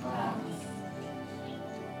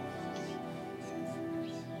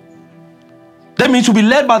 That means to be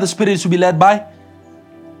led by the Spirit is to be led by?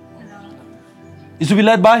 Is to be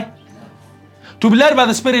led by? To be led by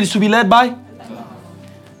the Spirit is to be led by?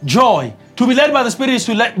 Joy. To be led by the Spirit is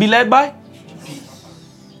to be led by?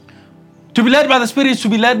 To be led by the Spirit is to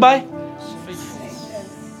be led by?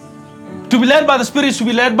 To be led by the Spirit is to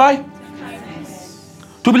be led by?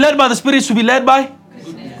 To be led by the Spirit is to be led by?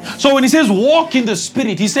 So when he says walk in the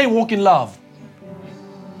Spirit, he's saying walk in love.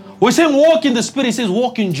 When he's saying walk in the Spirit, he says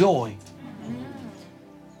walk in joy.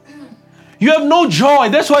 You have no joy,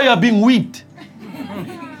 that's why you are being whipped.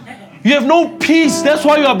 You have no peace, that's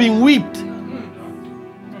why you are being whipped.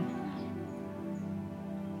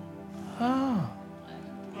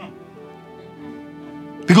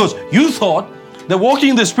 Because you thought that walking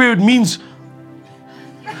in the Spirit means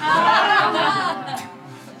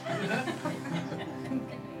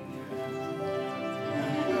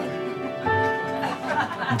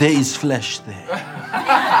there is flesh there.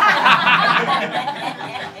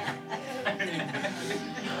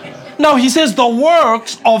 Now he says the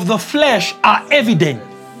works of the flesh are evident.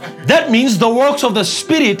 That means the works of the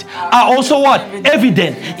Spirit are also what?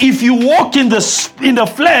 Evident. If you walk in the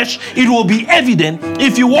flesh, it will be evident.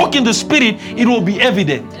 If you walk in the Spirit, it will be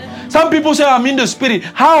evident. Some people say, I'm in the Spirit.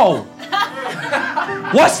 How?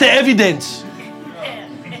 What's the evidence?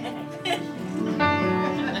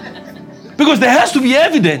 Because there has to be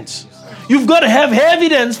evidence. You've got to have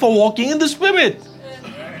evidence for walking in the Spirit.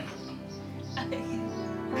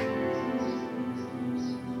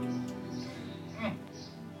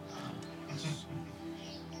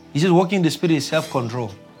 He says walking in the Spirit is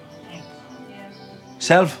self-control.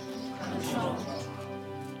 Self-control.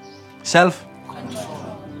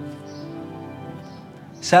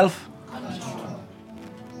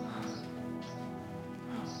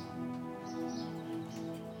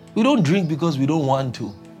 We don't drink because we don't want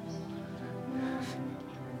to.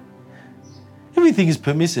 Everything is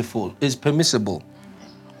permissible. It's permissible.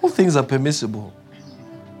 All things are permissible.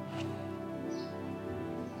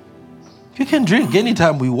 You can drink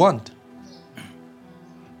anytime we want.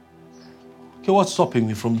 Okay, what's stopping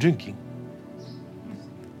me from drinking?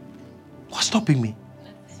 What's stopping me?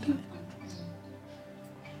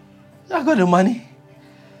 I got the money.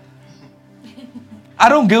 I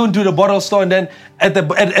don't go into the bottle store and then at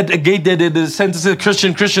the gate there the center says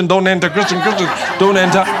Christian, don't enter. Christian, don't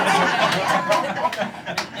enter.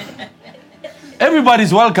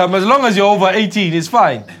 Everybody's welcome as long as you're over 18. It's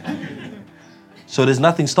fine. So there's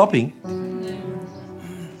nothing stopping.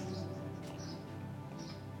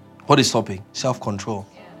 What is stopping? Self-control.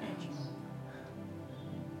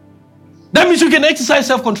 That means you can exercise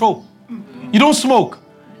self-control. You don't smoke.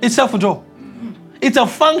 It's self-control. It's a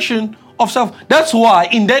function of self. That's why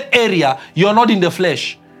in that area, you're not in the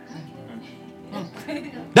flesh.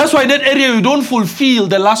 That's why in that area, you don't fulfill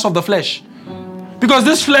the lust of the flesh. Because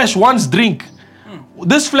this flesh wants drink.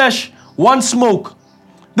 This flesh wants smoke.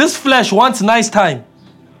 This flesh wants nice time.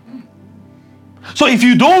 So if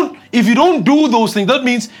you don't do those things, that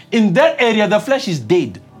means in that area, the flesh is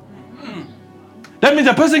dead. That means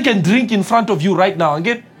a person can drink in front of you right now.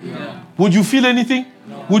 Again, would you feel anything?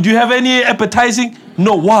 No. Would you have any appetizing?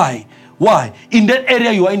 No. Why? Why? In that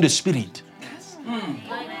area, you are in the Spirit.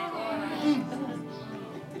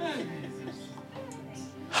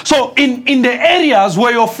 So in the areas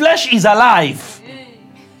where your flesh is alive,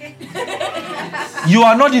 you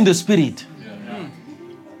are not in the Spirit.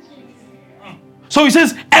 So he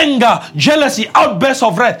says anger, jealousy, outbursts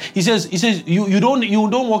of wrath. He says you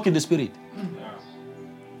don't walk in the Spirit.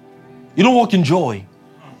 You don't walk in joy.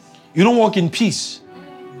 You don't walk in peace.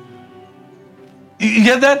 You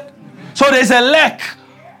get that? So there's a lack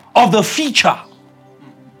of the feature,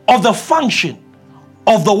 of the function,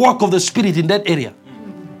 of the work of the Spirit in that area.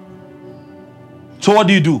 So what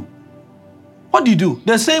do? What do?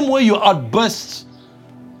 The same way you outburst.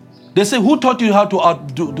 They say, who taught you how to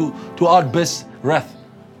outburst wrath?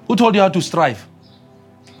 Who taught you how to strive?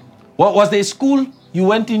 What was there a school you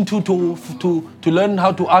went into to learn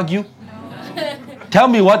how to argue? Tell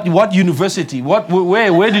me what university?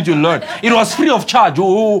 Where did you learn? It was free of charge.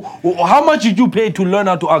 How much did you pay to learn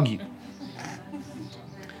how to argue?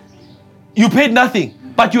 You paid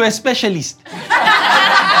nothing, but you're a specialist.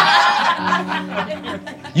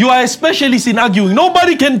 You are a specialist in arguing.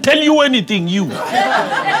 Nobody can tell you anything, you.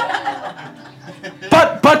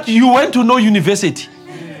 But you went to no university.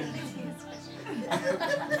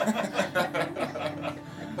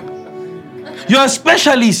 You're a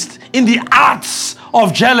specialist in the arts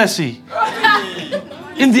of jealousy,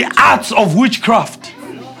 in the arts of witchcraft.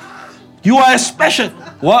 You are a special.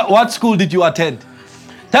 What school did you attend?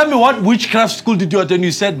 Tell me, what witchcraft school did you attend?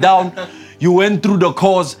 You sat down, you went through the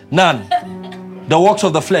course. None. The works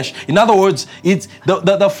of the flesh. In other words, it's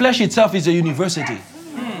the flesh itself is a university.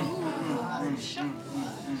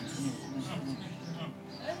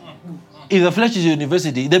 If the flesh is a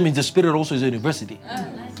university, that means the spirit also is a university.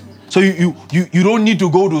 So you don't need to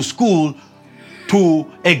go to school to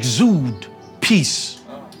exude peace.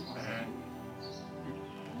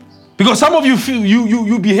 Because some of you feel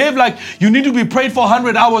you behave like you need to be prayed for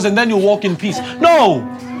 100 hours and then you walk in peace. No.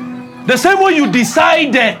 The same way you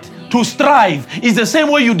decided to strive is the same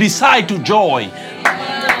way you decide to joy.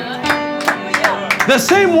 The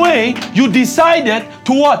same way you decided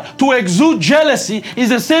to what? To exude jealousy is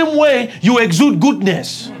the same way you exude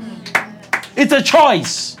goodness. It's a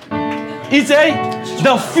choice.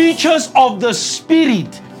 The features of the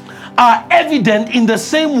spirit are evident in the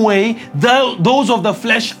same way those of the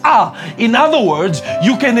flesh are. In other words,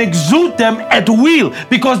 you can exude them at will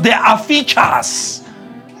because they are features.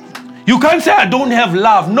 You can't say, I don't have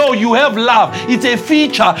love. No, you have love. It's a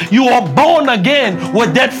feature. You are born again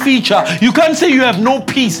with that feature. You can't say you have no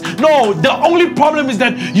peace. No, the only problem is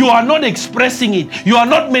that you are not expressing it. You are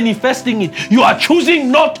not manifesting it. You are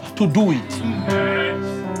choosing not to do it.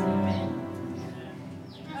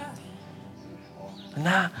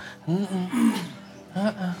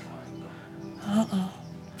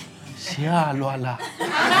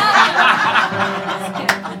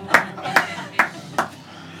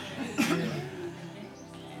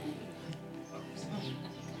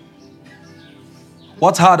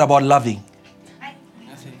 What's hard about loving?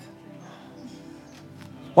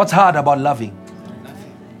 What's hard about loving?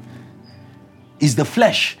 Is the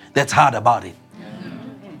flesh that's hard about it.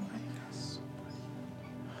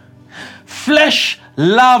 Flesh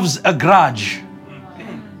loves a grudge.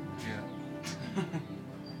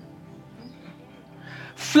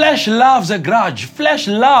 Flesh loves a grudge. Flesh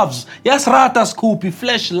loves. Yes, rata scoopy.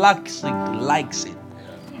 Flesh likes it.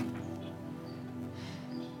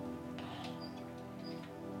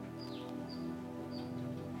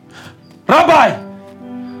 Rabbi,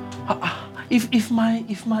 if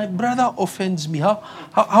my brother offends me,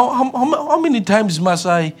 how many times must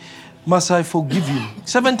I forgive him?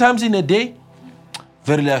 7 times in a day?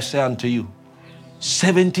 Verily I say unto you,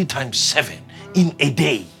 70 times 7 in a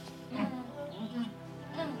day.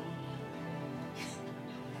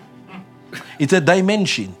 It's a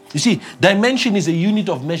dimension. You see, dimension is a unit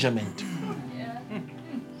of measurement.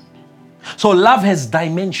 So love has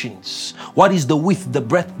dimensions. What is the width, the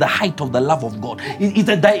breadth, the height of the love of God?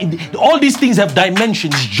 All these things have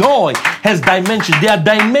dimensions. Joy has dimensions. There are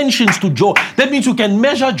dimensions to joy. That means you can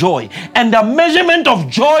measure joy. And the measurement of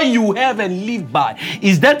joy you have and live by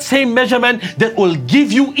is that same measurement that will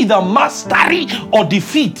give you either mastery or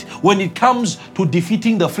defeat when it comes to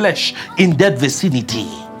defeating the flesh in that vicinity.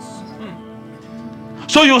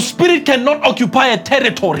 So your spirit cannot occupy a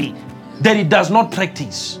territory that it does not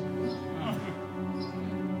practice.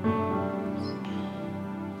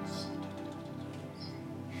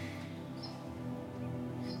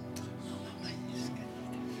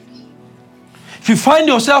 If you find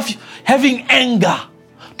yourself having anger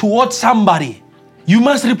towards somebody, you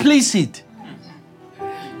must replace it.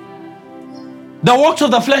 The works of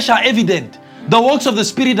the flesh are evident. The works of the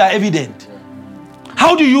spirit are evident.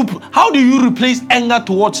 How do you replace anger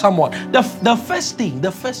towards someone? The first thing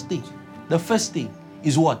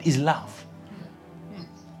is what? Is love.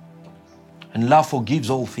 And love forgives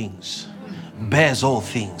all things, bears all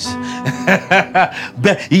things.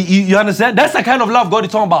 You understand? That's the kind of love God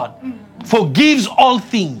is talking about. Forgives all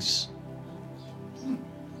things.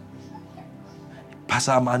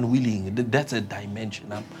 Pastor, I'm unwilling. That's a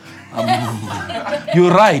dimension.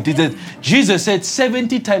 You're right. Jesus said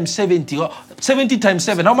 70 times 70. 70 times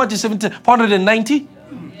 7. How much is 70? 490?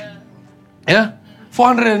 Yeah?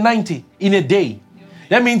 490 in a day.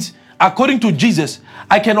 That means, according to Jesus,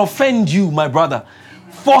 I can offend you, my brother,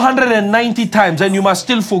 490 times, and you must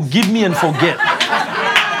still forgive me and forget.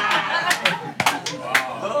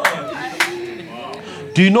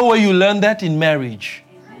 Do you know where you learn that? In marriage.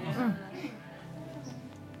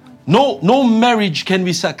 No marriage can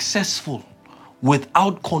be successful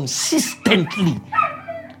without consistently,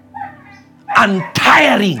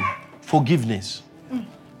 untiring forgiveness.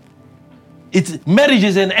 Marriage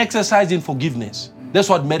is an exercise in forgiveness. That's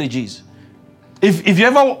what marriage is. If you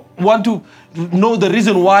ever want to know the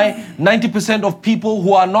reason why 90% of people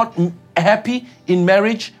who are not happy in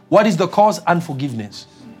marriage, what is the cause? Unforgiveness.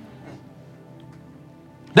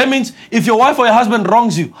 That means if your wife or your husband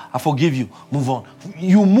wrongs you, I forgive you, move on.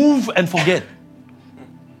 You move and forget.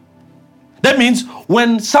 That means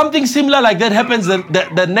when something similar like that happens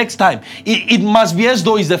the next time, it must be as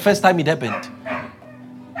though it's the first time it happened.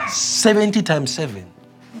 70 times 7.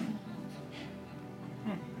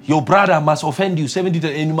 Your brother must offend you 70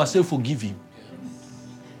 times and you must still forgive him.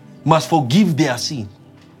 You must forgive their sin.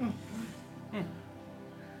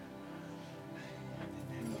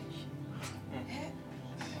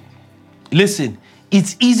 Listen,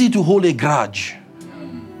 it's easy to hold a grudge.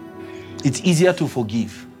 It's easier to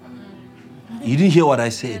forgive. You didn't hear what I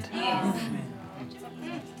said.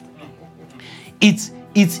 It's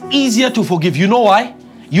easier to forgive. You know why?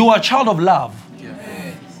 You are a child of love.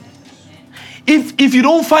 If you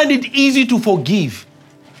don't find it easy to forgive,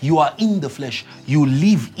 you are in the flesh. You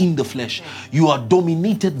live in the flesh. You are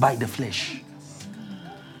dominated by the flesh.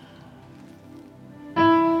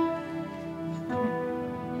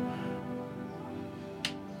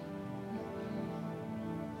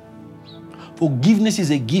 Forgiveness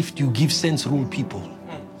is a gift you give sense-ruled people.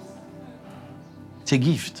 It's a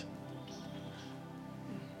gift.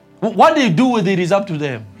 What they do with it is up to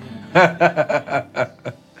them.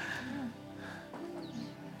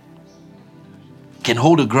 Can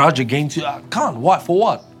hold a grudge against you. I can't. What? For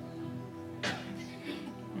what?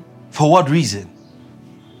 For what reason?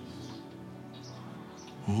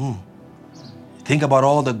 Think about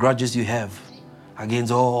all the grudges you have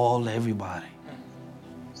against everybody.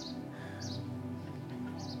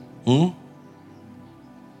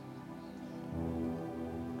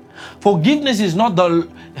 Forgiveness is not the...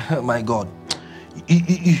 my God.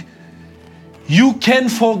 You can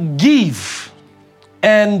forgive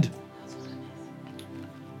and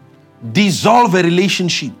dissolve a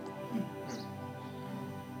relationship.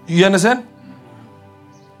 You understand?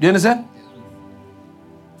 Do you understand?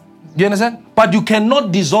 Do you understand? But you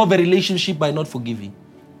cannot dissolve a relationship by not forgiving.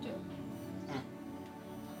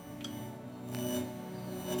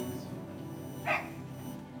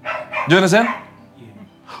 Do you understand?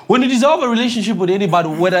 When you dissolve a relationship with anybody,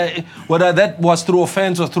 whether that was through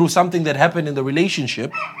offense or through something that happened in the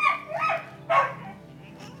relationship,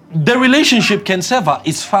 the relationship can sever.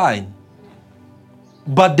 It's fine.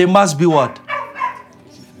 But there must be what?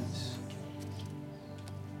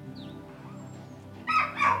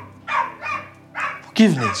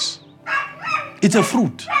 Forgiveness. It's a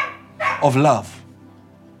fruit of love.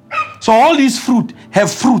 So all these fruit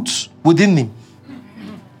have fruits within them.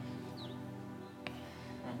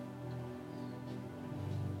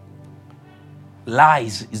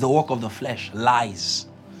 Lies is the work of the flesh. Lies.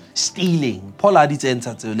 Stealing. Paul had it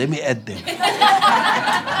answer to. Let me add them.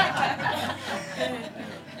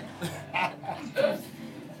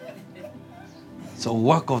 It's a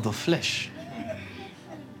work of the flesh.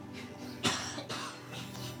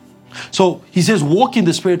 So he says, walk in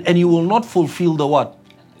the Spirit and you will not fulfill the what?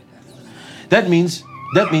 That means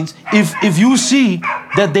if you see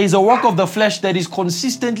that there is a work of the flesh that is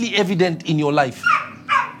consistently evident in your life,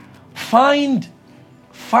 find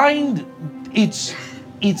its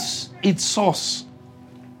source.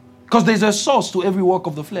 Because there's a source to every work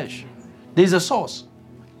of the flesh. There's a source.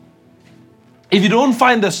 If you don't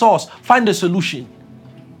find the source, find the solution.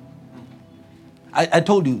 I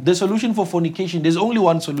told you, the solution for fornication, there's only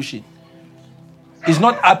one solution. It's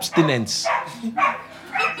not abstinence.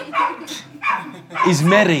 It's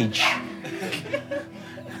marriage.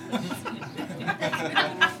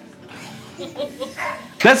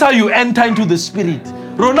 That's how you enter into the Spirit.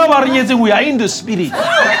 We are in the Spirit.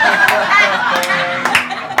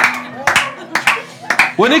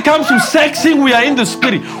 When it comes to sexing, we are in the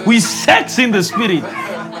Spirit. We sex in the Spirit.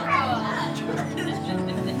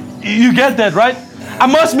 You get that, right? I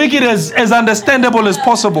must make it as understandable as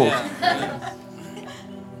possible.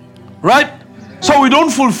 Right? So we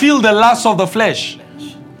don't fulfill the lust of the flesh.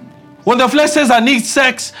 When the flesh says, I need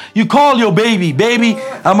sex, you call your baby. Baby,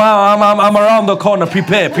 I'm around the corner.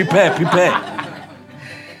 Prepare.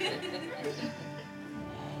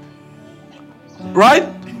 Right?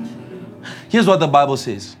 Here's what the Bible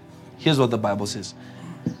says. Here's what the Bible says.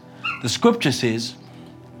 The scripture says,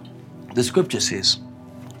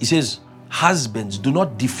 it says, husbands, do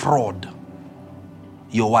not defraud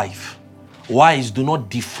your wife. Wives, do not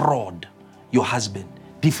defraud your husband.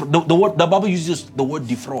 The Bible uses the word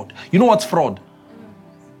defraud. You know what's fraud?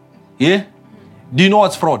 Yeah? Do you know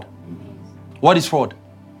what's fraud? What is fraud?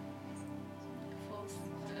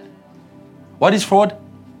 What is fraud?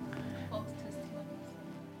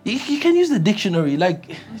 You can use the dictionary.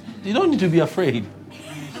 Like, you don't need to be afraid.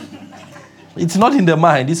 It's not in the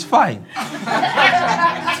mind. It's fine.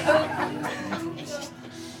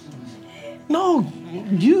 No,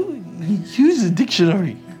 you use the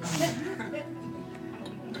dictionary.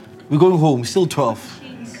 We're going home. Still 12.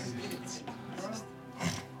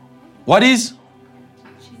 What is?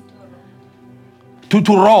 To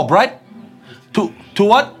rob, right? To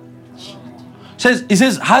what? It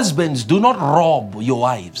says, husbands, do not rob your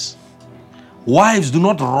wives. Wives, do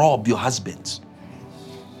not rob your husbands.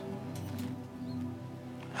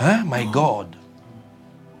 Huh? My God.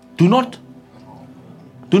 Do not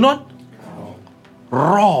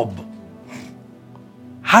rob.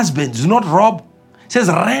 Husbands, do not rob. It says,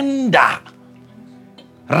 render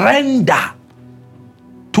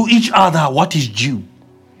to each other what is due.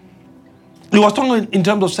 He was talking in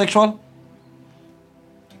terms of sexual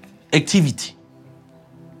activity.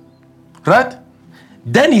 Right?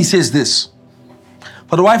 Then he says this.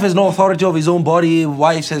 For the wife has no authority of his own body.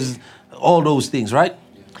 Wife says all those things, right?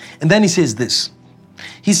 And then he says this.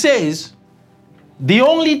 He says, the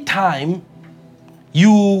only time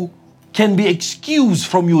you can be excused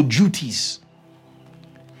from your duties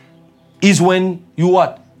is when you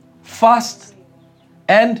what? Fast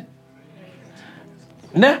and...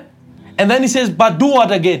 Nah? And then he says, but do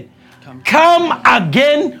what again? Come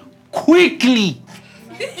again quickly.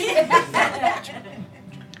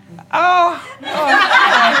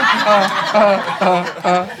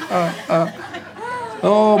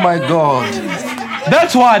 Oh my God.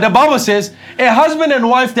 That's why the Bible says a husband and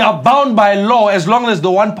wife, they are bound by law as long as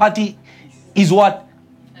the one party is what?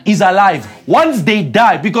 Is alive. Once they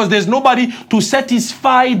die, because there's nobody to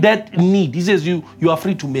satisfy that need, he says you are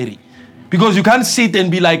free to marry. Because you can't sit and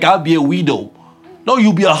be like, I'll be a widow. No,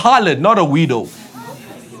 you'll be a harlot, not a widow.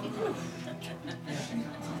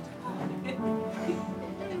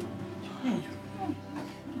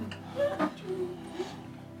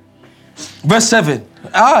 Verse 7.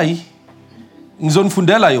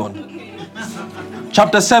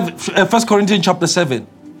 Chapter 7, 1 Corinthians chapter 7,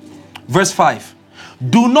 verse 5.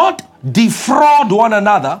 Do not defraud one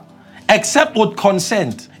another except with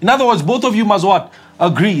consent. In other words, both of you must what?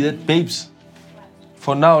 Agree that, babes,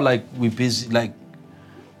 for now, like, we're busy, like,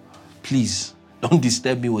 please, don't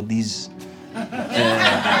disturb me with these.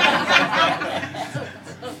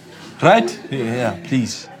 Right? Yeah,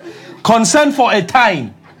 please. Consent for a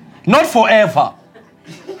time, not forever.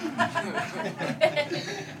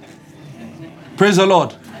 Praise the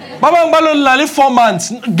Lord. Baba Ngbalon lali 4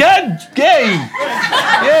 months. Get gay.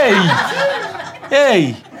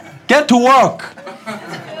 Hey. Get to work.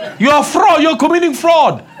 You are fraud. You're committing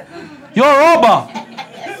fraud. You're a robber.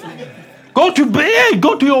 Go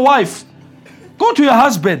to your wife. Go to your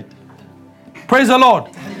husband. Praise the Lord.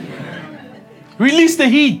 Release the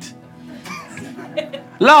heat.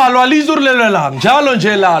 Lalo alizur lelelang. Jalo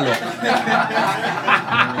nje lalo.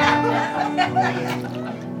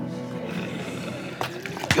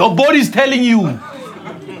 Your body's telling you.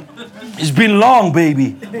 It's been long,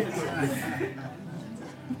 baby.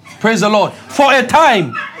 Praise the Lord. For a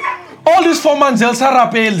time. All these 4 months, they'll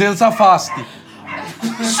rapel, they'll fast.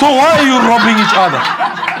 So why are you robbing each other?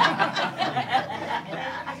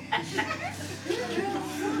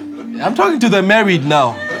 I'm talking to the married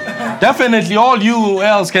now. Definitely all you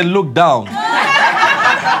else can look down.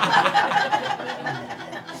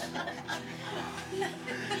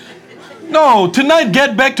 No, tonight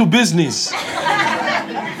get back to business.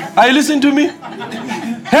 Are you listening to me?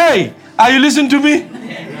 Hey, are you listening to me?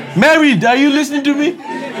 Married, are you listening to me?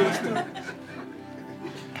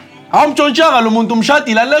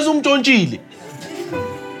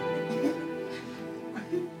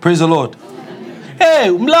 Praise the Lord. Hey,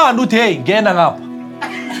 umlandu hey, ngena ngapha.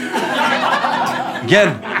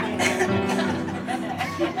 Ngena.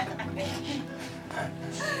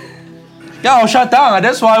 Ya awushadanga,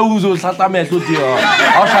 that's why uzothatha amehlo uthi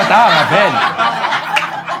awushadanga vele.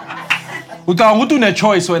 Ucanga ukuthi une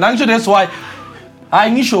choice wena. Angisho that's why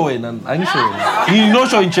angisho wena,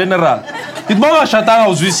 nginosho in general. Ngibonga shadanga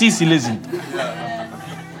uzwisisi lezi zinto.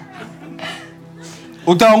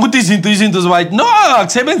 Ucanga ukuthi izinto ziba no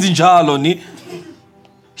akusebenzi njalo ni.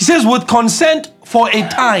 He says with consent for a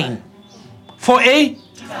time. For a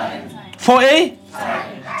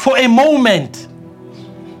moment.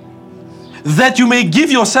 That you may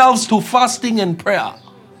give yourselves to fasting and prayer.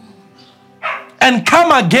 And come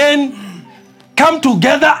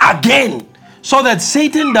together again, so that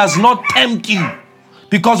Satan does not tempt you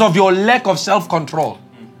because of your lack of self-control.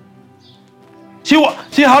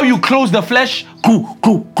 See how you close the flesh?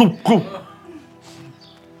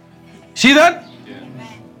 See that?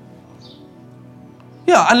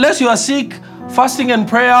 Yeah, unless you are sick, fasting and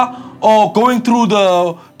prayer, or going through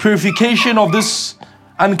the purification of this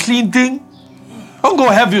unclean thing, don't go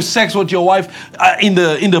have your sex with your wife in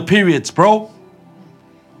the periods, bro.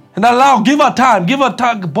 And give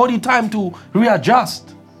her body time to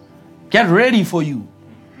readjust. Get ready for you.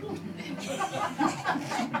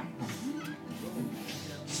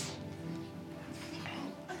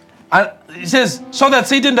 And it says, so that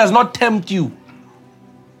Satan does not tempt you.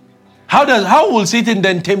 How will Satan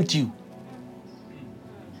then tempt you?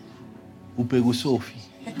 Upegu Sophie.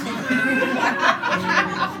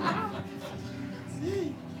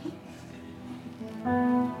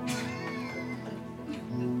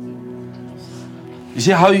 You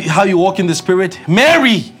see how you walk in the Spirit?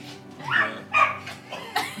 Mary!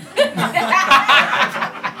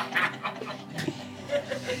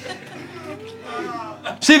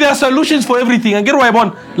 See, there are solutions for everything. And get what I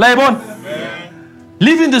want.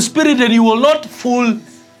 Live in the Spirit and you will not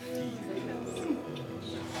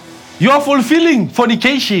you are fulfilling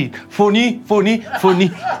fornication. Phony.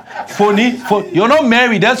 You're not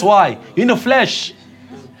married, that's why. You're in the flesh.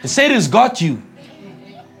 The Satan's got you.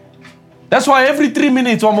 That's why every 3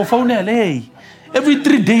 minutes I'm on phone. Hey, every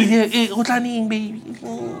 3 days, hey, what's happening, baby?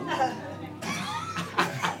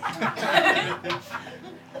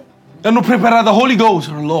 And to prepare the Holy Ghost,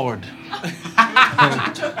 oh Lord.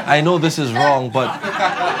 I know this is wrong, but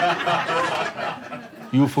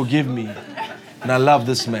you forgive me. And I love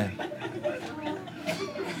this man.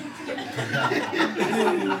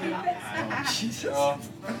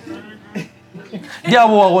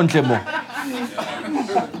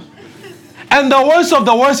 And the worst of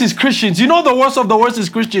the worst is Christians. You know the worst of the worst is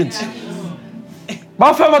Christians.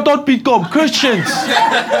 My family thought become Christians.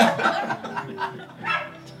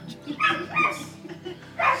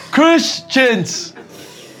 Christians.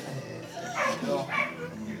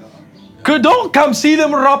 Don't come see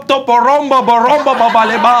them wrapped up baromba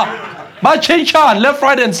babaleba. Ba chinchan left,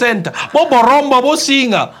 right, and center. Bo baromba bo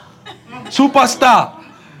singer. Superstar.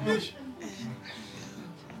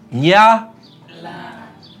 Yeah.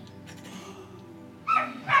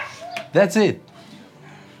 That's it.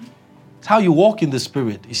 It's how you walk in the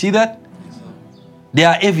Spirit. You see that? They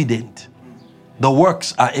are evident. The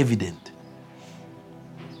works are evident.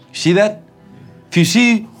 You see that? If you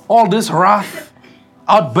see all this wrath,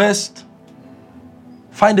 outburst,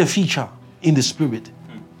 find a feature in the Spirit.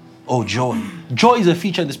 Oh, joy. Joy is a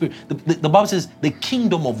feature in the Spirit. The Bible says the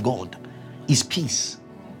kingdom of God is peace.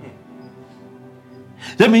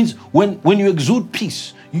 That means when you exude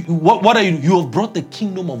peace, what are you? You have brought the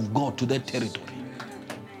kingdom of God to that territory.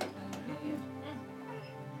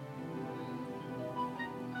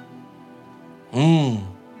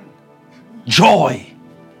 Joy.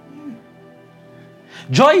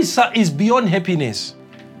 Joy is beyond happiness.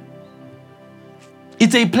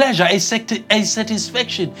 It's a pleasure, a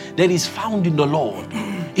satisfaction that is found in the Lord.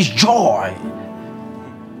 It's joy.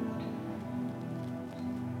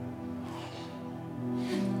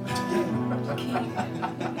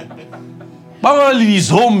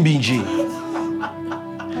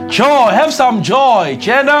 Joy, have some joy.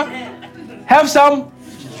 Jenna, have some.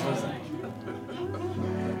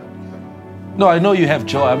 No, I know you have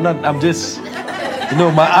joy. I'm just,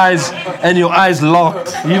 my eyes and your eyes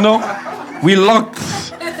locked. We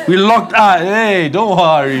locked eyes. Hey, don't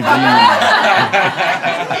worry,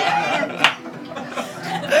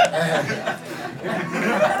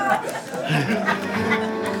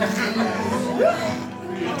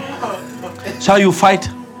 It's how you fight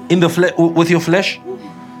in the with your flesh.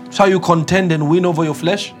 It's how you contend and win over your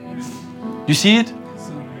flesh. Do you see it?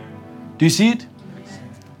 Do you see it?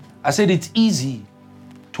 I said it's easy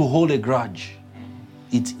to hold a grudge.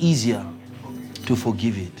 It's easier to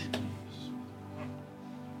forgive it.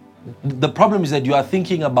 The problem is that you are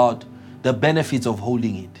thinking about the benefits of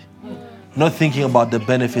holding it, not thinking about the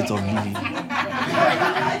benefits of giving it.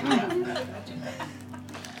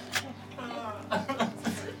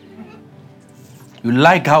 You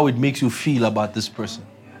like how it makes you feel about this person.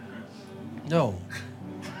 No.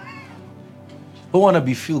 Don't want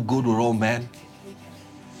to feel good or all, man.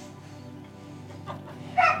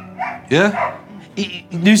 Yeah?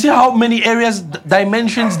 Do you see how many areas,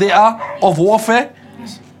 dimensions there are of warfare?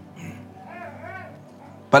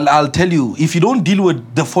 But I'll tell you, if you don't deal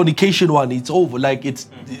with the fornication one, it's over. Like it's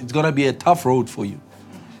gonna be a tough road for you.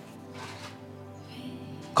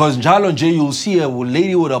 Because Njalo J, you'll see a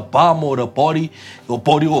lady with a bum or a body, your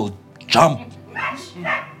body will jump.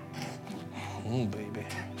 Baby. Baby.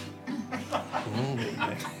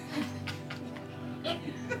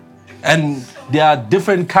 And there are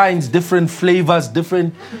different kinds, different flavors,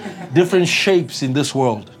 different shapes in this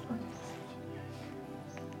world.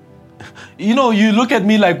 You know, you look at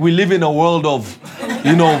me like we live in a world of,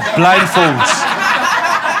 blindfolds.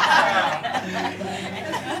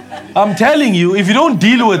 I'm telling you, if you don't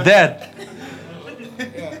deal with that,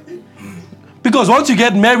 because once you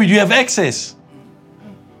get married, you have access.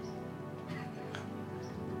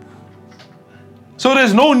 So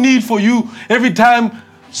there's no need for you every time,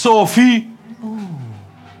 Sophie.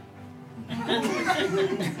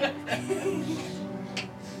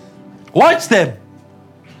 Watch them.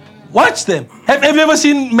 Watch them. Have you ever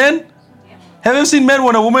seen men? Have you ever seen men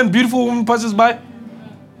when a beautiful woman passes by?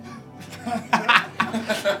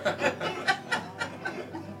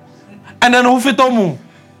 And then who fitomu?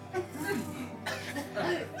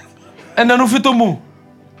 And then who fitomu?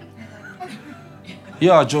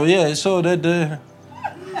 Yeah, Joe, yeah, so that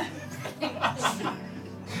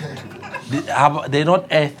they're not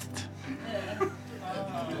earthed.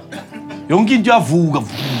 Yonkin javuga.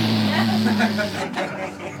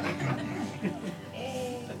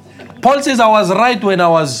 Paul says I was right when I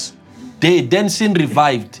was dead, then sin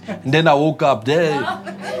revived, and then I woke up. There.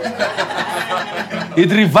 It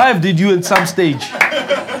revived you at some stage.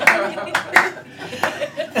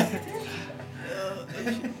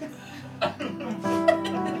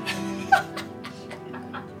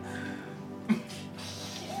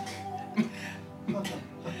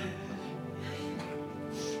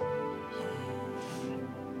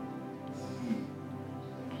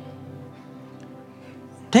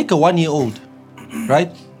 Take a 1-year-old,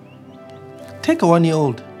 right? Take a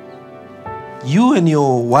 1-year-old. You and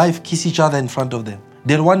your wife kiss each other in front of them.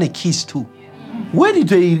 They'll want a kiss too. Where did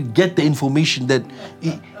they get the information that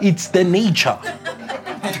it's the nature?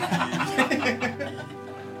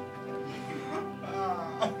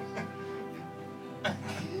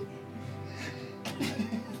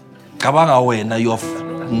 Kabanga wena, you're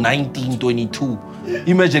 1922.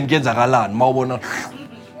 Imagine Genzagalan, Mawbona.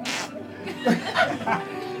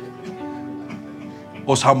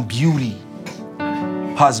 Or some beauty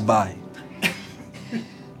pass by.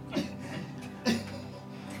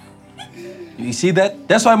 You see that?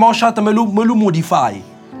 That's why Maushata Melu modify.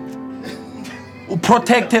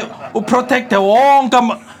 Protect the wrong.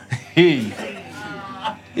 Hey.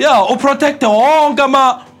 Yeah, protect the wrong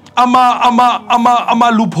ama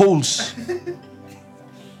loopholes.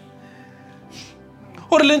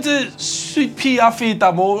 Or the sweet pea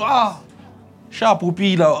afita mo sharp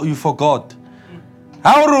upila you forgot.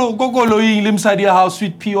 How do go loing limside how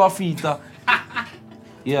sweet pea afita?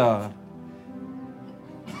 Yeah.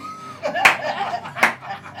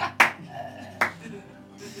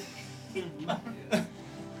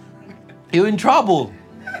 You're in trouble.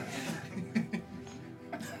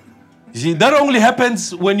 You see, that only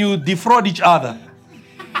happens when you defraud each other.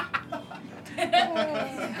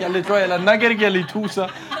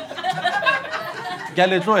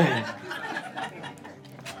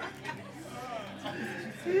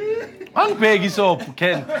 Angibheki isophu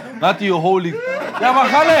Ken, ngathi you holy.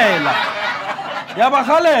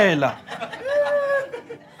 Yabakhalela.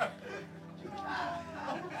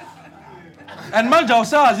 And manje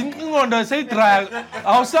awusazi ingqondo seyidry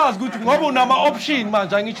awusazi ukuthi ngoba unama option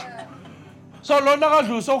manje angisho. So lona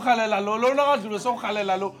kadlula sokhalela lo, lona kadlula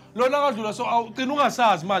sokhalela lo, lona kadlula so ugcina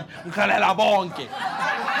ungasazi manje ngikhalela bonke.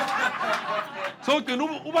 So ugcina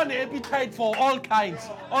uba ne appetite for all kinds,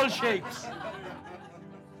 all shapes.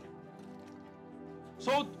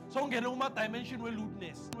 So ngene uma dimension we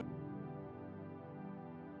lewdness.